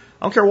too.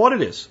 I don't care what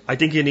it is. I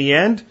think in the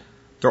end,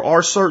 there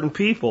are certain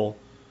people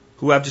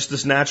who have just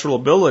this natural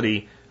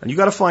ability, and you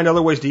got to find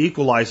other ways to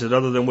equalize it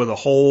other than with a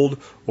hold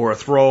or a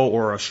throw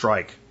or a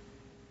strike.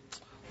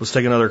 Let's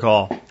take another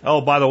call.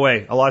 Oh, by the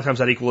way, a lot of times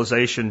that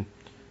equalization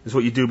is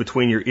what you do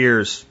between your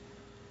ears.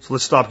 So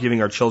let's stop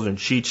giving our children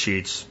cheat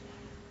sheets.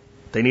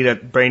 They need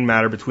that brain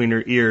matter between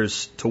their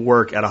ears to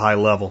work at a high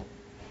level.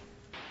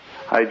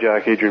 Hi,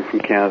 Jack. Adrian from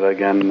Canada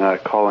again,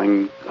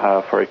 calling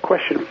for a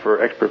question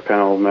for expert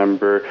panel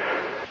member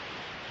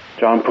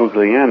John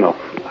Pugliano.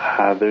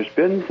 There's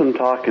been some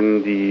talk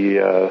in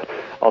the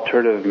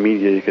alternative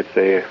media, you could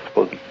say, I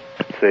suppose,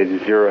 say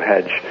the zero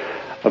hedge,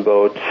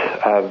 about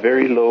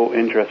very low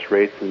interest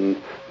rates and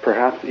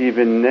perhaps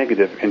even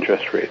negative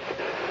interest rates.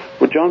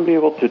 Would John be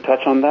able to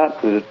touch on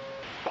that? Is it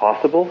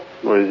possible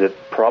or is it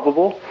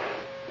probable?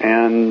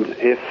 And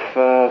if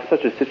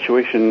such a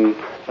situation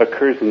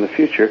occurs in the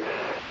future,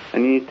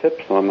 any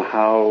tips on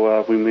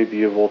how we may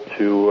be able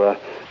to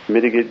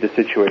mitigate the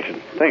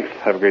situation? Thanks.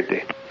 Have a great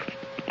day.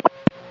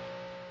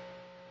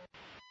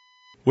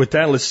 With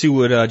that, let's see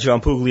what John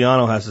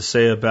Pugliano has to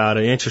say about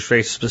interest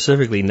rates,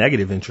 specifically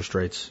negative interest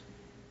rates.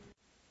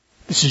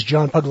 This is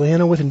John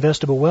Pugliano with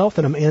Investable Wealth,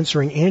 and I'm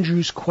answering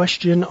Andrew's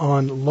question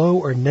on low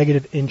or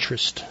negative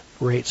interest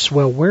rates.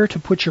 Well, where to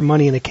put your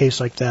money in a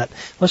case like that?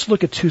 Let's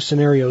look at two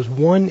scenarios.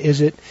 One,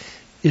 is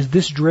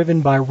this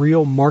driven by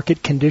real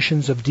market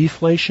conditions of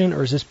deflation,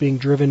 or is this being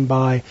driven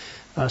by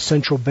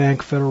central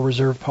bank, Federal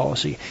Reserve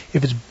policy?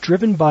 If it's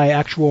driven by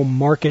actual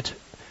market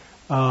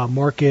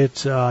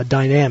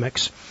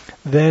dynamics,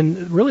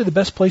 then really the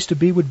best place to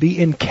be would be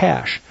in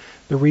cash.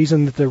 The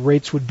reason that the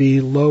rates would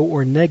be low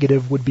or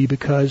negative would be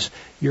because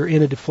you're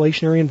in a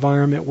deflationary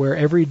environment where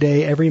every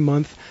day, every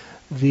month,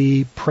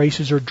 the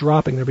prices are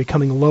dropping. They're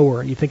becoming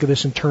lower. You think of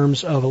this in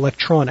terms of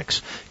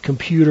electronics,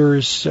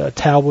 computers,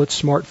 tablets,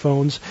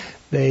 smartphones.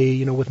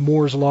 They, with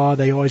Moore's Law,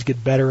 they always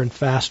get better and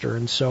faster.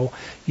 And so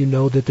you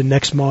know that the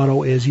next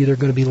model is either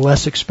going to be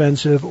less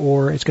expensive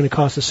or it's going to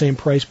cost the same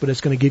price, but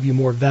it's going to give you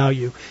more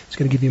value. It's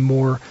going to give you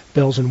more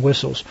bells and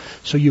whistles.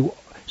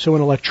 So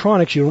in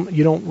electronics,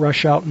 you don't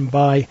rush out and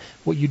buy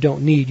what you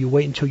don't need. You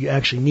wait until you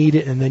actually need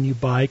it, and then you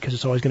buy it because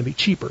it's always going to be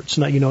cheaper. It's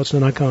not, it's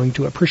not going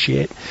to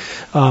appreciate.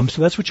 So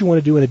that's what you want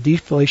to do in a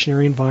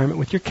deflationary environment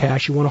with your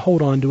cash. You want to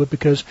hold on to it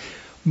because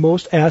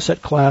most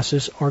asset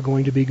classes are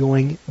going to be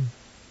going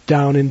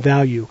down in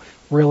value.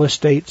 Real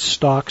estate,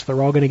 stocks,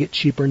 they're all going to get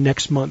cheaper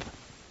next month.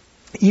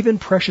 Even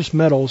precious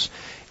metals,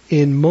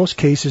 in most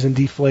cases in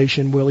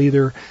deflation, will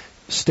either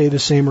stay the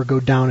same or go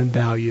down in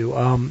value.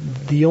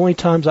 The only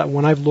times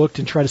when I've looked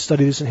and tried to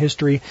study this in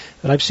history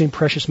that I've seen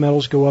precious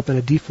metals go up in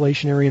a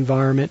deflationary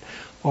environment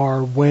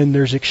are when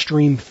there's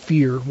extreme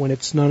fear, when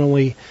it's not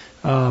only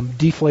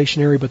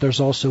deflationary, but there's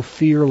also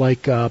fear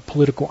like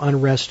political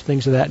unrest,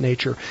 things of that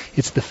nature.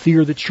 It's the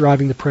fear that's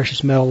driving the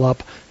precious metal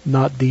up,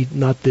 not the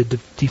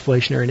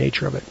deflationary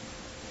nature of it.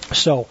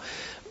 So,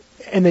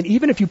 and then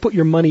even if you put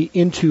your money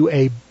into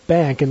a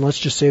bank, and let's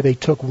just say they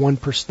took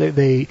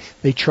 1%,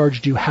 they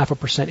charged you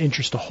 0.5%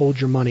 interest to hold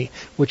your money,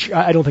 which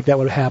I don't think that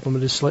would happen,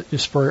 but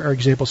just for our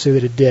example, say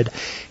that it did.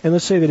 And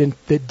let's say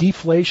that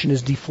deflation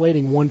is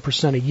deflating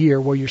 1% a year,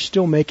 well, you're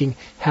still making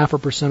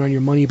 0.5% on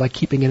your money by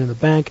keeping it in the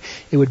bank.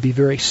 It would be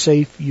very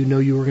safe. You know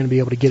you were going to be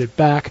able to get it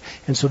back,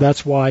 and so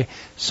that's why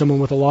someone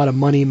with a lot of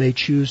money may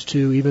choose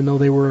to, even though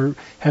they were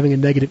having a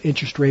negative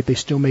interest rate, they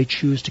still may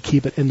choose to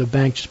keep it in the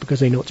bank just because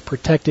they know it's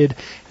protected.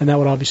 And that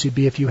would obviously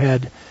be if you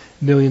had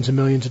millions and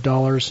millions of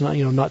dollars,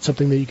 not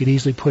something that you could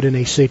easily put in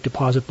a safe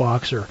deposit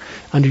box or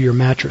under your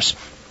mattress.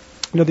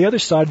 The other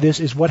side of this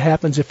is what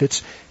happens if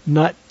it's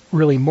not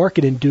really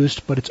market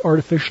induced, but it's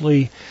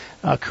artificially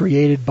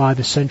created by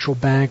the central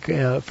bank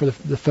for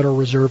the Federal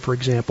Reserve, for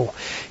example.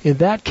 In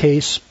that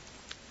case,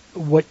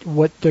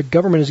 what the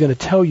government is going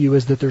to tell you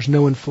is that there's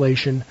no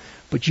inflation,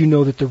 but you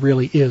know that there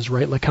really is,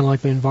 right? Kind of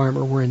like the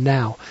environment we're in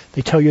now.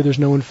 They tell you there's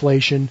no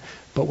inflation,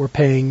 but we're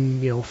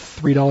paying,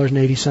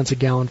 $3.80 a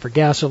gallon for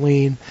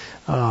gasoline,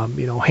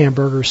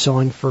 hamburgers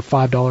selling for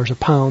 $5 a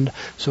pound.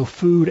 So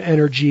food,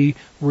 energy,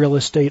 real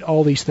estate,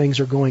 all these things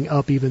are going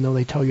up even though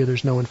they tell you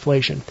there's no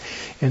inflation.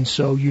 And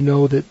so you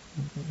know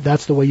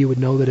that's the way you would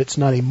know that it's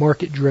not a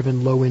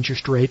market-driven low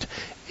interest rate.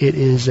 It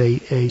is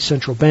a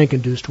central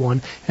bank-induced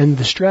one. And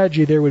the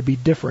strategy there would be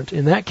different.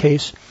 In that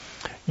case,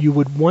 you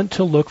would want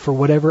to look for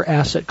whatever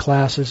asset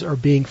classes are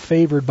being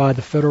favored by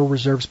the Federal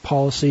Reserve's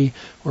policy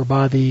or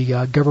by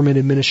the government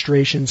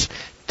administration's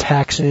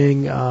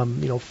taxing,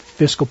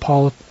 fiscal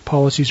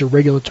policies or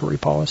regulatory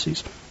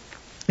policies.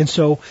 And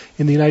so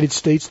in the United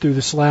States, through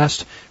this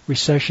last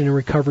recession and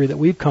recovery that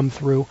we've come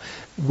through,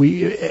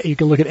 you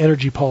can look at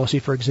energy policy,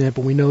 for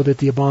example. We know that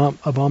the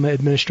Obama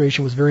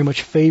administration was very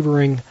much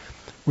favoring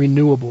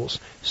renewables.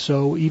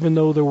 So even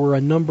though there were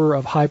a number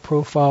of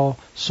high-profile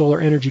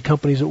solar energy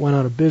companies that went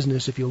out of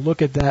business, if you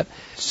look at that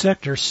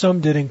sector,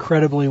 some did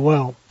incredibly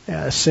well.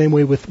 Same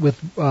way with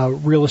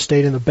real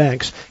estate and the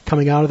banks.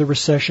 Coming out of the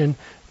recession,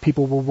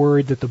 people were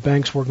worried that the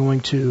banks were going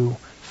to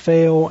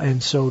fail,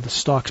 and so the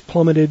stocks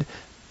plummeted.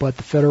 But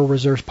the Federal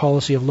Reserve's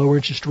policy of lower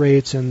interest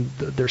rates and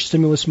their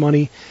stimulus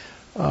money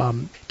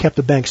kept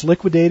the banks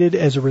liquidated.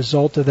 As a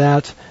result of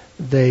that,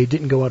 they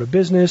didn't go out of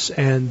business,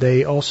 and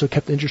they also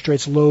kept interest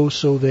rates low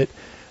so that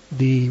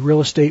the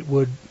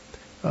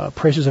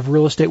prices of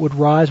real estate would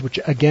rise, which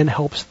again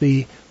helps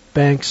the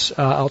banks'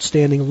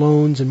 outstanding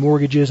loans and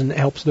mortgages, and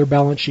helps their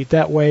balance sheet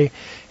that way.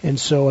 And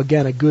so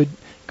again, a good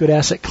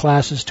asset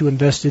classes to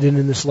invest it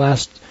in this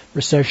last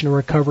recession or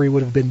recovery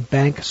would have been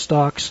bank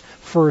stocks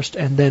first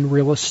and then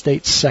real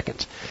estate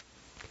second.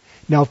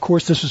 Now, of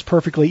course, this was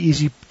perfectly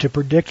easy to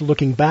predict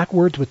looking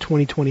backwards with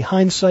 20/20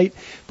 hindsight,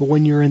 but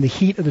when you're in the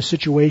heat of the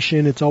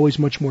situation, it's always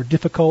much more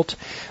difficult.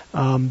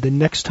 The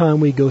next time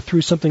we go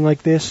through something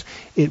like this,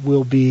 it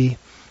will be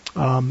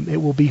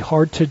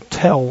hard to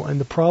tell, and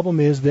the problem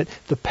is that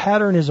the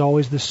pattern is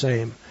always the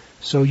same.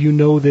 So you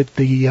know that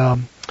you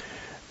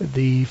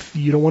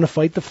don't want to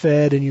fight the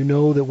Fed, and you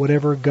know that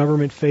whatever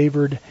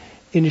government-favored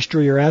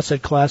industry or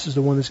asset class is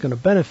the one that's going to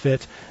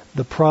benefit.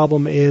 The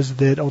problem is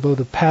that although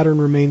the pattern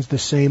remains the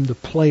same, the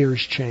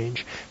players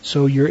change.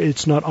 So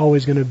it's not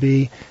always going to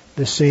be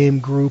the same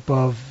group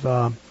of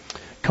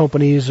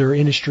companies or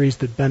industries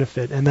that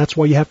benefit. And that's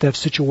why you have to have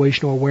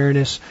situational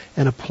awareness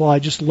and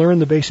just learn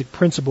the basic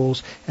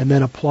principles and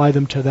then apply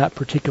them to that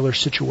particular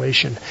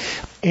situation.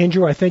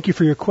 Andrew, I thank you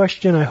for your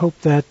question. I hope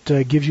that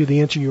gives you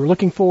the answer you were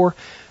looking for.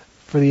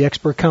 For the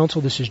Expert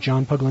Council, this is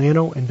John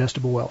Pugliano,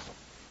 Investable Wealth.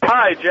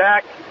 Hi,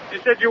 Jack. You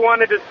said you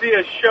wanted to see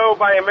a show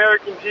by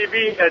American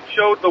TV that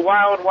showed the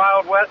wild,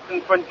 wild west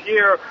and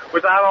frontier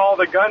without all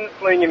the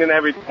gunslinging and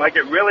everything like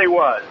it really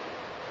was.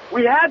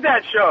 We had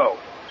that show.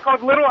 It's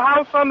called Little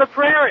House on the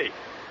Prairie.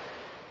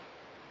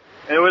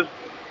 And it was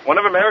one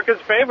of America's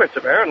favorites,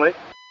 apparently.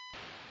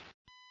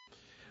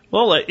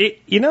 Well,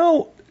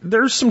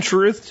 there's some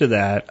truth to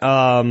that.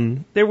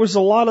 There was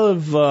a lot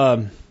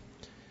of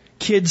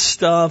kids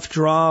stuff,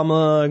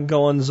 drama,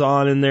 goings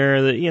on in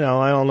there that,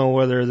 I don't know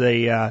whether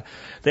they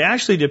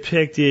actually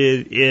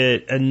depicted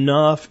it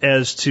enough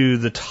as to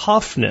the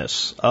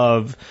toughness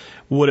of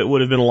what it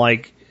would have been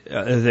like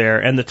there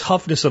and the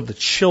toughness of the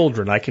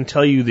children. I can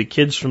tell you the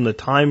kids from the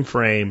time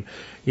frame,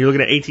 you're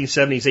looking at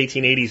 1870s,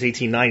 1880s,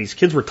 1890s,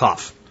 kids were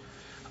tough.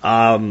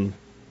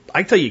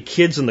 I tell you,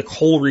 kids in the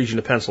coal region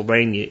of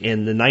Pennsylvania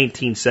in the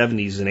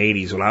 1970s and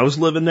 80s, when I was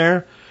living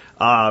there,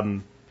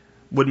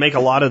 would make a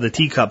lot of the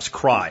teacups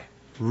cry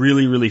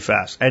really, really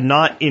fast. And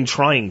not in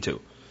trying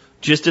to,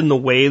 just in the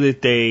way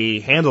that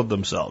they handled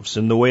themselves,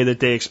 in the way that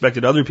they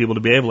expected other people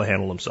to be able to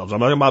handle themselves. I'm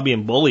not talking about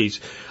being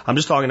bullies. I'm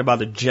just talking about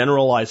the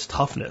generalized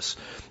toughness.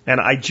 And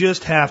I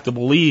just have to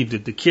believe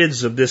that the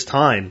kids of this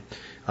time,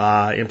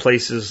 in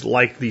places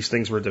like these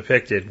things were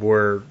depicted,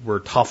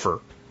 were tougher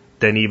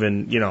than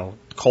even,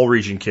 coal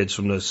region kids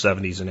from the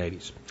 70s and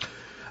 80s.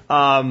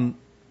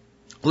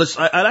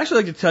 I'd actually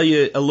like to tell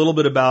you a little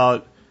bit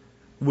about,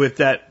 with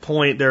that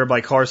point there by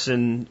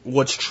Carson,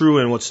 what's true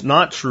and what's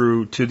not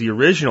true to the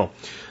original.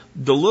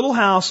 The Little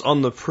House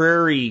on the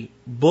Prairie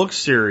book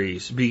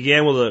series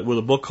began with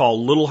a book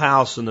called Little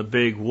House in the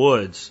Big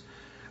Woods.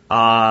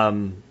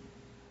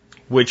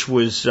 which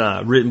was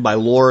written by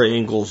Laura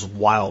Ingalls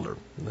Wilder.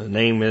 The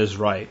name is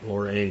right,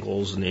 Laura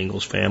Ingalls and the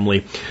Ingalls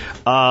family.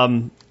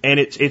 And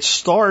it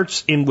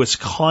starts in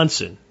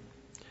Wisconsin.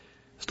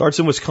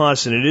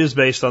 It is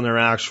based on their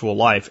actual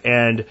life.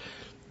 And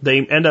they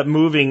end up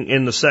moving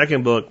in the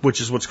second book,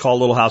 which is what's called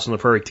Little House on the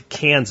Prairie, to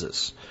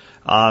Kansas.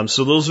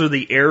 So those are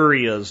the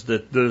areas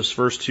that those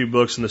first two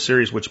books in the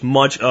series, which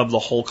much of the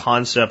whole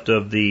concept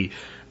of the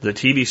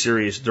TV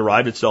series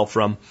derived itself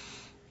from.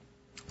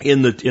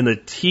 In the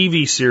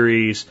TV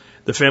series,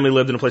 the family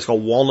lived in a place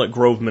called Walnut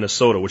Grove,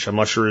 Minnesota, which I'm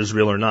not sure is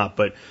real or not,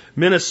 but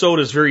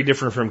Minnesota is very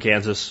different from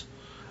Kansas.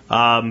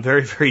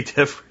 Very, very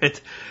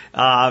different.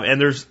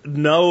 And there's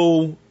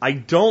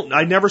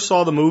I never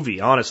saw the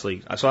movie,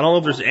 honestly. So I don't know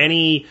if there's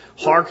any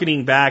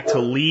hearkening back to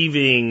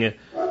leaving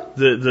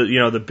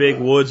the big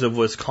woods of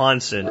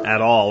Wisconsin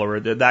at all, or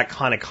that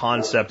kind of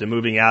concept and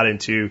moving out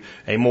into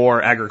a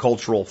more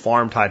agricultural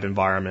farm type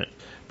environment.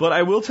 But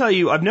I will tell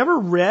you, I've never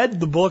read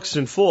the books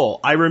in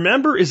full. I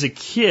remember as a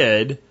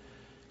kid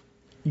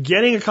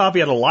getting a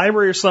copy at a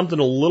library or something,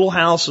 A Little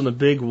House in the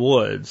Big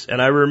Woods.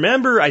 And I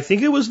remember, I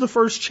think it was the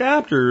first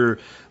chapter,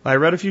 I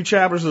read a few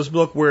chapters of this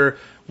book where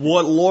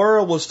what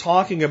Laura was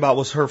talking about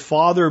was her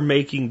father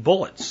making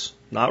bullets,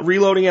 not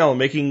reloading ammo,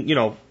 making,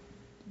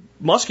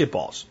 musket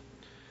balls.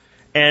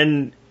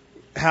 And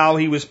how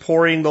he was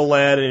pouring the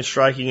lead and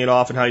striking it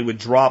off and how he would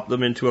drop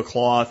them into a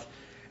cloth.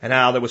 And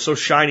how that was so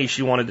shiny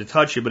she wanted to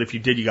touch it, but if you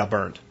did, you got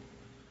burned.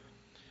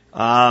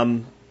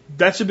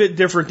 That's a bit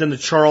different than the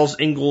Charles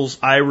Ingalls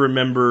I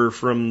remember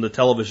from the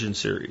television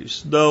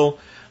series. Though,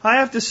 I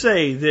have to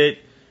say that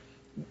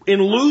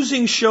in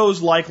losing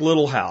shows like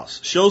Little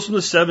House, shows from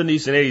the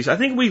 70s and 80s, I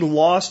think we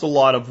lost a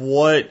lot of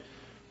what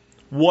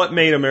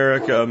made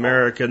America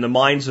America in the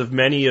minds of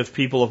many of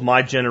people of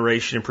my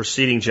generation and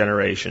preceding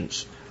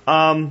generations.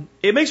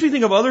 It makes me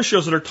think of other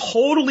shows that are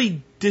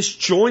totally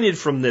disjointed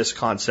from this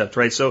concept,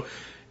 right? So,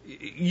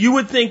 you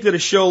would think that a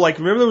show like,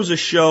 remember there was a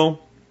show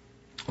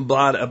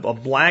about a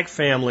black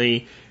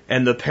family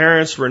and the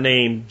parents were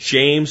named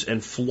James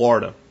and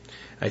Florida.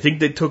 I think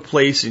they took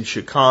place in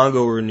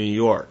Chicago or New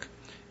York,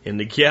 in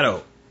the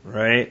ghetto,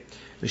 right?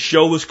 The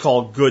show was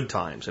called Good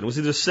Times, and it was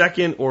in the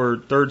second or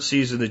third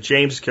season that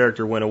James'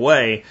 character went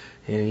away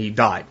and he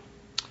died.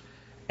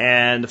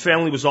 And the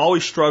family was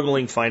always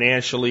struggling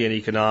financially and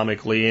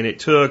economically, and it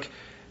took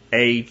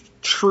a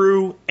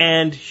true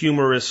and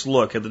humorous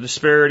look at the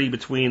disparity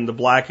between the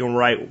black and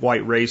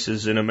white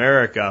races in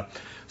America,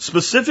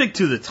 specific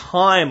to the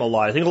time a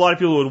lot. I think a lot of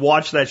people who would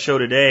watch that show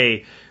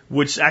today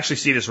would actually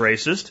see it as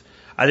racist.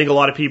 I think a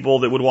lot of people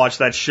that would watch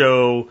that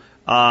show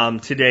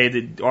today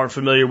that aren't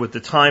familiar with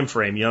the time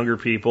frame, younger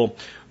people,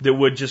 that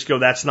would just go,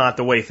 that's not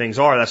the way things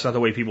are, that's not the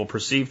way people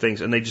perceive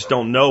things, and they just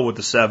don't know what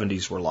the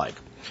 70s were like.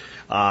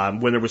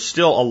 When there was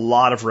still a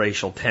lot of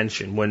racial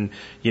tension, when,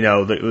 we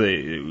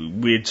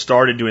had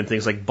started doing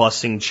things like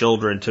busing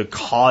children to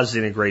cause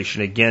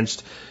integration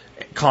against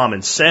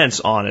common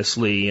sense,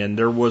 honestly, and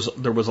there was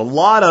a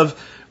lot of,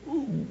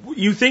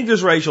 you think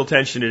there's racial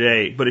tension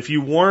today, but if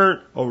you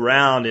weren't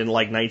around in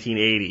like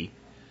 1980,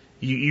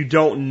 you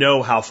don't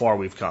know how far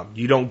we've come.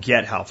 You don't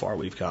get how far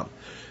we've come.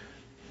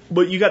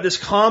 But you got this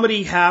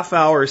comedy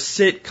half-hour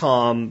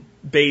sitcom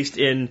based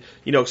in,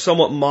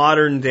 somewhat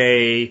modern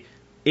day,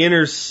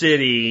 inner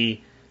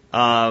city,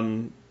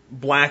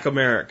 black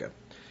America.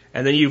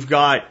 And then you've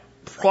got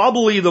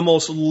probably the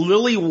most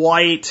lily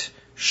white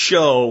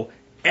show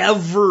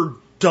ever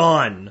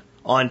done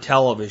on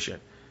television.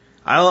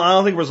 I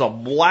don't think there was a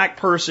black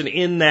person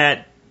in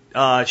that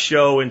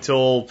show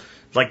until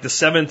like the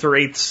 7th or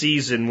 8th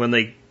season when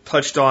they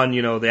touched on,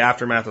 the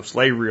aftermath of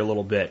slavery a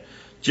little bit.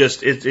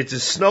 Just, it's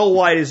as snow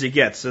white as it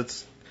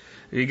gets.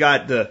 You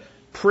got the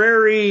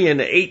prairie in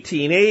the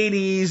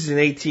 1880s and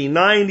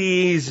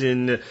 1890s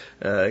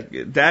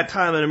and that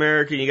time in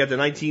America, you got the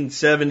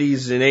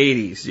 1970s and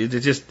 80s.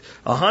 It's just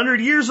 100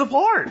 years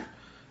apart.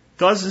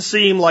 Doesn't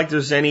seem like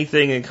there's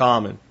anything in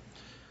common.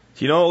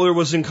 Do you know what there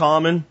was in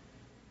common?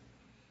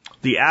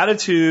 The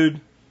attitude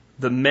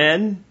the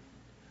men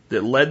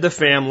that led the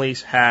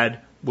families had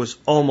was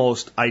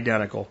almost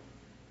identical.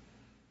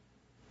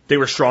 They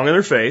were strong in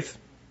their faith,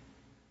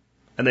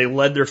 and they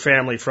led their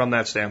family from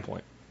that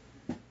standpoint.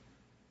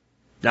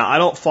 Now, I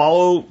don't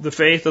follow the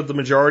faith of the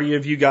majority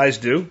of you guys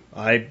do.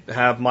 I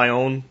have my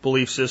own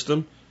belief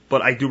system,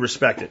 but I do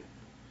respect it.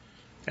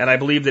 And I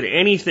believe that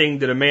anything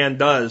that a man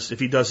does, if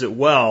he does it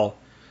well,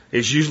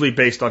 is usually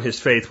based on his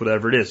faith,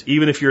 whatever it is,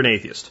 even if you're an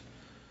atheist.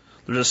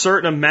 There's a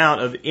certain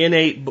amount of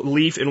innate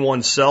belief in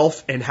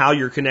oneself and how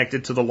you're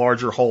connected to the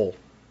larger whole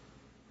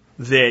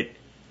that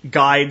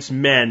guides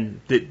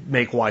men that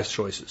make wise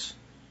choices.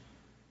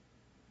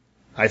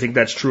 I think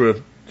that's true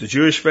of the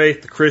Jewish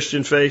faith, the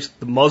Christian faith,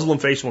 the Muslim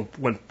faith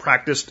when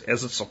practiced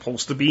as it's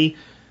supposed to be.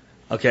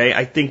 Okay,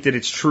 I think that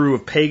it's true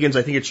of pagans.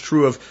 I think it's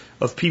true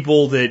of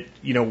people that,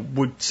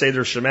 would say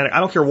they're shamanic. I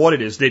don't care what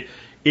it is, that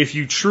if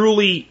you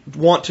truly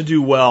want to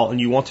do well and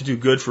you want to do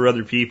good for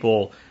other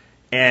people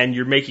and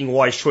you're making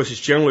wise choices,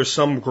 generally there's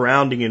some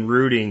grounding and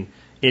rooting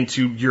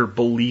into your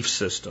belief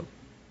system.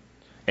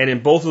 And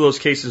in both of those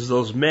cases,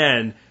 those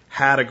men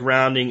had a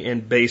grounding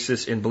and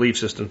basis in belief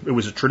system. It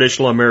was a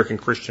traditional American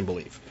Christian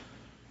belief,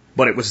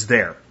 but it was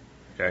there.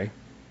 Okay.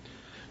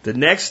 The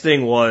next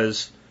thing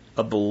was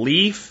a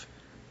belief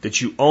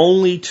that you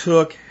only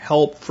took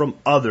help from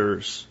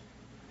others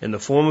in the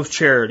form of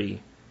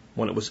charity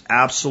when it was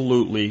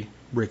absolutely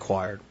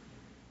required.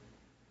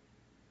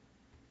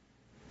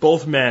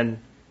 Both men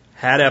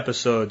had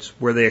episodes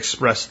where they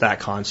expressed that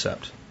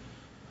concept.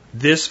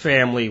 This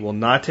family will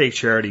not take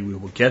charity. We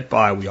will get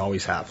by. We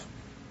always have.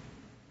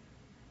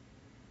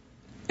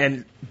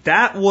 And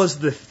that was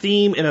the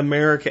theme in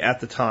America at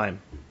the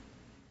time.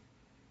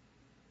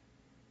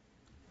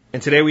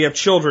 And today we have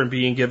children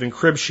being given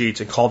crib sheets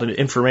and called an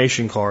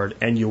information card,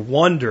 and you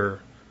wonder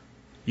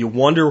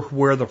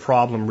where the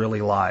problem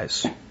really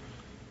lies.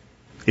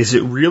 Is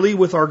it really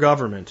with our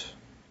government?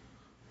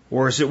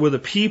 Or is it with the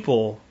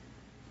people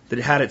that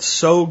had it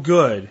so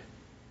good,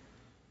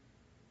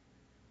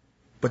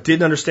 but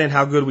didn't understand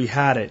how good we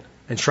had it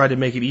and tried to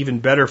make it even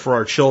better for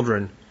our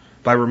children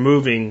by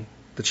removing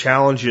the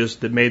challenges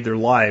that made their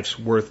lives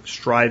worth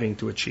striving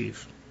to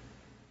achieve?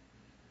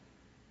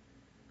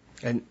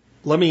 And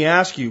let me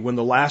ask you, when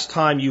the last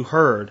time you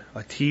heard a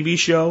TV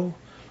show,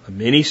 a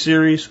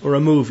miniseries, or a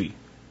movie,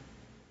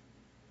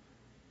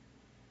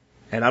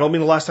 and I don't mean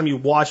the last time you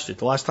watched it,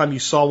 the last time you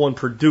saw one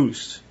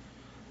produced,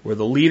 where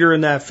the leader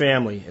in that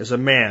family, as a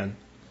man,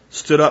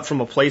 stood up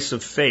from a place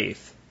of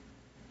faith,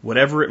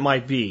 whatever it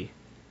might be,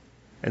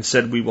 and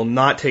said, we will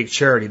not take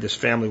charity, this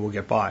family will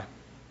get by.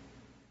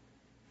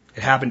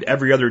 It happened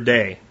every other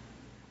day,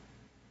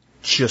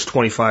 just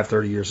 25,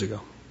 30 years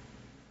ago.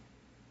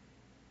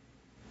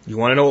 You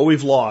want to know what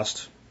we've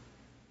lost?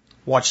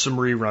 Watch some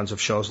reruns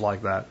of shows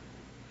like that.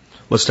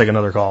 Let's take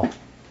another call.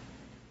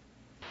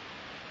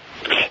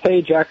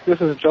 Hey, Jack,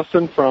 this is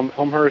Justin from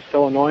Elmhurst,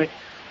 Illinois.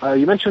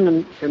 You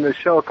mentioned in the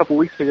show a couple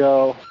weeks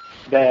ago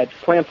that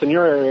plants in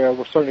your area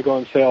were starting to go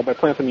on sale. By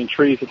plants, I mean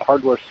trees at the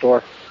hardware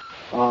store.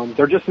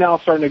 They're just now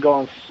starting to go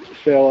on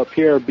sale up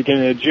here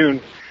beginning of June.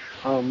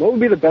 What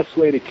would be the best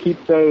way to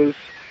keep those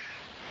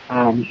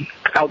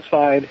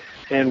outside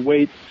and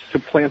wait to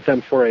plant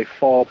them for a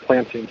fall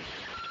planting?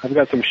 I've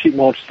got some sheet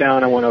mulch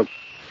down. I want to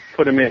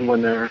put them in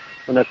when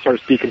that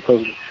starts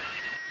decomposing.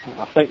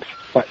 Thanks.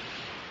 Bye.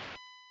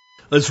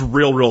 It's a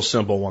real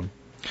simple one.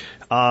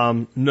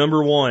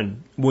 Number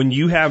one, when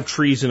you have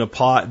trees in a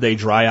pot, they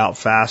dry out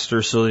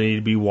faster, so they need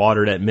to be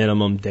watered at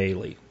minimum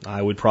daily. I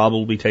would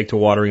probably take to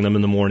watering them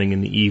in the morning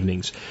and the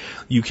evenings.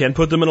 You can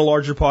put them in a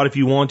larger pot if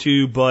you want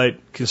to, but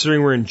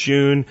considering we're in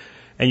June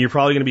and you're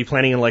probably going to be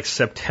planting in like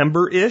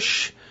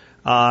September-ish,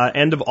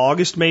 end of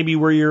August maybe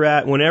where you're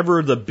at,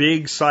 whenever the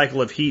big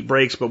cycle of heat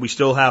breaks, but we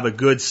still have a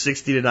good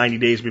 60 to 90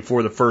 days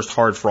before the first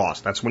hard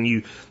frost.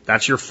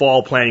 That's your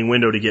fall planting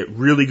window to get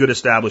really good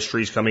established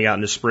trees coming out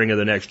in the spring of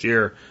the next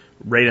year,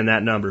 right in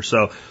that number.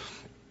 So,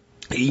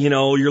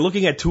 you're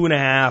looking at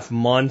 2.5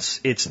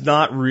 months. It's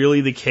not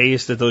really the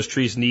case that those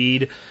trees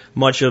need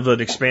much of an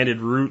expanded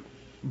root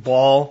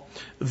ball,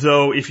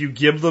 though if you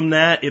give them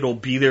that, it'll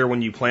be there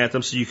when you plant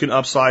them, so you can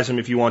upsize them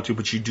if you want to,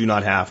 but you do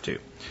not have to.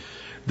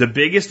 The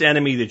biggest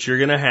enemy that you're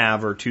going to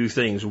have are two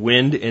things,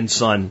 wind and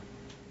sun.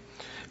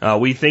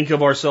 We think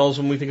of ourselves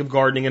when we think of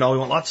gardening and all, we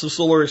want lots of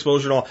solar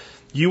exposure and all.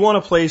 You want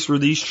a place where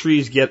these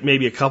trees get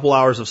maybe a couple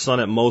hours of sun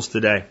at most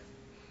a day.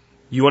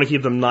 You want to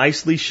keep them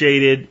nicely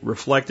shaded,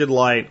 reflected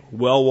light,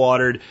 well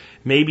watered,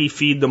 maybe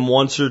feed them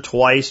once or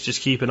twice,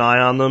 just keep an eye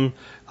on them,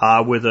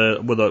 with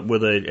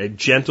a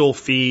gentle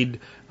feed,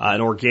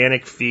 an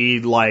organic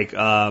feed like,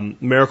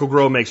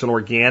 Miracle-Gro makes an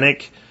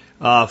organic,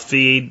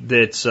 feed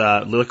that's,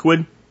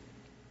 liquid.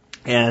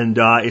 And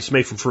it's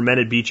made from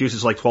fermented beet juice.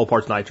 It's like 12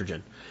 parts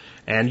nitrogen.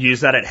 And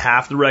use that at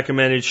half the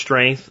recommended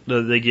strength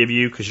that they give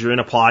you because you're in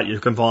a pot, you're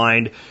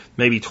confined.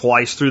 Maybe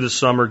twice through the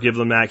summer, give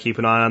them that, keep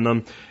an eye on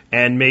them.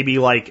 And maybe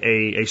like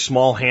a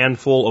small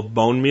handful of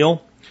bone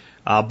meal.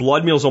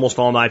 Blood meal is almost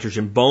all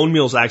nitrogen. Bone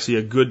meal is actually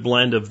a good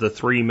blend of the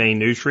three main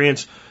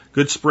nutrients.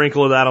 Good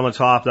sprinkle of that on the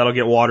top. That'll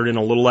get watered in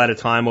a little at a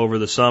time over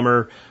the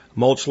summer.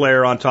 Mulch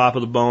layer on top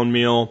of the bone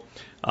meal.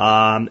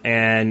 Don't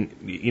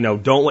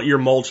let your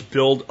mulch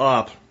build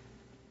up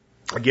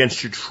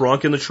against your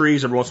trunk in the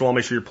trees. Every once in a while,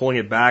 make sure you're pulling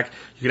it back.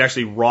 You can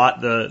actually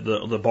rot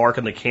the bark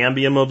and the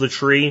cambium of the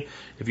tree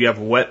if you have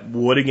wet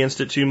wood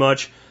against it too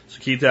much. So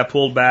keep that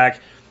pulled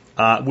back.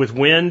 With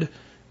wind,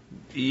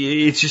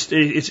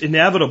 it's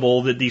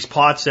inevitable that these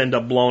pots end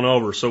up blown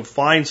over. So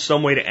find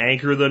some way to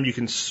anchor them. You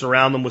can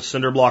surround them with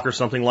cinder block or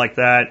something like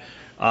that.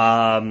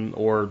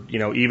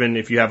 Even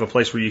if you have a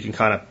place where you can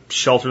kind of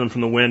shelter them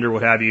from the wind or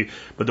what have you.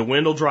 But the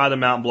wind will dry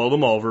them out and blow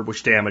them over,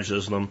 which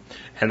damages them.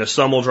 And the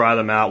sun will dry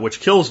them out, which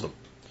kills them.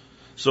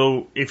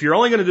 So if you're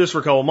only going to do this for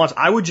a couple of months,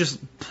 I would just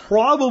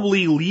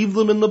probably leave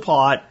them in the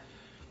pot,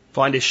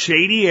 find a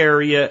shady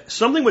area.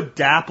 Something with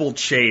dappled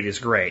shade is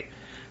great.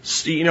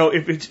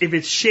 If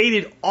it's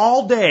shaded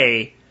all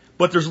day,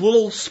 but there's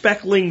little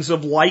specklings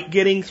of light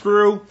getting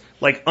through,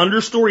 like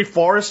understory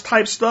forest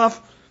type stuff,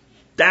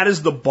 that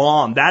is the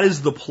bomb. That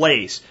is the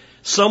place.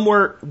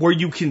 Somewhere where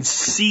you can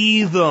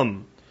see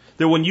them.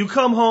 that when you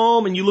come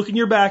home and you look in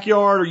your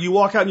backyard or you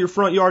walk out in your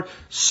front yard,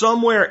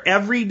 somewhere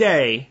every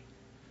day,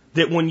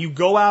 that when you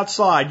go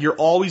outside, you're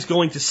always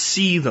going to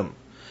see them.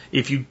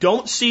 If you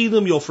don't see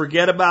them, you'll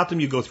forget about them.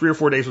 You go 3 or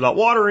 4 days without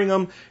watering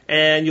them,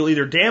 and you'll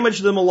either damage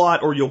them a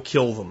lot or you'll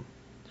kill them.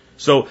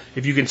 So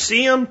if you can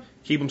see them,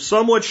 keep them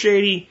somewhat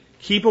shady,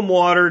 keep them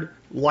watered,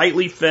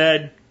 lightly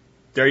fed.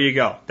 There you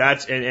go.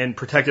 That's and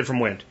protected from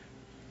wind.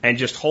 And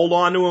just hold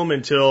on to them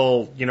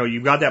until,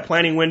 you've got that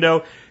planting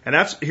window. And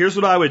here's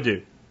what I would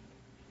do.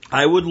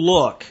 I would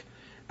look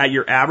at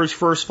your average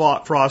first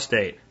frost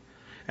date,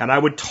 and I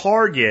would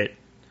target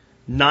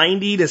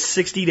 90 to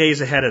 60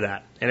 days ahead of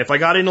that. And if I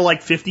got into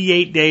like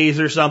 58 days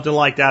or something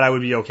like that, I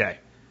would be okay.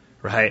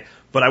 Right?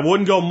 But I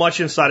wouldn't go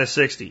much inside of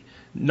 60.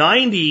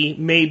 90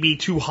 may be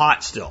too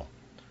hot still.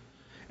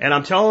 And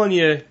I'm telling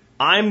you,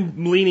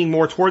 I'm leaning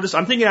more toward this.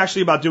 I'm thinking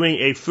actually about doing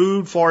a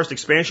food forest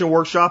expansion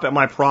workshop at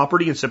my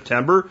property in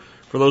September,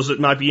 for those that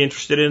might be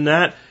interested in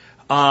that,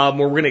 where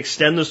we're going to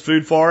extend this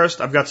food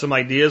forest. I've got some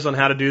ideas on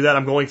how to do that.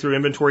 I'm going through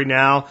inventory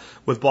now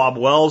with Bob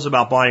Wells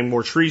about buying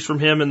more trees from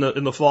him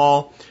in the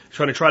fall.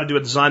 Trying to do a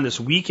design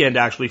this weekend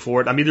actually for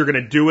it. I'm either going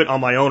to do it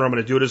on my own or I'm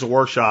going to do it as a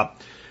workshop.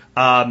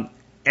 And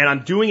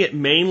I'm doing it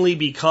mainly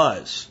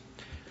because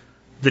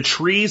the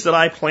trees that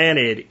I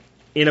planted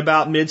in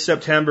about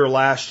mid-September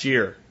last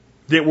year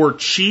that were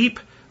cheap,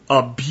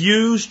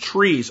 abused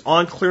trees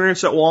on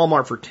clearance at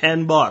Walmart for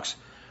 $10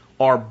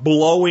 are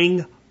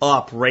blowing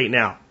up right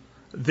now.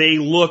 They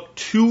look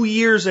 2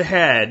 years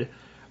ahead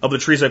of the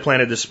trees I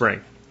planted this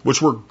spring,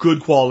 which were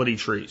good quality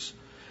trees.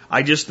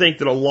 I just think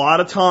that a lot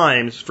of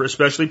times, for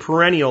especially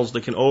perennials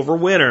that can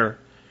overwinter,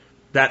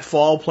 that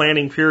fall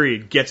planting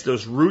period gets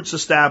those roots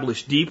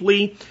established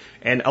deeply,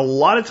 and a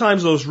lot of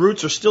times those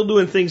roots are still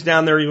doing things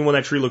down there even when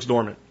that tree looks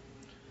dormant.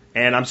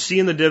 And I'm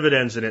seeing the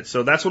dividends in it.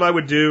 So that's what I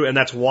would do, and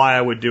that's why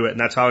I would do it, and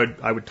that's how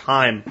I would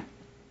time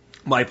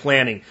my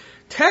planting.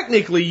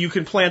 Technically, you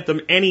can plant them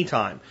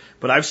anytime,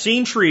 but I've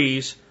seen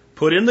trees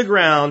put in the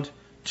ground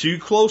too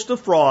close to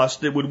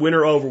frost that would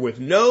winter over with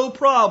no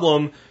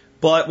problem,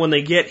 but when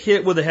they get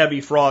hit with a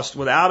heavy frost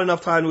without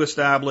enough time to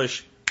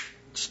establish,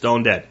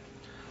 stone dead.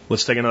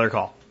 Let's take another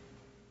call.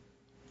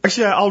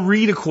 Actually, I'll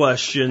read a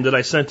question that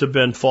I sent to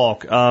Ben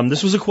Falk.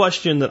 This was a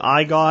question that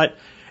I got,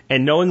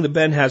 and knowing that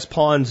Ben has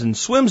ponds and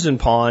swims in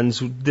ponds,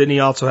 then he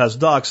also has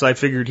ducks, I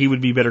figured he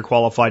would be better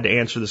qualified to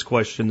answer this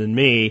question than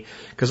me,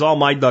 because all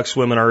my duck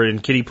swimming are in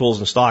kiddie pools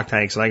and stock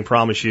tanks, and I can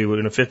promise you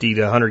in a 50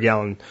 to 100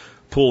 gallon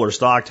pool or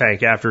stock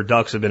tank after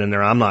ducks have been in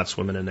there, I'm not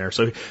swimming in there.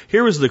 So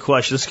here was the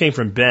question. This came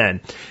from Ben.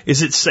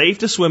 Is it safe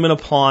to swim in a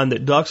pond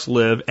that ducks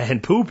live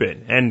and poop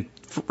in? And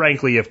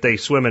frankly, if they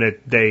swim in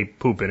it, they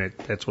poop in it.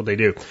 That's what they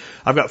do.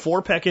 I've got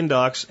 4 Pekin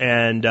ducks,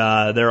 and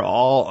they're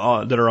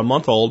all that are a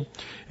month old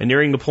and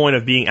nearing the point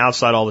of being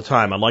outside all the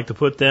time. I'd like to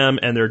put them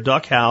and their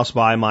duck house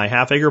by my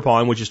half-acre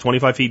pond, which is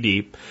 25 feet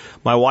deep.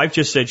 My wife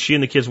just said she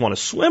and the kids want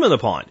to swim in the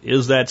pond.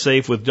 Is that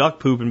safe with duck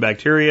poop and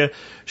bacteria?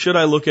 Should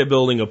I look at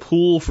building a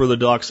pool for the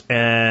ducks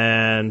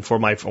and for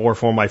my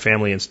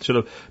family instead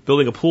of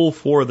building a pool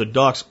for the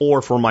ducks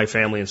or for my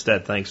family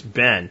instead? Thanks,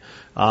 Ben.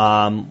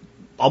 I'll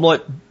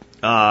let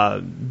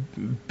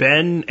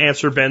Ben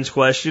answer Ben's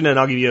question, and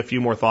I'll give you a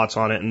few more thoughts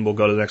on it, and we'll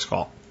go to the next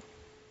call.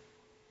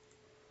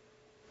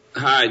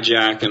 Hi,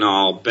 Jack and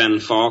all. Ben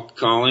Falk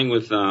calling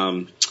with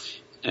an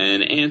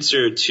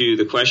answer to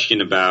the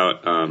question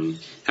about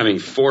having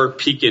 4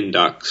 Pekin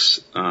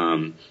ducks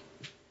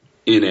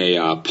in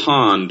a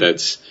pond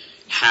that's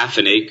half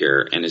an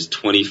acre and is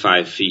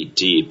 25 feet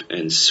deep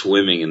and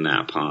swimming in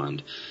that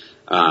pond.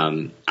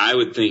 I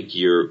would think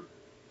you're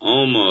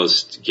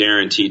almost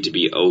guaranteed to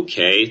be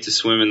okay to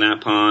swim in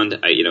that pond.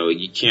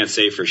 You can't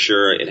say for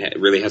sure.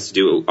 It really has to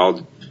do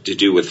all to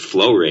do with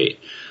flow rate.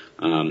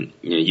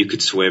 You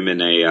could swim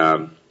in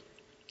a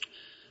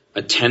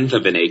 1/10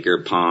 of an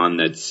acre pond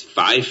that's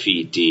 5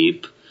 feet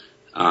deep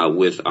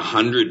with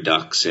 100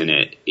 ducks in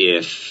it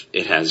if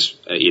it has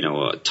a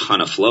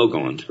ton of flow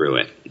going through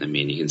it. I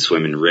mean, you can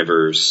swim in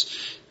rivers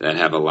that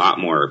have a lot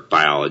more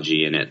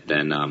biology in it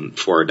than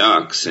 4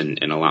 ducks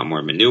and a lot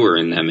more manure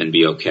in them and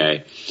be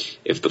okay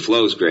if the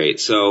flow's great.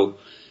 So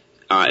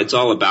it's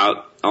all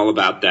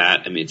about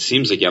that. I mean, it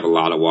seems like you have a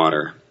lot of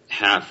water.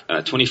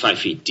 25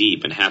 feet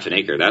deep and half an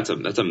acre, that's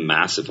a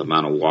massive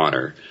amount of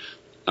water.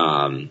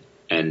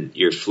 And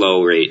your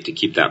flow rate to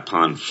keep that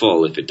pond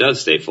full, if it does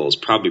stay full, is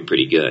probably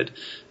pretty good.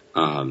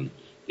 In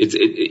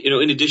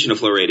addition to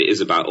flow rate, it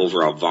is about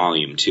overall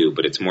volume too,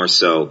 but it's more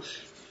so,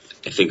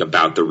 I think,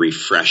 about the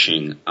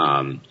refreshing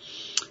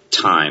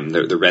time,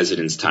 the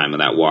residence time of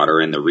that water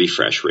and the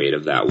refresh rate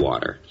of that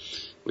water,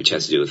 which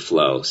has to do with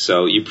flow.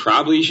 So you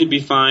probably should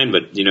be fine,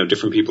 but,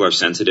 different people are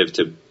sensitive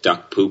to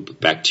duck poop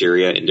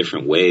bacteria in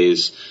different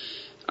ways.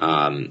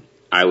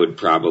 I would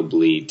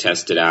probably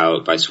test it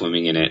out by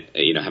swimming in it,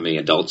 having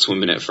adults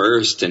swim in it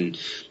first and,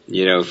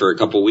 for a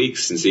couple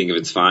weeks and seeing if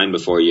it's fine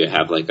before you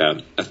have like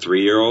a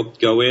 3-year-old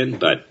go in.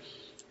 But,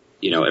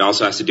 it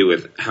also has to do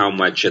with how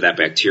much of that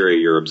bacteria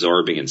you're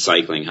absorbing and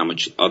cycling, how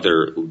much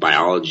other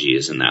biology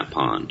is in that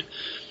pond.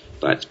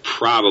 But it's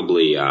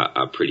probably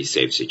a pretty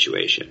safe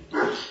situation.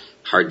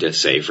 hard to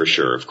say for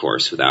sure, of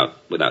course,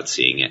 without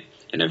seeing it.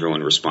 And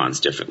everyone responds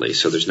differently,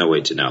 so there's no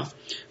way to know.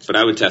 But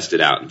I would test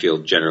it out and feel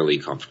generally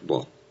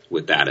comfortable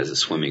with that as a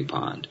swimming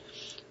pond.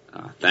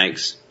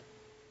 Thanks.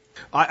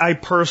 I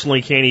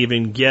personally can't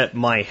even get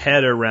my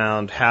head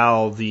around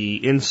how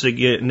the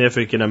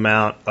insignificant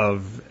amount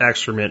of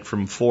excrement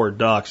from 4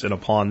 ducks in a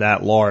pond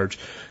that large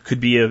could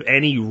be of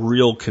any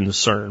real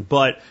concern.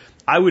 But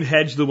I would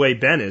hedge the way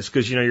Ben is,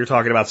 because, you're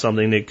talking about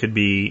something that could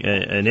be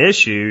an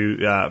issue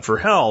for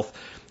health,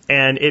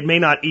 and it may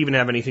not even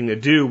have anything to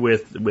do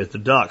with the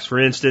ducks. For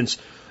instance,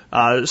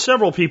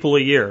 several people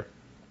a year,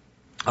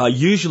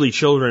 usually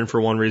children for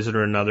one reason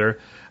or another,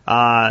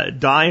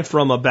 die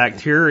from a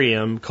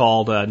bacterium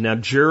called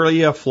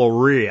Naegleria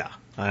florea.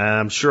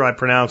 I'm sure I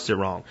pronounced it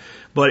wrong,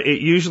 but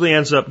it usually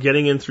ends up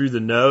getting in through the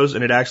nose,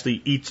 and it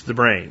actually eats the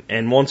brain.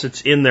 And once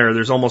it's in there,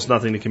 there's almost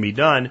nothing that can be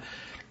done.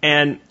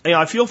 And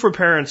I feel for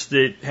parents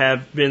that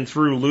have been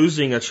through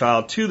losing a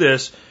child to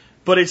this,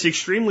 but it's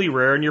extremely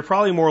rare, and you're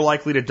probably more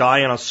likely to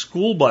die on a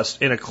school bus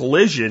in a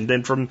collision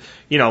than from,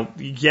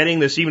 getting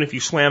this even if you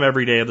swam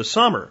every day of the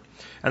summer.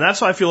 And that's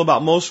how I feel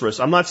about most risks.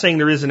 I'm not saying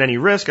there isn't any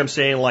risk. I'm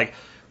saying,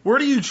 where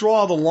do you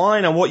draw the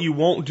line on what you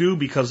won't do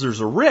because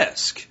there's a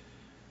risk?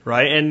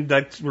 Right? And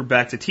we're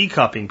back to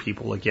teacupping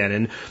people again.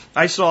 And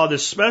I saw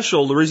this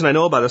special, the reason I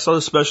know about it, I saw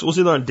this special, it was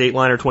either on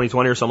Dateline or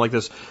 2020 or something like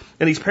this.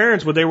 And these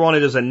parents, what they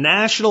wanted is a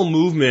national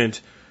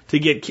movement to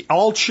get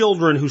all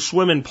children who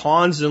swim in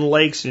ponds and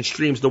lakes and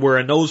streams to wear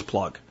a nose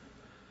plug.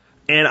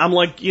 And I'm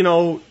like,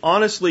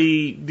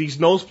 honestly, these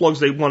nose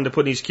plugs they wanted to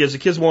put in these kids, the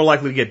kid's more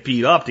likely to get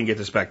beat up than get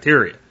this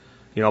bacteria.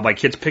 By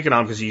kids picking on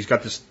him because he's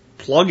got this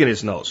plug in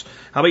his nose.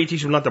 How about you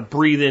teach him not to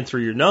breathe in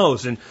through your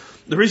nose? And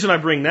the reason I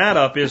bring that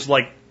up is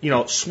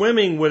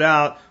swimming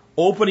without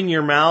opening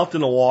your mouth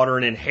in the water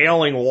and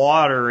inhaling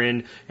water,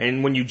 and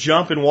when you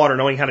jump in water,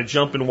 knowing how to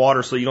jump in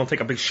water so you don't take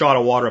a big shot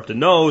of water up the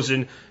nose,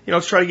 and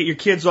let's try to get your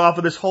kids off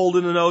of this hold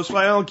in the nose.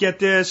 I don't get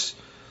this.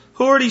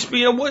 Who are these?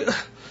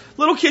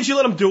 Little kids, you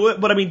let them do it,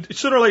 but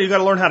sooner or later you got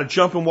to learn how to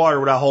jump in water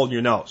without holding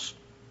your nose,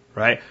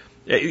 right?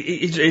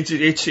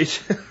 It's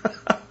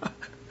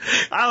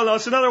I don't know.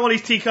 It's another one of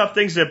these teacup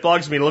things that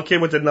bugs me. Little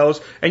kid with the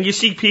nose, and you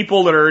see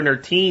people that are in their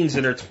teens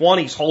and their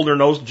 20s hold their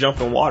nose and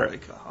jump in water.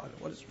 God,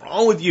 what is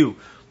wrong with you?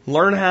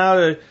 Learn how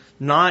to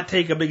not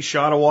take a big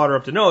shot of water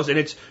up the nose. And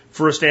it's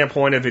for a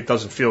standpoint of it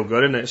doesn't feel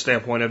good, and a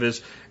standpoint of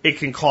is it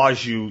can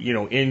cause you,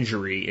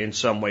 injury in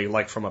some way,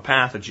 like from a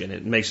pathogen.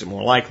 It makes it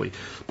more likely.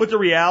 But the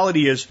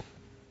reality is,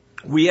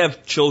 we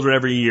have children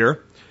every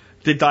year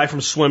that die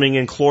from swimming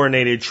in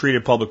chlorinated,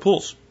 treated public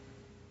pools.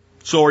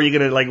 So are you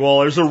going to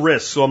there's a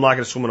risk, so I'm not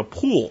going to swim in a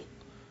pool,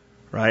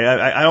 right?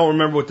 I don't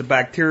remember what the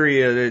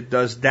bacteria that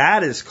does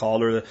that is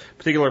called, or the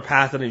particular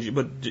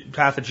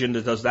pathogen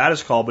that does that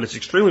is called, but it's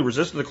extremely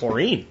resistant to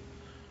chlorine.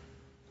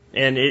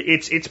 And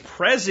it's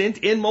present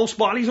in most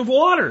bodies of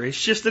water.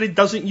 It's just that it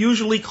doesn't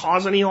usually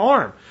cause any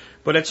harm.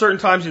 But at certain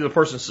times, either the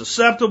person's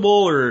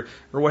susceptible or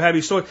what have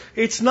you. So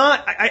it's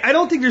not, I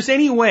don't think there's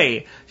any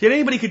way that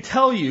anybody could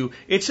tell you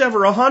it's ever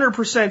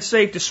 100%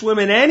 safe to swim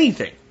in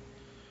anything.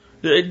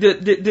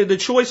 The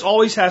choice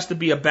always has to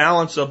be a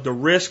balance of the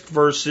risk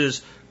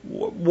versus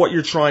what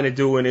you're trying to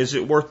do, and is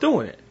it worth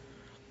doing it?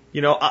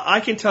 I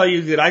can tell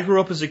you that I grew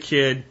up as a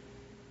kid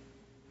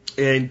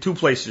in 2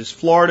 places,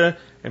 Florida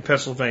and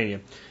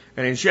Pennsylvania.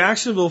 And in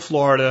Jacksonville,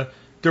 Florida,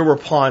 there were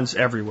ponds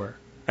everywhere.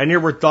 And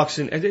there were ducks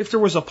in it. If there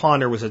was a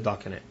pond, there was a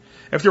duck in it.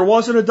 If there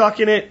wasn't a duck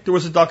in it, there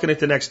was a duck in it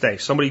the next day.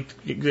 Somebody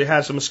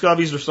had some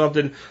scovies or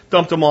something,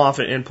 dumped them off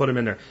and put them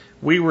in there.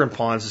 We were in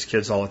ponds as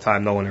kids all the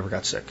time. No one ever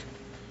got sick.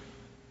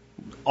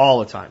 All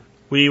the time.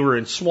 We were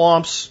in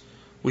swamps.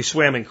 We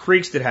swam in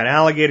creeks that had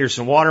alligators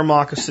and water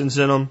moccasins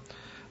in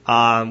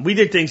them. We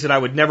did things that I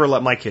would never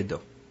let my kid do.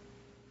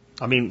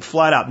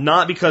 Flat out.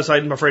 Not because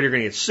I'm afraid you're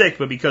going to get sick,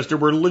 but because there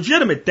were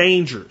legitimate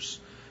dangers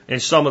in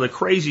some of the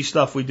crazy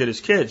stuff we did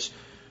as kids.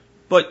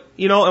 But,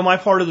 am I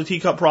part of the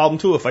teacup problem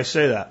too if I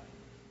say that?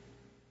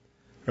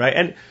 Right?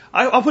 And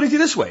I'll put it to you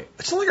this way.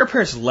 It's not like our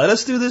parents let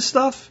us do this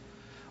stuff.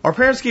 Our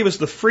parents gave us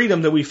the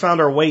freedom that we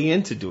found our way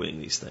into doing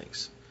these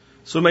things.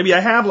 So maybe I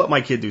have let my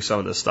kid do some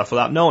of this stuff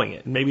without knowing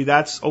it. And maybe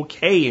that's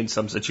okay in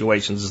some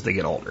situations as they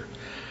get older.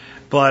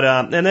 But,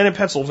 and then in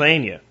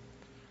Pennsylvania,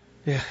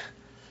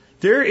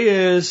 there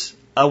is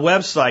a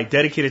website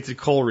dedicated to the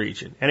coal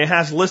region, and it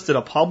has listed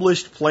a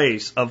published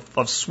place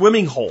of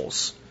swimming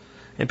holes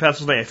in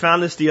Pennsylvania. I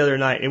found this the other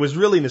night. It was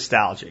really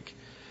nostalgic.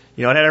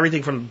 It had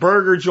everything from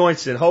burger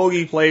joints and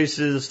hoagie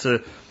places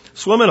to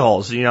swimming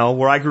holes,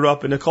 where I grew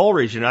up in the coal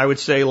region. I would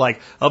say,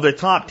 of the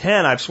top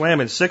 10, I've swam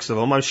in 6 of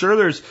them. I'm sure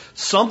there's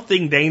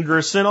something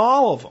dangerous in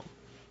all of them.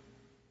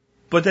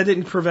 But that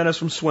didn't prevent us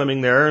from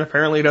swimming there, and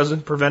apparently it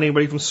doesn't prevent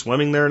anybody from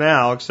swimming there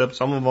now, except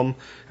some of them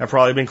have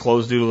probably been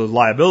closed due to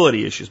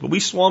liability issues. But we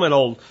swum in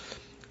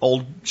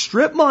old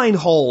strip mine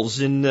holes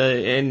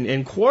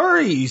and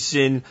quarries,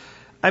 and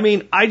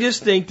I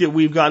just think that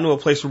we've gotten to a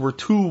place where we're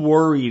too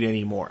worried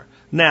anymore.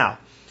 Now,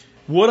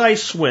 would I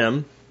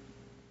swim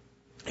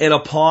in a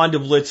pond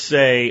of, let's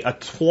say, a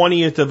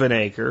 20th of an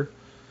acre,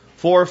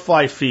 4 or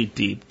 5 feet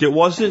deep. It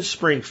wasn't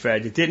spring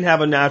fed. It didn't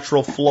have a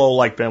natural flow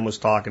like Ben was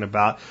talking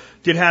about.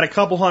 It had a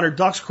couple hundred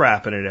ducks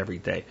crap in it every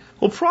day.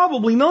 Well,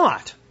 probably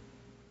not.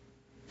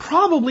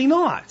 Probably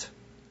not.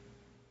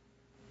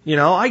 You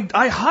know,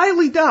 I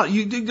highly doubt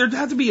there'd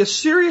have to be a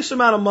serious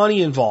amount of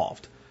money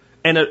involved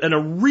and a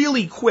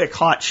really quick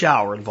hot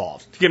shower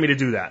involved to get me to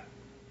do that.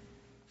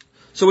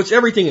 So it's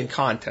everything in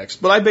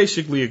context. But I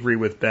basically agree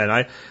with Ben.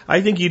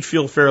 I think you'd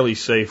feel fairly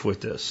safe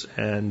with this.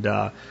 And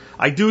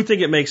I do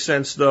think it makes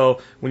sense,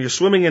 though, when you're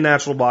swimming in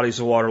natural bodies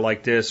of water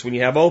like this, when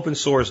you have open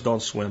sores,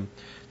 don't swim.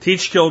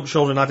 Teach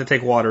children not to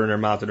take water in their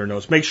mouth or their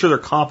nose. Make sure they're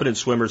competent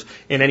swimmers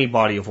in any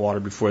body of water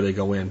before they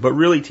go in. But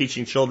really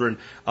teaching children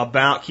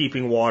about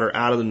keeping water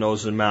out of the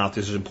nose and mouth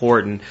is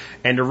important.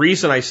 And the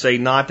reason I say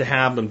not to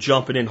have them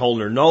jumping in holding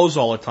their nose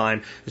all the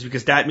time is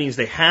because that means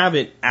they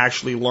haven't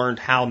actually learned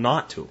how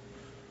not to.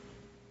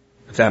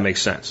 If that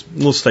makes sense.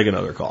 Let's take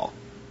another call.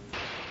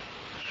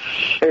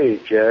 Hey,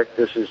 Jack.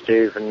 This is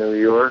Dave in New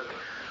York.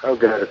 I've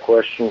got a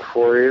question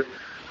for you.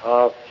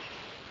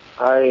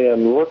 I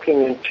am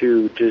looking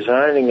into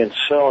designing and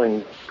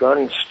selling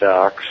gun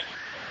stocks,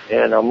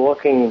 and I'm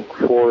looking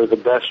for the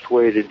best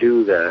way to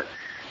do that.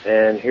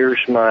 And here's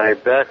my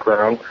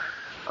background.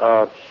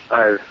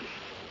 I've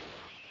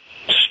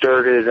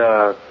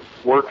started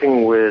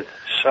working with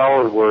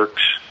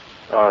SolidWorks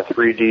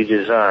 3D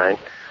design.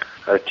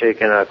 I've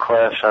taken a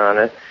class on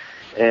it,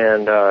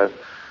 and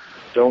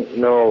don't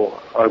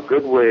know a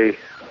good way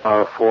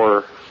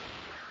for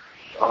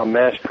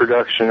mass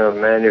production of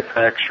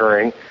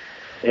manufacturing.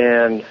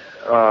 And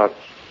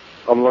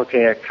I'm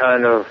looking at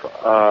kind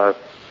of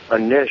a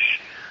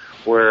niche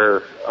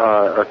where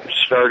I'm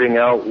starting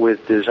out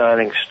with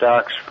designing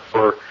stocks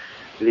for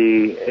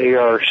the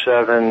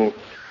AR-7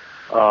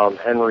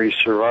 Henry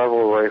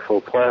survival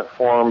rifle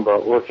platform,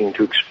 but looking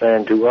to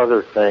expand to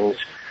other things.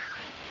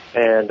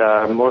 And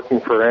I'm looking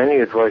for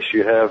any advice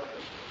you have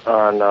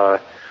on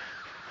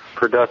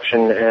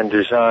production and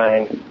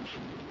design.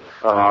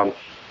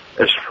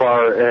 As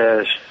far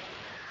as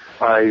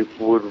I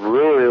would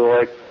really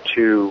like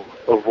to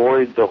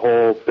avoid the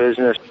whole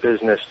business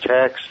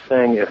tax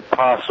thing if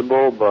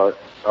possible, but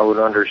I would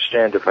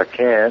understand if I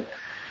can't.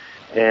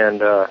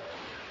 And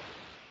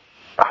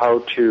how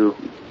to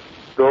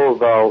go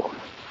about,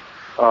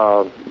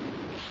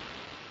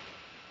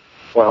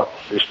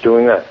 just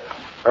doing that.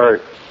 All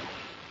right.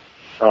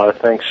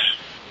 Thanks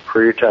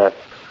for your time.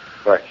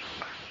 Bye.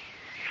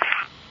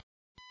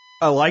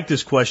 I like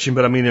this question,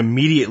 but I'm going to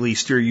immediately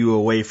steer you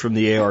away from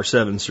the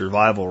AR-7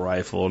 survival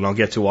rifle, and I'll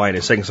get to why in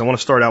a second. So I want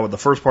to start out with the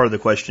first part of the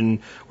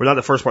question, or not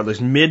the first part, this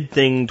mid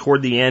thing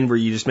toward the end where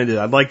you just made it.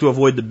 I'd like to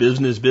avoid the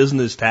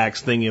business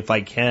tax thing if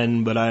I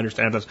can, but I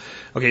understand that's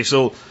okay.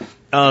 So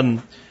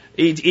at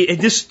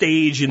this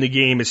stage in the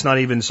game, it's not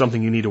even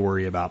something you need to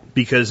worry about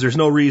because there's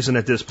no reason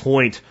at this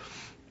point.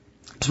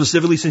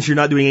 Specifically, since you're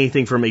not doing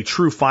anything from a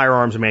true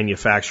firearms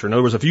manufacturer. In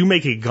other words, if you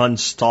make a gun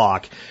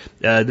stock,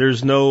 you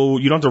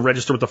don't have to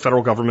register with the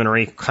federal government or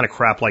any kind of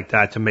crap like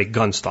that to make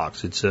gun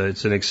stocks. It's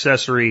an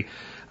accessory,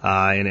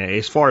 and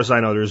as far as I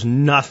know, there's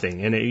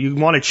nothing. And you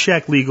want to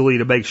check legally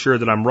to make sure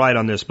that I'm right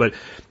on this, but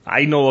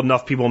I know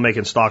enough people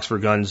making stocks for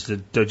guns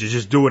to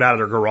just do it out of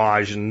their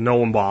garage and no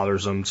one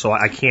bothers them. So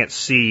I can't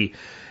see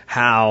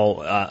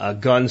how a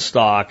gun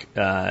stock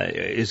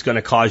is going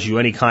to cause you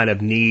any kind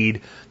of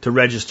need to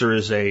register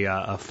as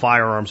a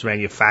firearms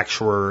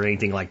manufacturer or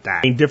anything like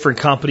that. I mean, different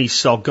companies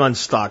sell gun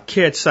stock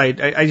kits.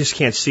 I just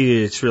can't see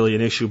that it's really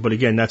an issue. But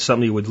again, that's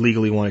something you would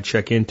legally want to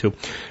check into.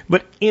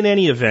 But in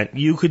any event,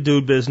 you could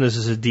do business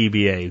as a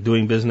DBA,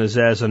 doing business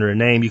as under a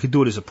name. You could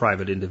do it as a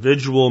private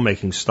individual,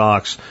 making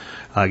stocks.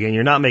 Again,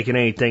 you're not making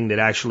anything that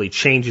actually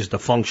changes the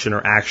function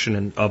or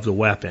action of the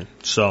weapon.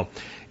 So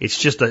it's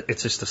just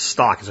a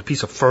stock. It's a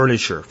piece of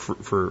furniture,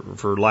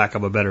 for lack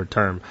of a better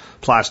term.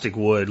 Plastic,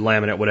 wood,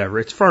 laminate, whatever.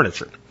 It's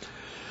furniture.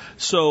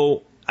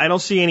 So I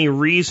don't see any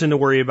reason to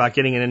worry about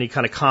getting in any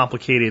kind of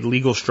complicated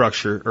legal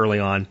structure early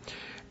on.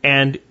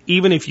 And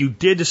even if you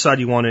did decide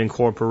you want to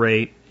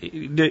incorporate,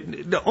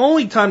 the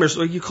only time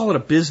you call it a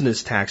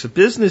business tax. A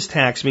business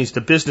tax means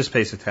the business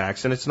pays the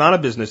tax, and it's not a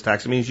business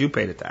tax. It means you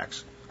pay the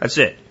tax. That's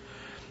it.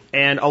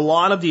 And a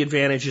lot of the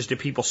advantages that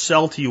people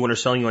sell to you when they're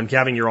selling you on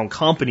having your own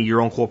company, your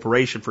own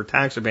corporation for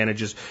tax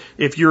advantages,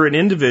 if you're an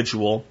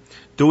individual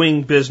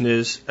doing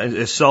business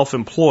as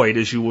self-employed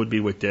as you would be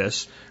with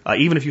this,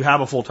 even if you have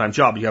a full-time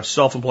job, you have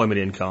self-employment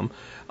income,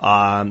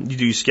 you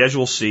do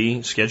Schedule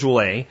C, Schedule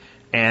A,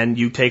 and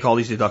you take all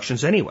these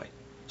deductions anyway.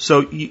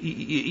 So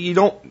you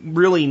don't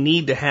really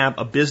need to have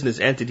a business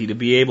entity to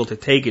be able to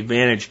take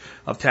advantage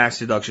of tax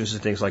deductions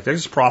and things like that.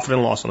 It's profit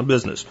and loss on a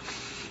business.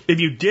 If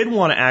you did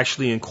want to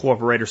actually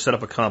incorporate or set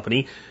up a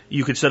company,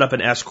 you could set up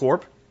an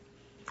S-Corp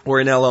or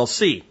an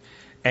LLC.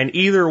 And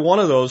either one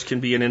of those can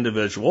be an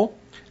individual,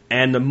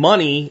 And the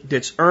money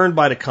that's earned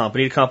by the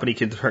company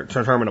can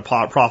determine a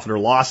profit or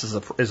loss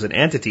as an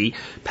entity,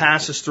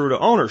 passes through to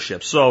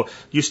ownership. So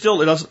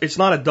it's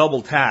not a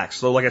double tax.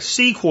 So like a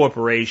C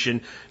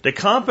corporation, the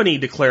company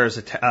declares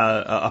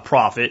a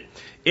profit,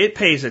 it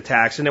pays a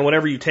tax, and then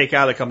whatever you take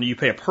out of the company, you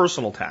pay a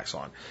personal tax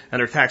on. And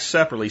they're taxed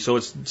separately, so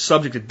it's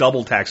subject to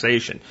double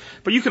taxation.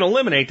 But you can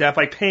eliminate that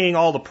by paying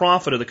all the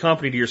profit of the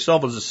company to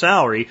yourself as a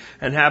salary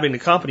and having the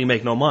company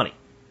make no money.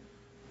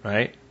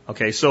 Right?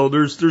 Okay, so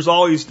there's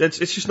always,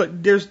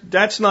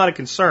 that's not a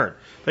concern.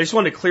 I just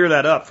wanted to clear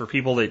that up for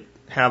people that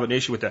have an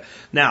issue with that.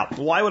 Now,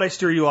 why would I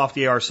steer you off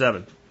the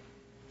AR7?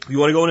 You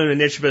want to go into a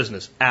niche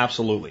business?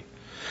 Absolutely.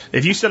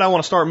 If you said I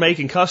want to start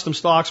making custom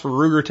stocks for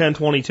Ruger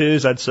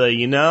 1022s, I'd say,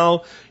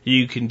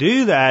 you can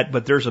do that,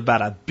 but there's about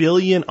 1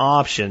 billion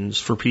options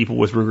for people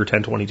with Ruger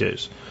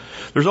 1022s.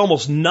 There's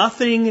almost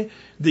nothing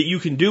that you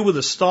can do with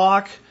a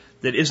stock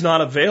that is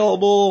not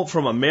available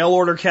from a mail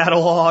order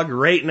catalog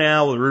right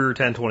now with Ruger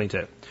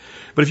 1022.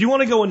 But if you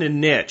want to go into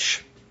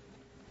niche,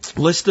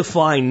 let's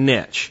define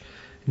niche.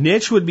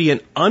 Niche would be an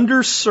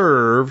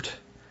underserved,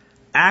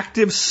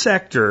 active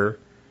sector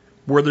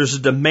where there's a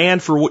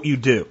demand for what you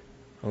do.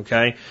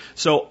 Okay?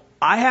 So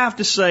I have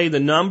to say the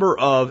number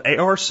of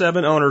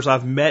AR7 owners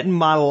I've met in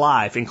my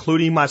life,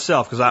 including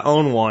myself, because I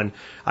own one,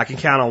 I can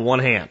count on one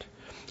hand.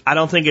 I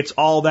don't think it's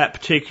all that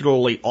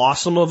particularly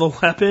awesome of a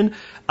weapon.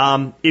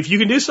 If you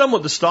can do something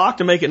with the stock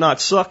to make it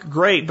not suck,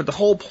 great. But the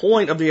whole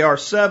point of the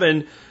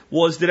AR7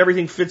 was that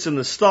everything fits in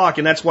the stock,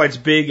 and that's why it's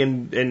big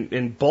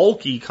and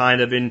bulky,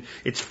 kind of, and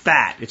it's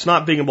fat. It's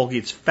not big and bulky,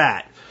 it's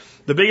fat.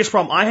 The biggest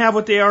problem I have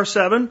with the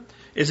AR7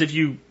 is if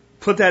you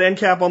put that end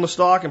cap on the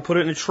stock and put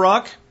it in a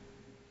truck,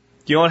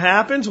 do you know what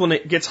happens? When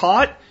it gets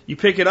hot, you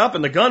pick it up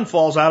and the gun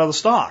falls out of the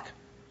stock.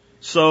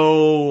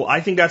 So I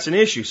think that's an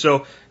issue.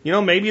 So,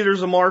 maybe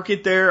there's a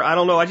market there. I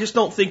don't know. I just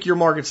don't think your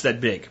market's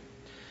that big.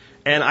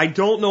 And I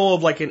don't know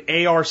of like an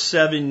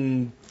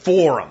AR7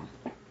 forum,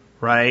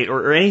 right?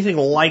 Or anything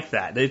like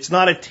that. It's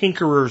not a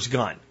tinkerer's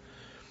gun.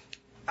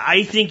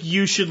 I think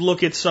you should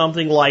look at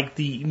something like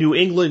the New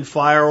England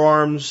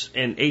Firearms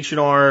and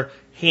H&R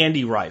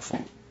Handy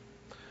Rifle.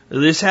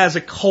 This has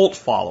a cult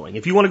following.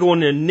 If you want to go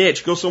into a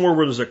niche, go somewhere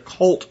where there's a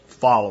cult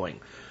following.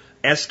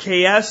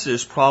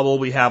 SKSs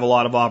probably have a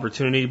lot of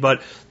opportunity,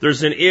 but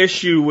there's an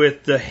issue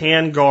with the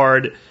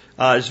handguard.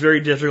 It's very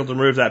difficult to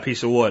remove that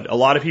piece of wood. A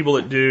lot of people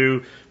that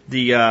do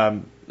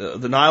the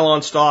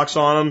nylon stocks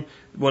on them,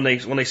 when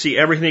they see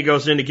everything that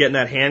goes into getting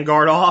that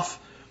handguard off,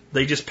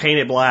 they just paint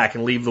it black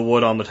and leave the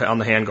wood on the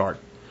handguard.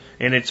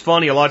 And it's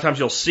funny, a lot of times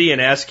you'll see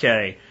an SK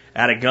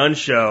at a gun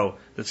show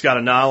that's got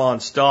a nylon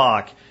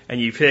stock,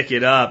 and you pick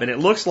it up, and it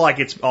looks like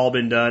it's all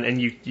been done. And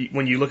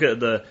when you look at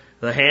the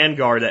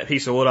handguard, that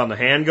piece of wood on the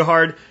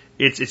handguard,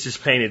 it's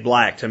just painted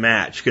black to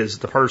match because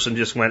the person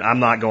just went, I'm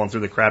not going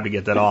through the crap to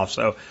get that off.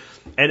 So,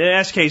 and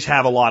SKs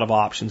have a lot of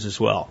options as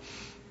well.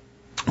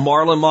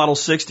 Marlin Model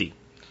 60,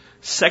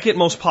 second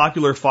most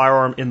popular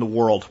firearm in the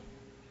world.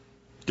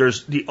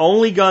 There's the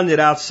only gun that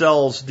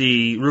outsells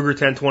the Ruger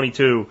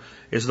 1022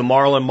 is the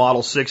Marlin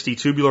Model 60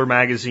 tubular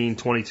magazine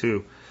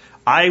 22.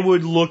 I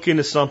would look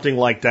into something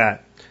like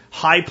that.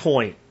 High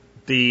Point,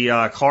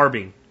 the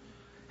carbine,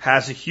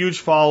 has a huge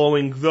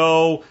following,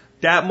 though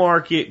that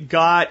market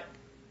got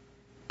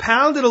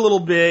pounded a little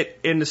bit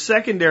in the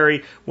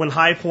secondary when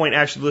High Point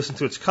actually listened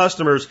to its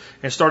customers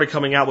and started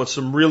coming out with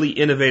some really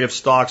innovative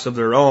stocks of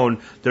their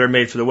own that are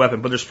made for the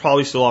weapon, but there's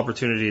probably still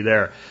opportunity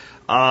there.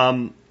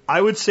 I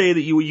would say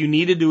that what you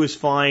need to do is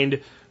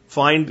find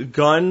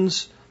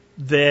guns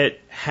that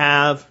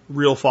have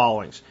real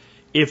followings.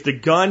 If the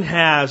gun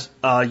has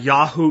a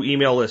Yahoo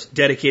email list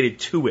dedicated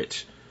to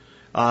it,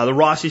 the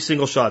Rossi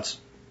single shots,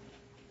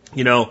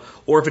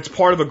 or if it's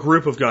part of a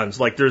group of guns,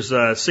 like there's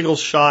a single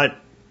shot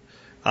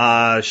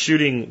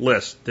shooting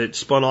list that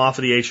spun off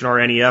of the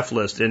H&R NEF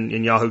list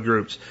in Yahoo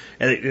groups,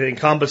 and it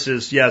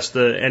encompasses, yes,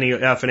 the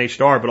NEF and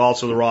H&R, but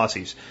also the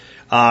Rossis.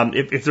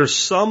 If there's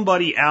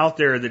somebody out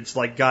there that's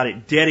like got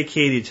it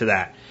dedicated to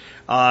that,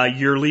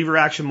 your lever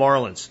action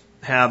Marlins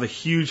have a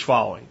huge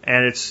following,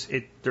 and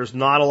there's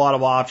not a lot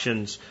of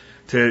options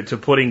to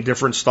putting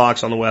different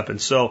stocks on the weapon.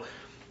 So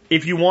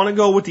if you want to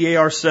go with the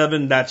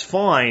AR7, that's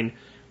fine,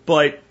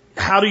 but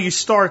how do you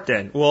start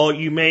then? Well,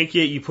 you make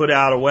it, you put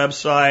out a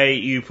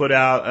website, you put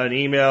out an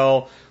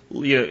email,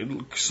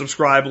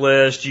 subscribe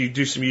list, you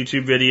do some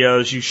YouTube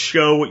videos, you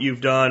show what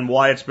you've done,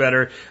 why it's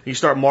better, and you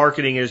start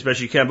marketing it as best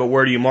you can, but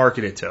where do you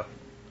market it to?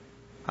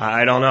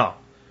 I don't know.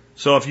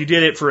 So if you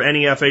did it for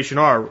NEF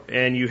H&R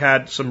and you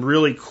had some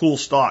really cool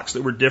stocks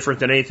that were different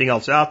than anything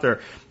else out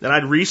there, then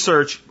I'd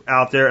research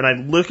out there and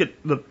I'd look at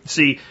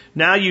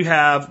now you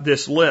have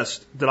this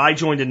list that I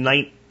joined in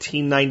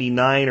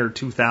 1999 or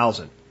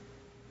 2000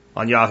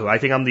 on Yahoo. I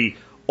think I'm the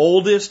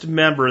oldest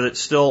member that's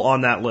still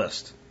on that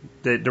list.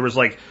 There was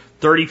like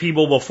 30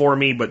 people before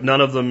me, but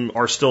none of them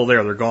are still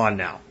there. They're gone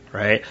now,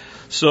 right?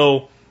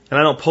 So, and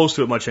I don't post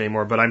to it much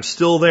anymore, but I'm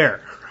still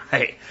there,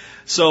 right?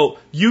 So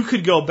you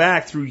could go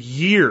back through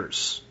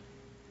years,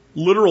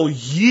 literal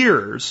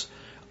years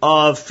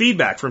of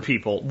feedback from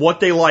people, what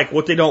they like,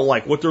 what they don't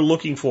like, what they're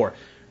looking for.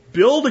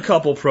 build a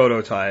couple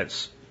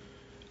prototypes,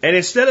 and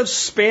instead of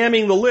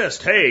spamming the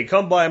list, hey,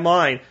 come buy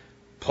mine,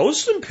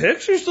 post some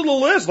pictures to the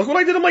list. Look what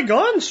I did on my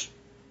guns.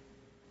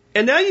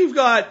 And now you've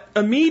got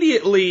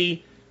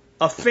immediately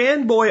a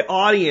fanboy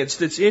audience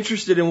that's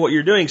interested in what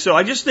you're doing. So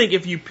I just think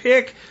if you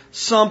pick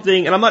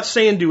something, and I'm not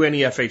saying do any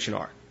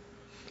FH&R,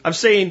 I'm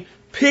saying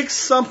pick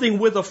something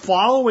with a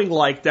following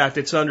like that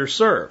that's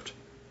underserved.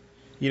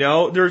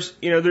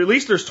 At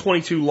least there's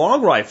 22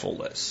 long rifle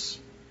lists.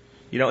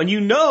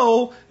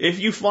 And if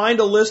you find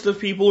a list of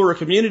people or a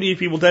community of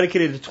people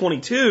dedicated to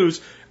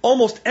 22s,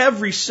 almost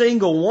every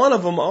single one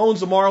of them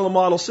owns a Marlin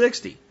Model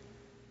 60.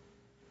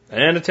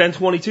 And a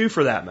 1022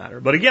 for that matter.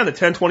 But again, the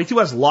 1022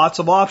 has lots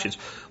of options.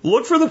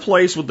 Look for the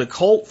place with the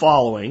cult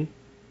following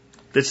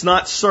that's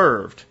not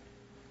served,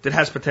 that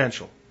has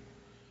potential.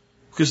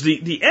 Because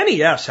the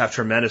NEFs have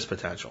tremendous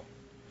potential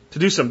to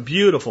do some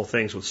beautiful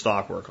things with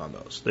stock work on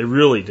those. They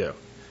really do.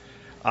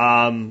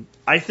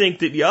 I think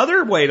that the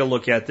other way to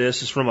look at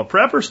this is from a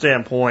prepper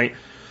standpoint.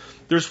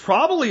 There's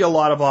probably a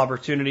lot of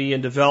opportunity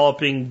in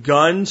developing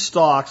gun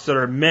stocks that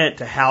are meant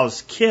to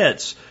house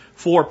kits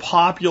for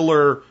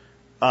popular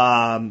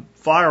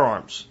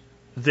firearms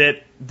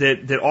that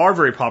are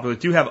very popular,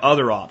 that do have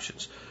other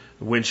options.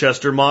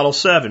 Winchester Model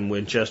 7,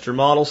 Winchester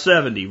Model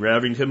 70,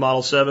 Remington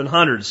Model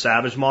 700,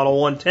 Savage Model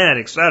 110,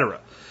 etc.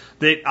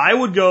 That I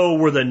would go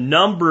where the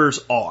numbers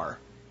are,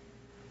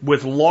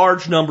 with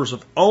large numbers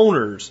of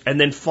owners, and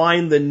then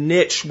find the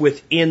niche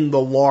within the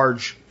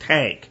large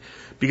tank.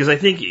 Because I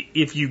think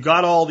if you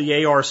got all the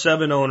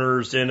AR7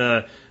 owners in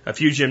a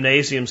few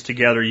gymnasiums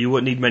together, you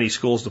wouldn't need many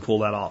schools to pull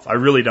that off. I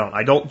really don't.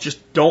 I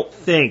don't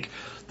think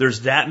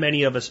there's that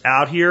many of us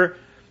out here,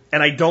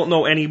 and I don't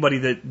know anybody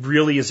that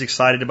really is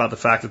excited about the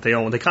fact that they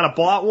own one. They kind of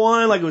bought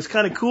one, like it was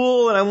kind of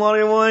cool, and I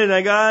wanted one, and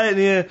I got it,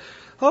 and yeah,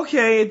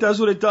 okay, it does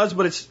what it does,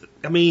 but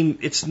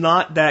it's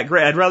not that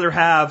great. I'd rather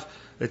have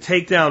the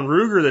takedown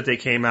Ruger that they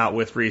came out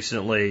with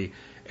recently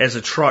as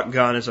a truck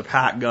gun, as a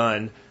pack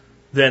gun,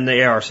 than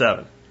the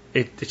AR-7.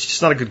 It's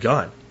just not a good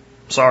gun.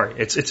 Sorry.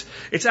 It's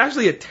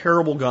actually a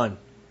terrible gun.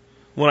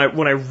 When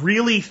I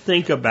really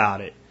think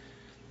about it,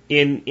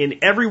 in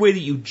every way that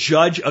you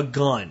judge a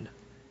gun,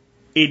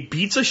 it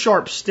beats a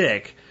sharp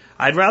stick.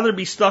 I'd rather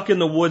be stuck in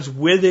the woods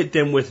with it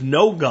than with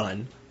no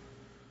gun.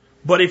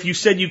 But if you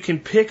said you can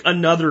pick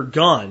another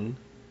gun,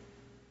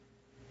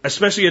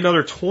 especially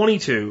another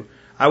 22,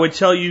 I would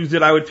tell you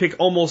that I would pick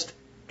almost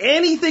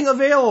anything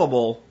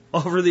available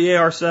over the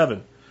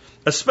AR-7,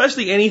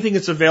 especially anything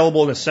that's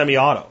available in a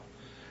semi-auto.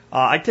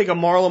 I'd take a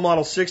Marlin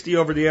Model 60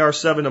 over the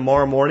AR-7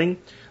 tomorrow morning.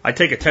 I'd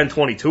take a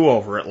 1022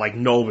 over it like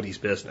nobody's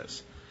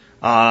business.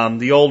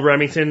 The old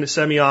Remington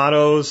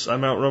semi-autos, I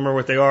don't remember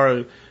what they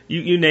are.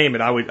 You name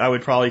it, I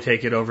would probably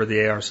take it over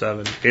the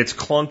AR-7. It's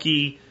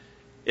clunky.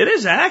 It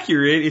is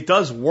accurate. It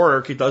does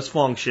work. It does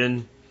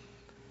function.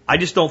 I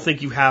just don't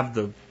think you have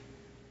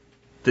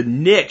the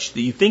niche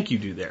that you think you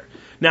do there.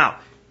 Now,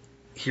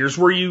 here's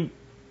where you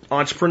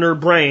entrepreneur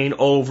brain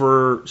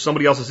over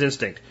somebody else's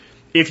instinct.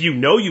 If you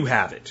know you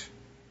have it,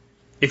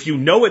 if you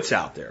know it's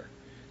out there,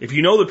 if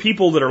you know the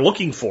people that are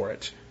looking for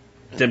it,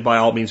 then by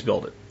all means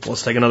build it.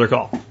 Let's take another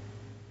call.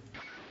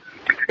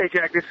 Hey,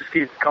 Jack, this is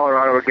Keith,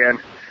 Colorado again.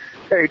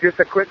 Hey, just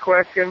a quick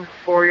question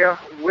for you.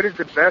 What is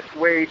the best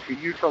way to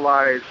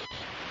utilize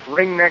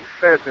ringneck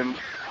pheasants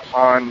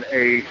on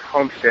a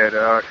homestead?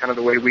 Kind of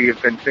the way we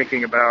have been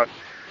thinking about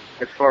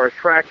as far as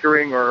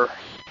tractoring or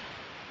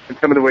in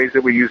some of the ways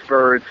that we use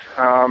birds.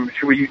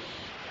 Should we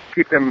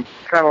keep them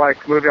kind of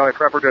like Movie Valley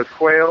Prepper does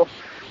quail,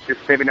 just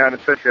maybe not in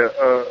such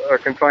a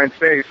confined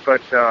space,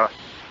 but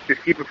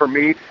just keep it for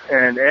meat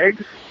and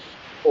eggs?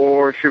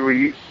 Or should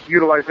we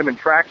utilize them in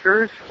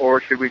tractors,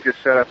 or should we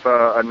just set up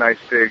a nice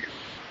big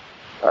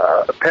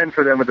pen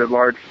for them with a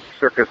large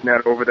circus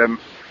net over them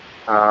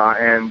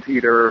and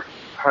either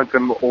hunt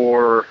them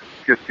or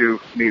just do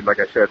meat, like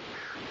I said?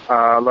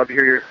 Love to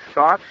hear your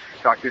thoughts.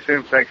 Talk to you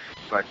soon. Thanks.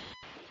 Bye.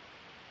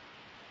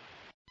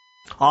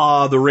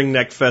 The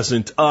ringneck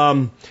pheasant.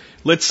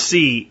 Let's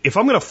see. If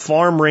I'm going to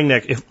farm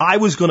ringneck, if I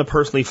was going to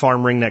personally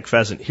farm ringneck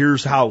pheasant,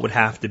 here's how it would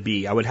have to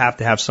be. I would have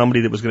to have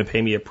somebody that was going to pay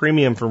me a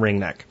premium for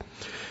ringneck.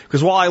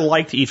 Because while I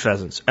like to eat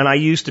pheasants, and I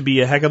used to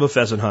be a heck of a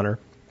pheasant hunter,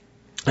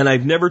 and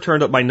I've never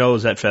turned up my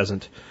nose at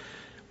pheasant,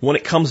 when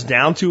it comes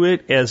down to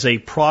it as a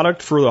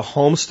product for the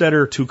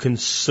homesteader to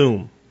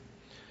consume,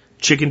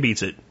 chicken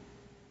beats it.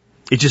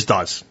 It just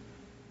does.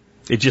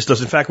 It just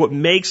does. In fact, what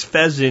makes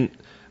pheasant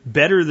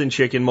better than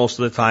chicken most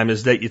of the time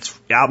is that it's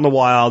out in the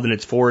wild and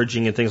it's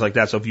foraging and things like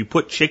that. So if you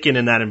put chicken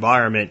in that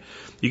environment,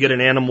 you get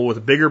an animal with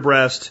a bigger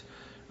breast,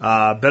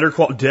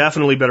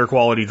 definitely better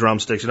quality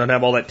drumsticks. You don't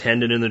have all that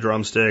tendon in the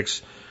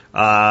drumsticks,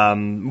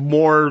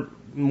 more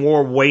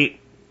weight,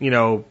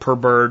 per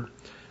bird.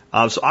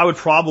 So I would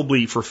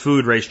probably, for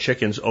food, raise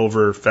chickens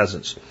over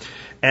pheasants.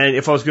 And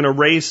if I was going to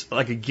raise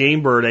like a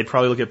game bird, I'd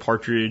probably look at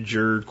partridge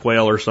or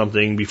quail or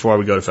something before I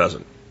would go to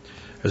pheasant.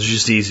 It's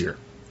just easier.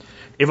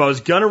 If I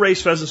was going to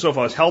raise pheasants, so if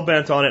I was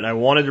hell-bent on it and I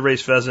wanted to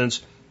raise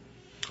pheasants,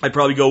 I'd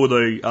probably go with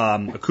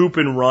a coop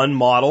and run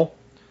model,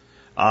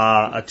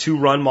 a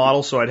 2-run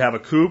model. So I'd have a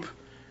coop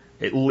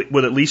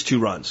with at least 2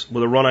 runs,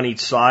 with a run on each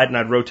side, and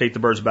I'd rotate the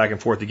birds back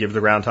and forth to give the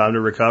ground time to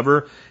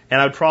recover.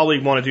 And I'd probably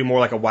want to do more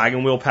like a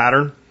wagon wheel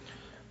pattern.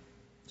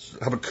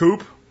 Have a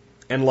coop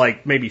and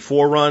like maybe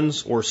 4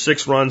 runs or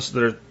 6 runs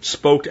that are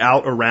spoked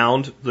out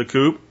around the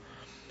coop.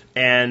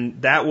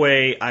 And that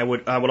way I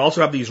would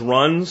also have these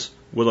runs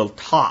with a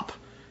top,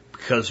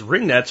 because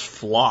ringnets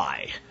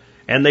fly,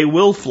 and they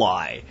will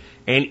fly.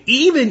 And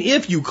even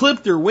if you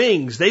clip their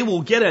wings, they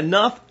will get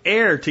enough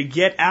air to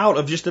get out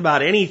of just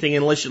about anything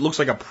unless it looks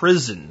like a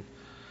prison.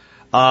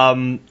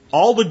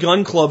 All the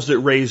gun clubs that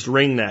raised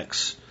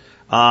ringnecks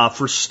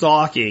for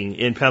stalking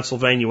in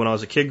Pennsylvania when I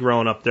was a kid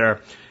growing up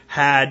there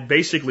had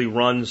basically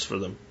runs for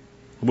them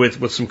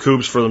with some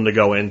coops for them to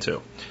go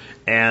into.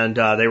 And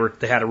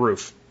they had a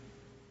roof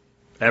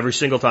every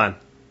single time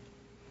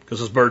because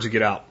those birds would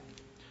get out.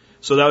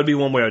 So that would be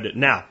one way I would do it.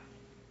 Now,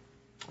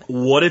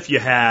 what if you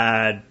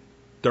had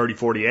 30,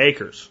 40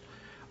 acres?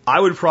 I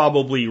would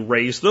probably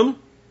raise them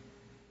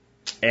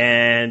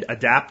and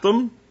adapt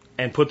them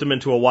and put them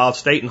into a wild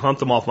state and hunt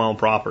them off my own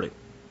property.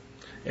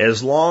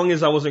 As long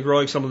as I wasn't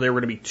growing something they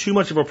were going to be too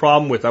much of a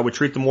problem with, I would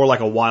treat them more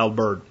like a wild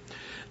bird.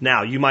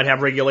 Now, you might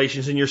have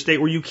regulations in your state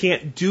where you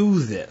can't do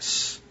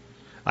this.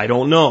 I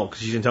don't know,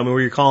 because you didn't tell me where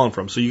you're calling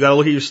from. So you got to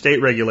look at your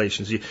state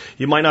regulations.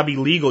 You might not be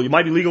legal. It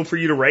might be legal for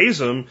you to raise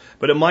them,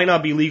 but it might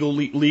not be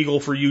legal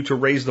for you to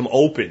raise them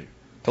open,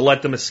 to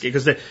let them escape.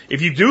 Because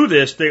if you do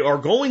this, they are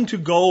going to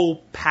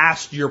go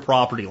past your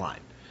property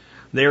line.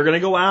 They are going to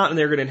go out and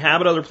they're going to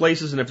inhabit other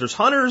places. And if there's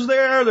hunters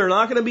there, they're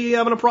not going to be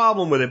having a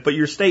problem with it, but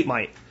your state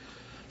might.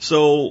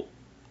 So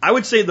I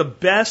would say the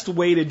best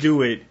way to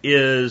do it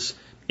is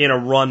in a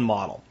run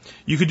model.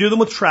 You could do them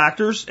with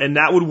tractors, and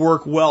that would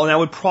work well, and that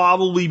would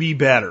probably be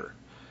better.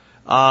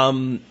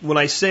 When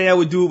I say I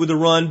would do it with a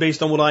run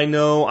based on what I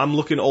know, I'm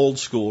looking old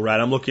school, right?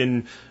 I'm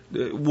looking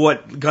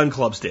what gun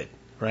clubs did,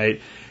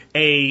 right?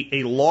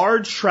 A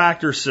large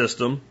tractor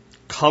system,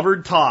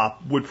 covered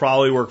top, would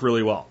probably work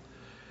really well.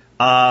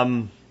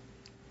 And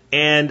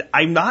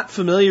I'm not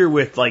familiar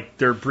with like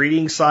their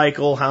breeding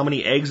cycle, how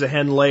many eggs a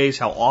hen lays,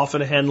 how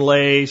often a hen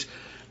lays.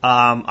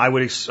 I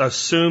would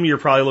assume you're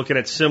probably looking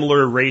at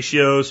similar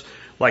ratios.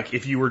 Like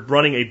if you were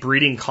running a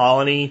breeding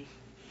colony,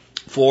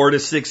 4 to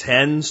 6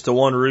 hens to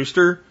 1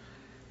 rooster,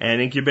 and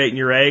incubating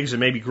your eggs and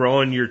maybe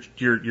growing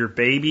your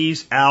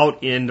babies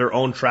out in their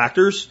own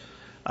tractors,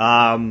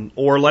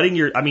 or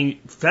letting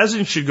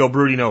pheasants should go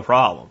broody no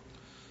problem.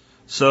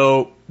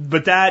 So,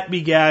 but that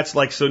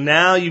begats so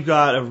now you've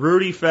got a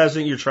broody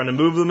pheasant, you're trying to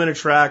move them in a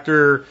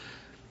tractor.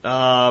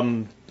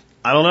 I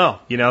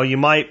don't know, you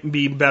might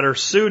be better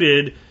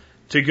suited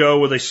to go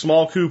with a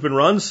small coop and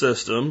run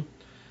system,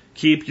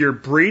 keep your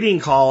breeding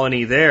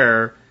colony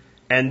there,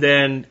 and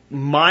then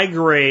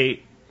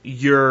migrate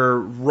your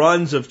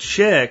runs of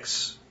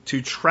chicks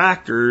to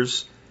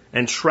tractors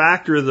and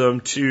tractor them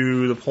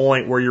to the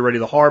point where you're ready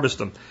to harvest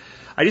them.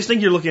 I just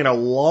think you're looking at a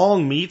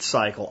long meat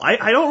cycle.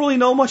 I don't really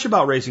know much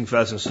about raising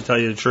pheasants, to tell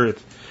you the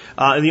truth.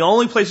 And the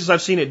only places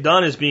I've seen it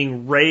done is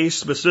being raised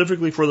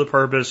specifically for the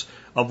purpose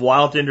of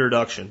wild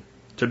introduction,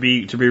 to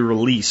be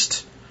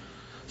released.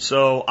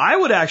 So I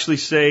would actually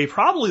say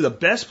probably the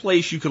best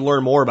place you can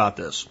learn more about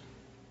this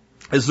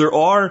is there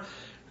are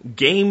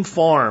game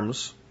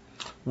farms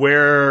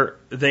where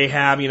they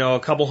have, a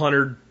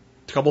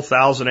couple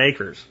thousand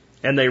acres,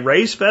 and they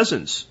raise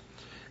pheasants.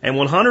 And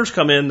when hunters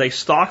come in, they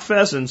stalk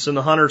pheasants, and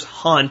the hunters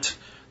hunt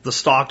the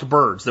stalked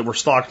birds that were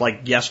stalked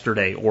like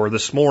yesterday or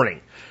this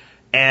morning.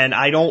 And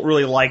I don't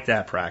really like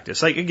that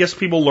practice. I guess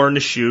people learn to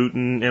shoot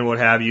and what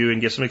have you and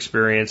get some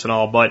experience and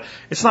all, but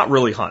it's not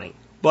really hunting.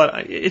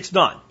 But it's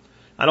done.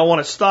 I don't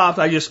want it stopped.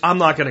 I'm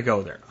not going to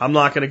go there. I'm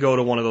not going to go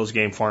to one of those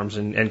game farms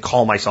and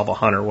call myself a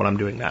hunter when I'm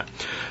doing that.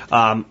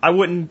 I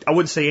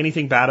wouldn't say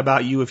anything bad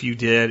about you if you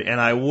did, and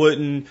I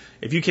wouldn't,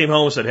 if you came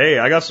home and said, hey,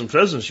 I got some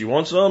pheasants, you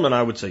want some? And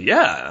I would say,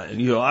 yeah,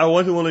 I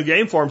went to one of the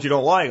game farms, you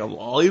don't like them,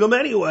 I'll eat them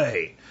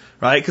anyway,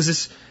 right?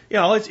 Because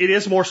it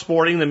is more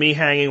sporting than me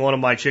hanging one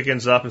of my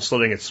chickens up and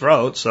slitting its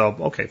throat, so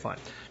okay, fine.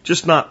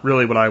 Just not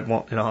really what I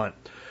want in a hunt.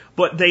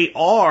 But they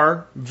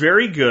are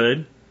very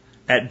good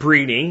at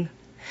breeding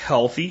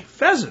healthy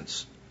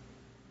pheasants.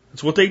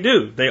 That's what they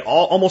do.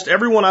 Almost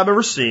everyone I've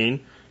ever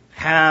seen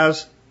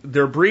has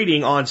their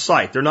breeding on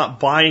site. They're not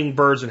buying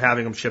birds and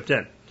having them shipped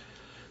in.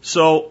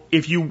 So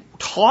if you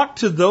talk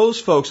to those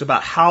folks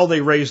about how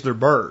they raise their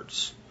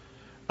birds,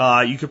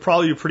 you could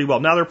probably do pretty well.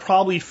 Now they're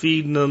probably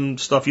feeding them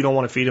stuff you don't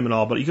want to feed them and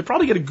all, but you could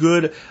probably get a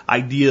good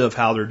idea of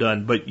how they're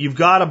done. But you've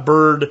got a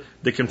bird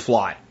that can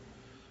fly.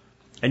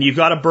 And you've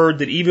got a bird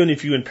that even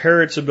if you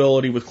impair its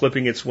ability with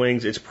clipping its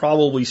wings, it's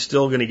probably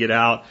still going to get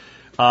out.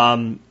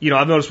 I've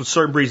noticed with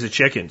certain breeds of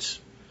chickens,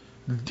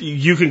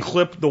 you can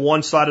clip the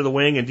one side of the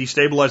wing and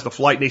destabilize the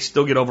flight, and they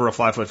still get over a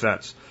 5-foot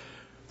fence.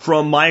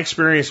 From my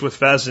experience with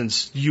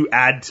pheasants, you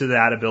add to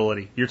that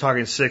ability. You're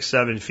talking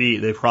 6-7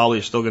 feet, they probably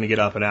are still going to get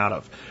up and out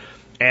of.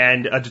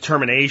 And a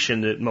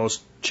determination that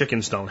most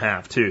chickens don't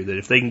have, too. That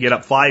if they can get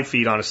up 5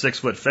 feet on a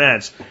 6-foot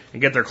fence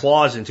and get their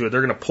claws into it,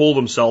 they're going to pull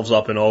themselves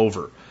up and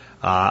over.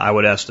 I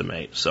would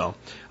estimate. So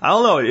I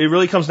don't know. It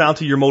really comes down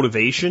to your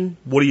motivation.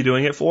 What are you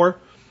doing it for?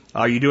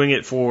 Are you doing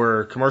it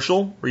for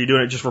commercial, or are you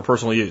doing it just for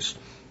personal use?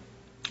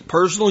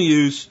 Personal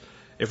use,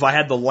 if I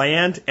had the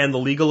land and the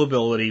legal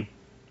ability,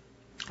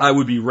 I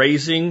would be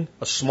raising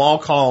a small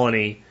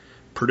colony,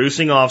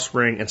 producing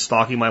offspring, and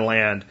stocking my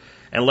land,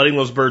 and letting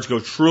those birds go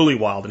truly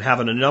wild and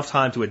having enough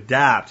time to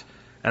adapt.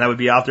 And I would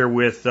be out there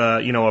with,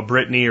 a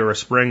Brittany or a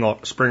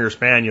Springer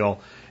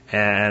Spaniel,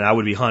 and I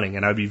would be hunting,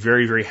 and I would be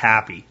very, very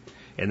happy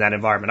in that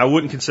environment. I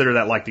wouldn't consider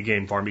that like the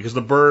game farm, because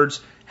the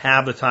birds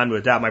have the time to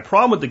adapt. My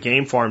problem with the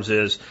game farms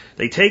is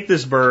they take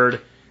this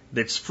bird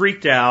that's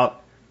freaked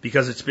out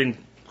because it's been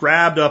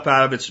grabbed up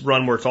out of its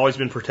run where it's always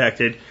been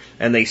protected,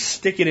 and they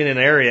stick it in an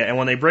area, and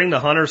when they bring the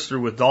hunters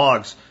through with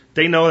dogs,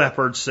 they know that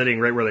bird's sitting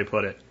right where they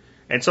put it.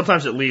 And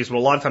sometimes it leaves, but a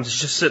lot of times it's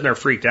just sitting there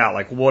freaked out,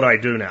 like, what do I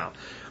do now?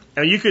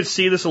 And you could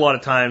see this a lot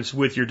of times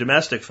with your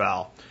domestic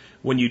fowl.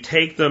 When you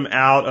take them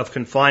out of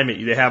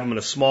confinement, they have them in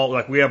a small,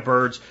 like we have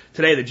birds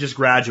today that just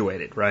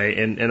graduated, right?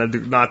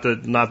 And not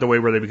the way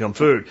where they become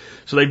food.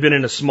 So they've been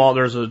in a small,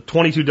 there's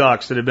 22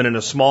 ducks that have been in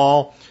a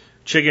small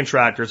chicken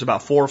tractor. It's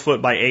about 4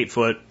 foot by 8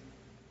 foot.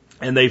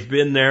 And they've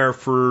been there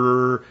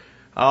for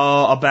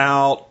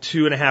about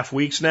 2.5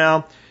 weeks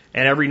now.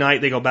 And every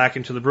night they go back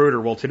into the brooder.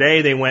 Well,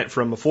 today they went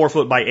from a 4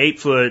 foot by 8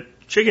 foot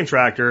chicken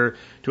tractor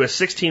to a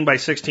 16 by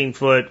 16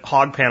 foot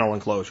hog panel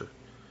enclosure.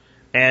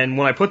 And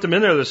when I put them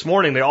in there this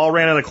morning, they all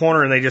ran in the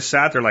corner and they just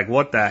sat there like,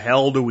 what the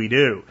hell do we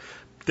do?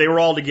 They were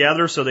all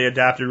together, so they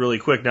adapted really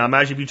quick. Now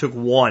imagine if you took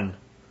one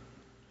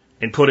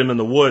and put him in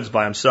the woods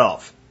by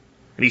himself.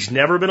 And he's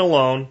never been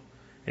alone,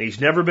 and he's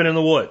never been in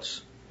the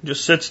woods. He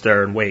just sits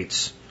there and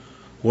waits.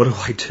 What do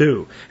I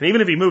do? And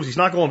even if he moves, he's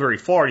not going very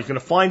far. He's going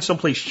to find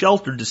someplace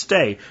sheltered to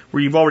stay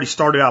where you've already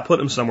started out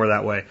putting him somewhere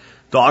that way.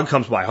 Dog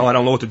comes by. Oh, I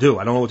don't know what to do.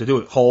 I don't know what to do.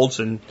 It holds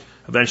and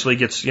eventually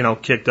gets,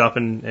 kicked up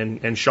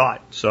and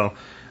shot. So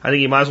I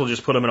think you might as well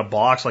just put them in a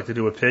box like they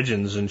do with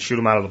pigeons and shoot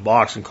them out of the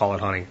box and call it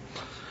hunting.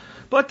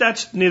 But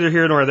that's neither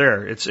here nor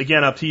there. It's,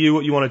 again, up to you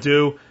what you want to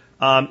do.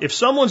 If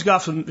someone's got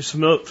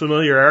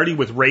familiarity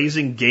with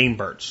raising game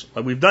birds,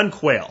 like we've done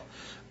quail,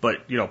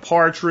 but,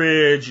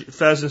 partridge,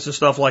 pheasants and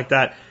stuff like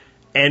that,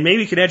 and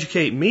maybe can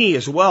educate me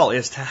as well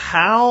as to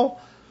how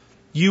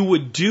you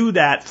would do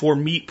that for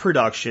meat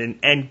production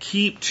and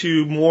keep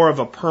to more of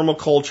a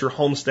permaculture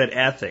homestead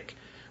ethic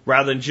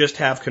rather than just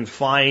have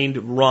confined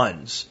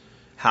runs.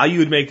 How you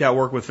would make that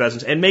work with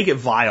pheasants and make it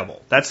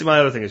viable. That's my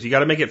other thing is you got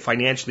to make it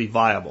financially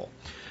viable.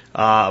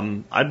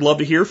 I'd love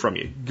to hear from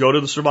you. Go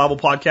to the Survival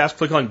Podcast,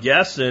 click on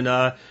guests, and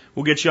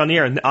we'll get you on the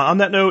air. And on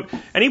that note,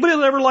 anybody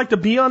that ever like to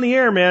be on the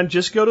air, man,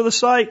 just go to the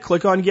site,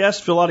 click on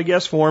guests, fill out a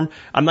guest form.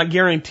 I'm not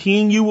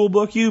guaranteeing you will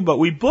book you, but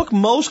we book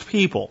most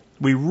people.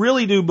 We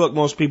really do book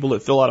most people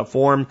that fill out a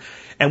form,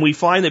 and we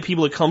find that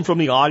people that come from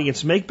the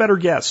audience make better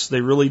guests.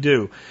 They really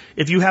do.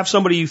 If you have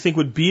somebody you think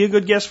would be a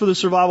good guest for the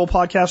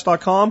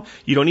survivalpodcast.com,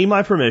 you don't need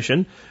my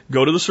permission.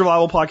 Go to the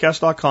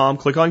survivalpodcast.com,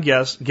 click on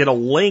guests, get a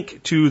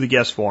link to the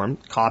guest form,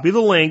 copy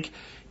the link,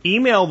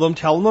 email them,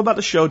 tell them about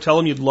the show, tell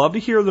them you'd love to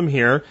hear them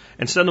here,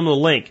 and send them the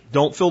link.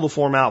 Don't fill the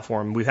form out for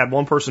them. We've had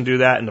one person do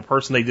that, and the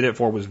person they did it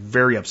for was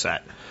very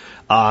upset.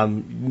 I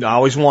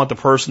always want the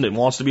person that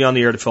wants to be on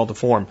the air to fill out the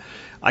form.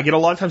 I get a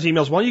lot of times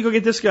emails, why don't you go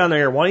get this guy on the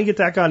air? Why don't you get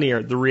that guy on the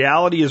air? The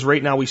reality is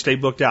right now we stay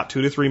booked out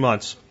 2 to 3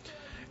 months.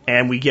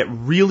 And we get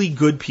really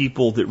good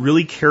people that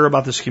really care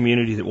about this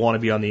community that want to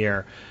be on the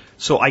air.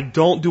 So I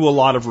don't do a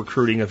lot of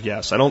recruiting of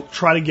guests. I don't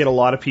try to get a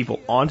lot of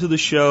people onto the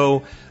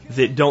show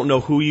that don't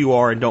know who you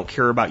are and don't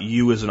care about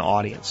you as an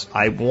audience.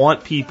 I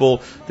want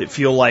people that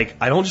feel like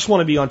I don't just want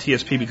to be on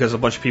TSP because a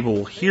bunch of people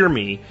will hear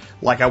me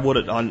like I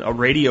would on a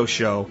radio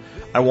show.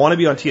 I want to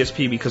be on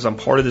TSP because I'm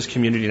part of this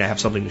community and I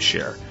have something to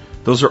share.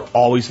 Those are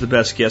always the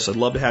best guests. I'd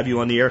love to have you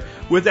on the air.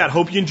 With that,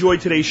 hope you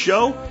enjoyed today's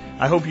show.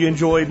 I hope you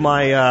enjoyed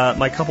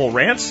my couple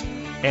rants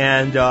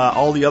and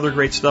all the other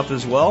great stuff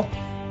as well.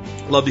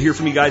 Love to hear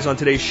from you guys on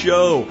today's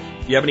show.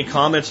 If you have any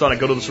comments on it,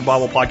 go to the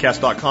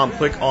survivalpodcast.com.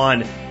 Click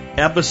on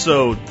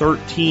episode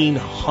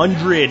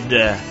 1300.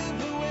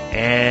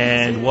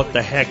 And what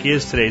the heck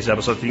is today's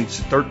episode?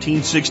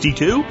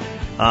 1362. You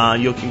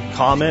can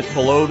comment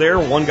below there.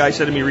 One guy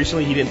said to me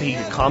recently he didn't think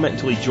he could comment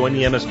until he joined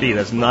the MSP.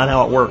 That's not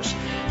how it works.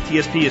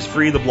 TSP is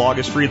free, the blog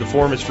is free, the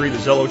forum is free, the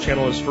Zello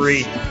channel is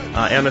free.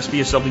 MSP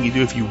is something you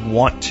do if you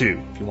want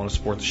to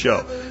support the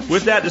show.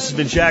 With that, this has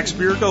been Jack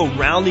Spirko,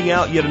 rounding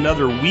out yet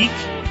another week,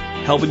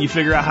 helping you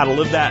figure out how to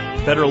live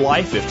that better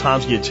life if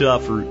times get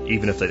tough or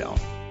even if they don't.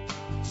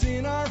 It's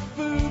in our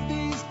food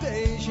these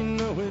days,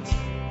 it's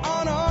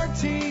on our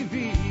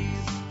TVs.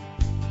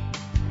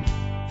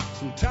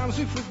 Sometimes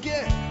we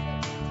forget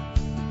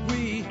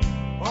we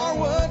are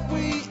what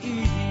we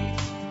eat.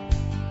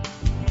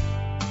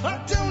 I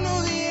don't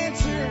know the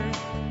answer.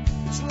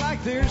 It's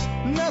like there's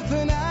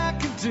nothing I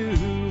can do.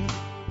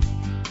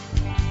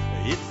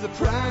 It's the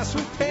price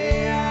we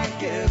pay, I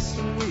guess,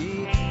 and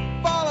we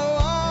follow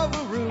all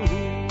the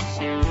rules.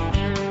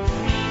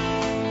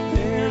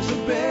 There's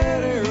a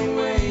better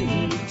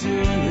way to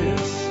do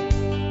this.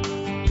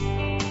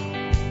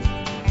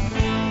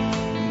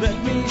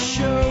 Let me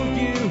show you.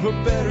 a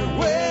better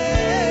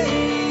way.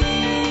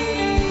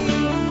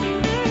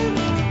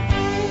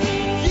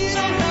 You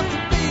don't have to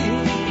be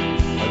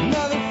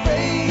another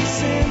face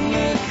in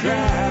the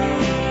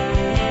crowd.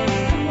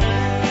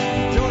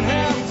 You don't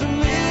have to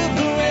live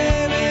the way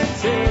they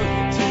tell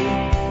you to.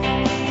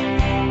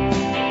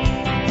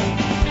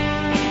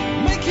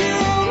 Make your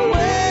own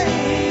way,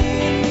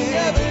 and the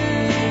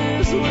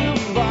others will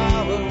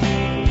follow.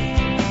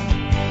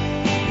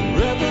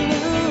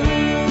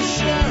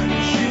 Revolution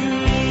is you.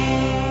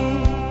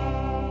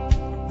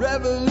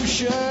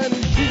 Revolution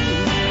is you.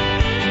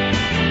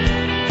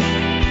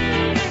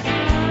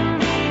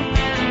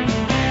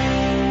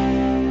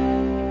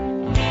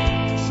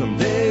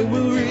 Someday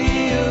we'll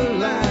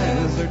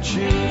realize our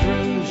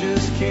children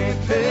just can't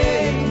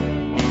pay.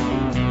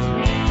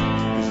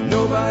 'Cause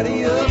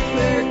nobody up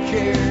there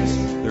cares.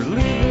 They're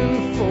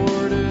living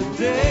for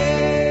today.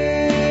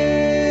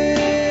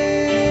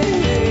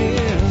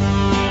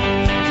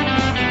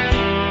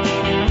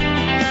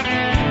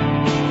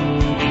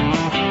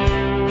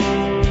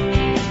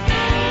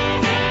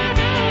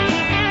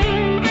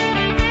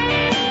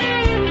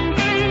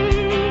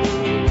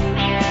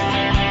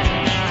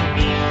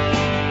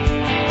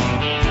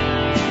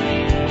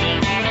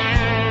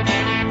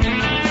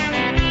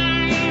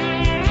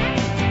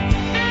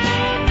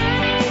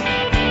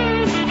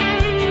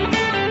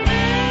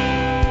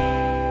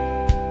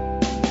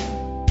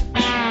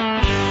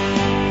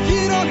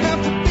 You don't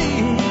have to be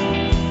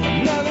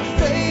another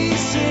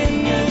face in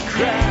the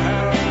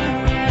crowd.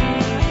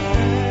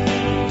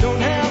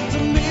 Don't have to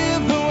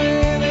live the way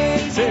they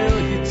tell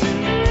you to.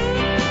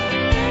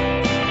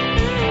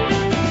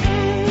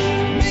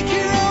 Make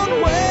your own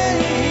way,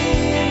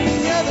 and the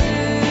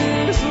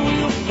others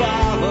will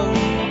follow.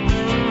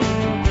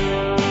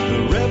 The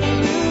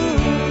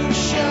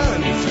revolution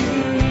is you.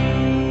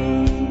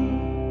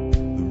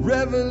 The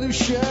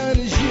revolution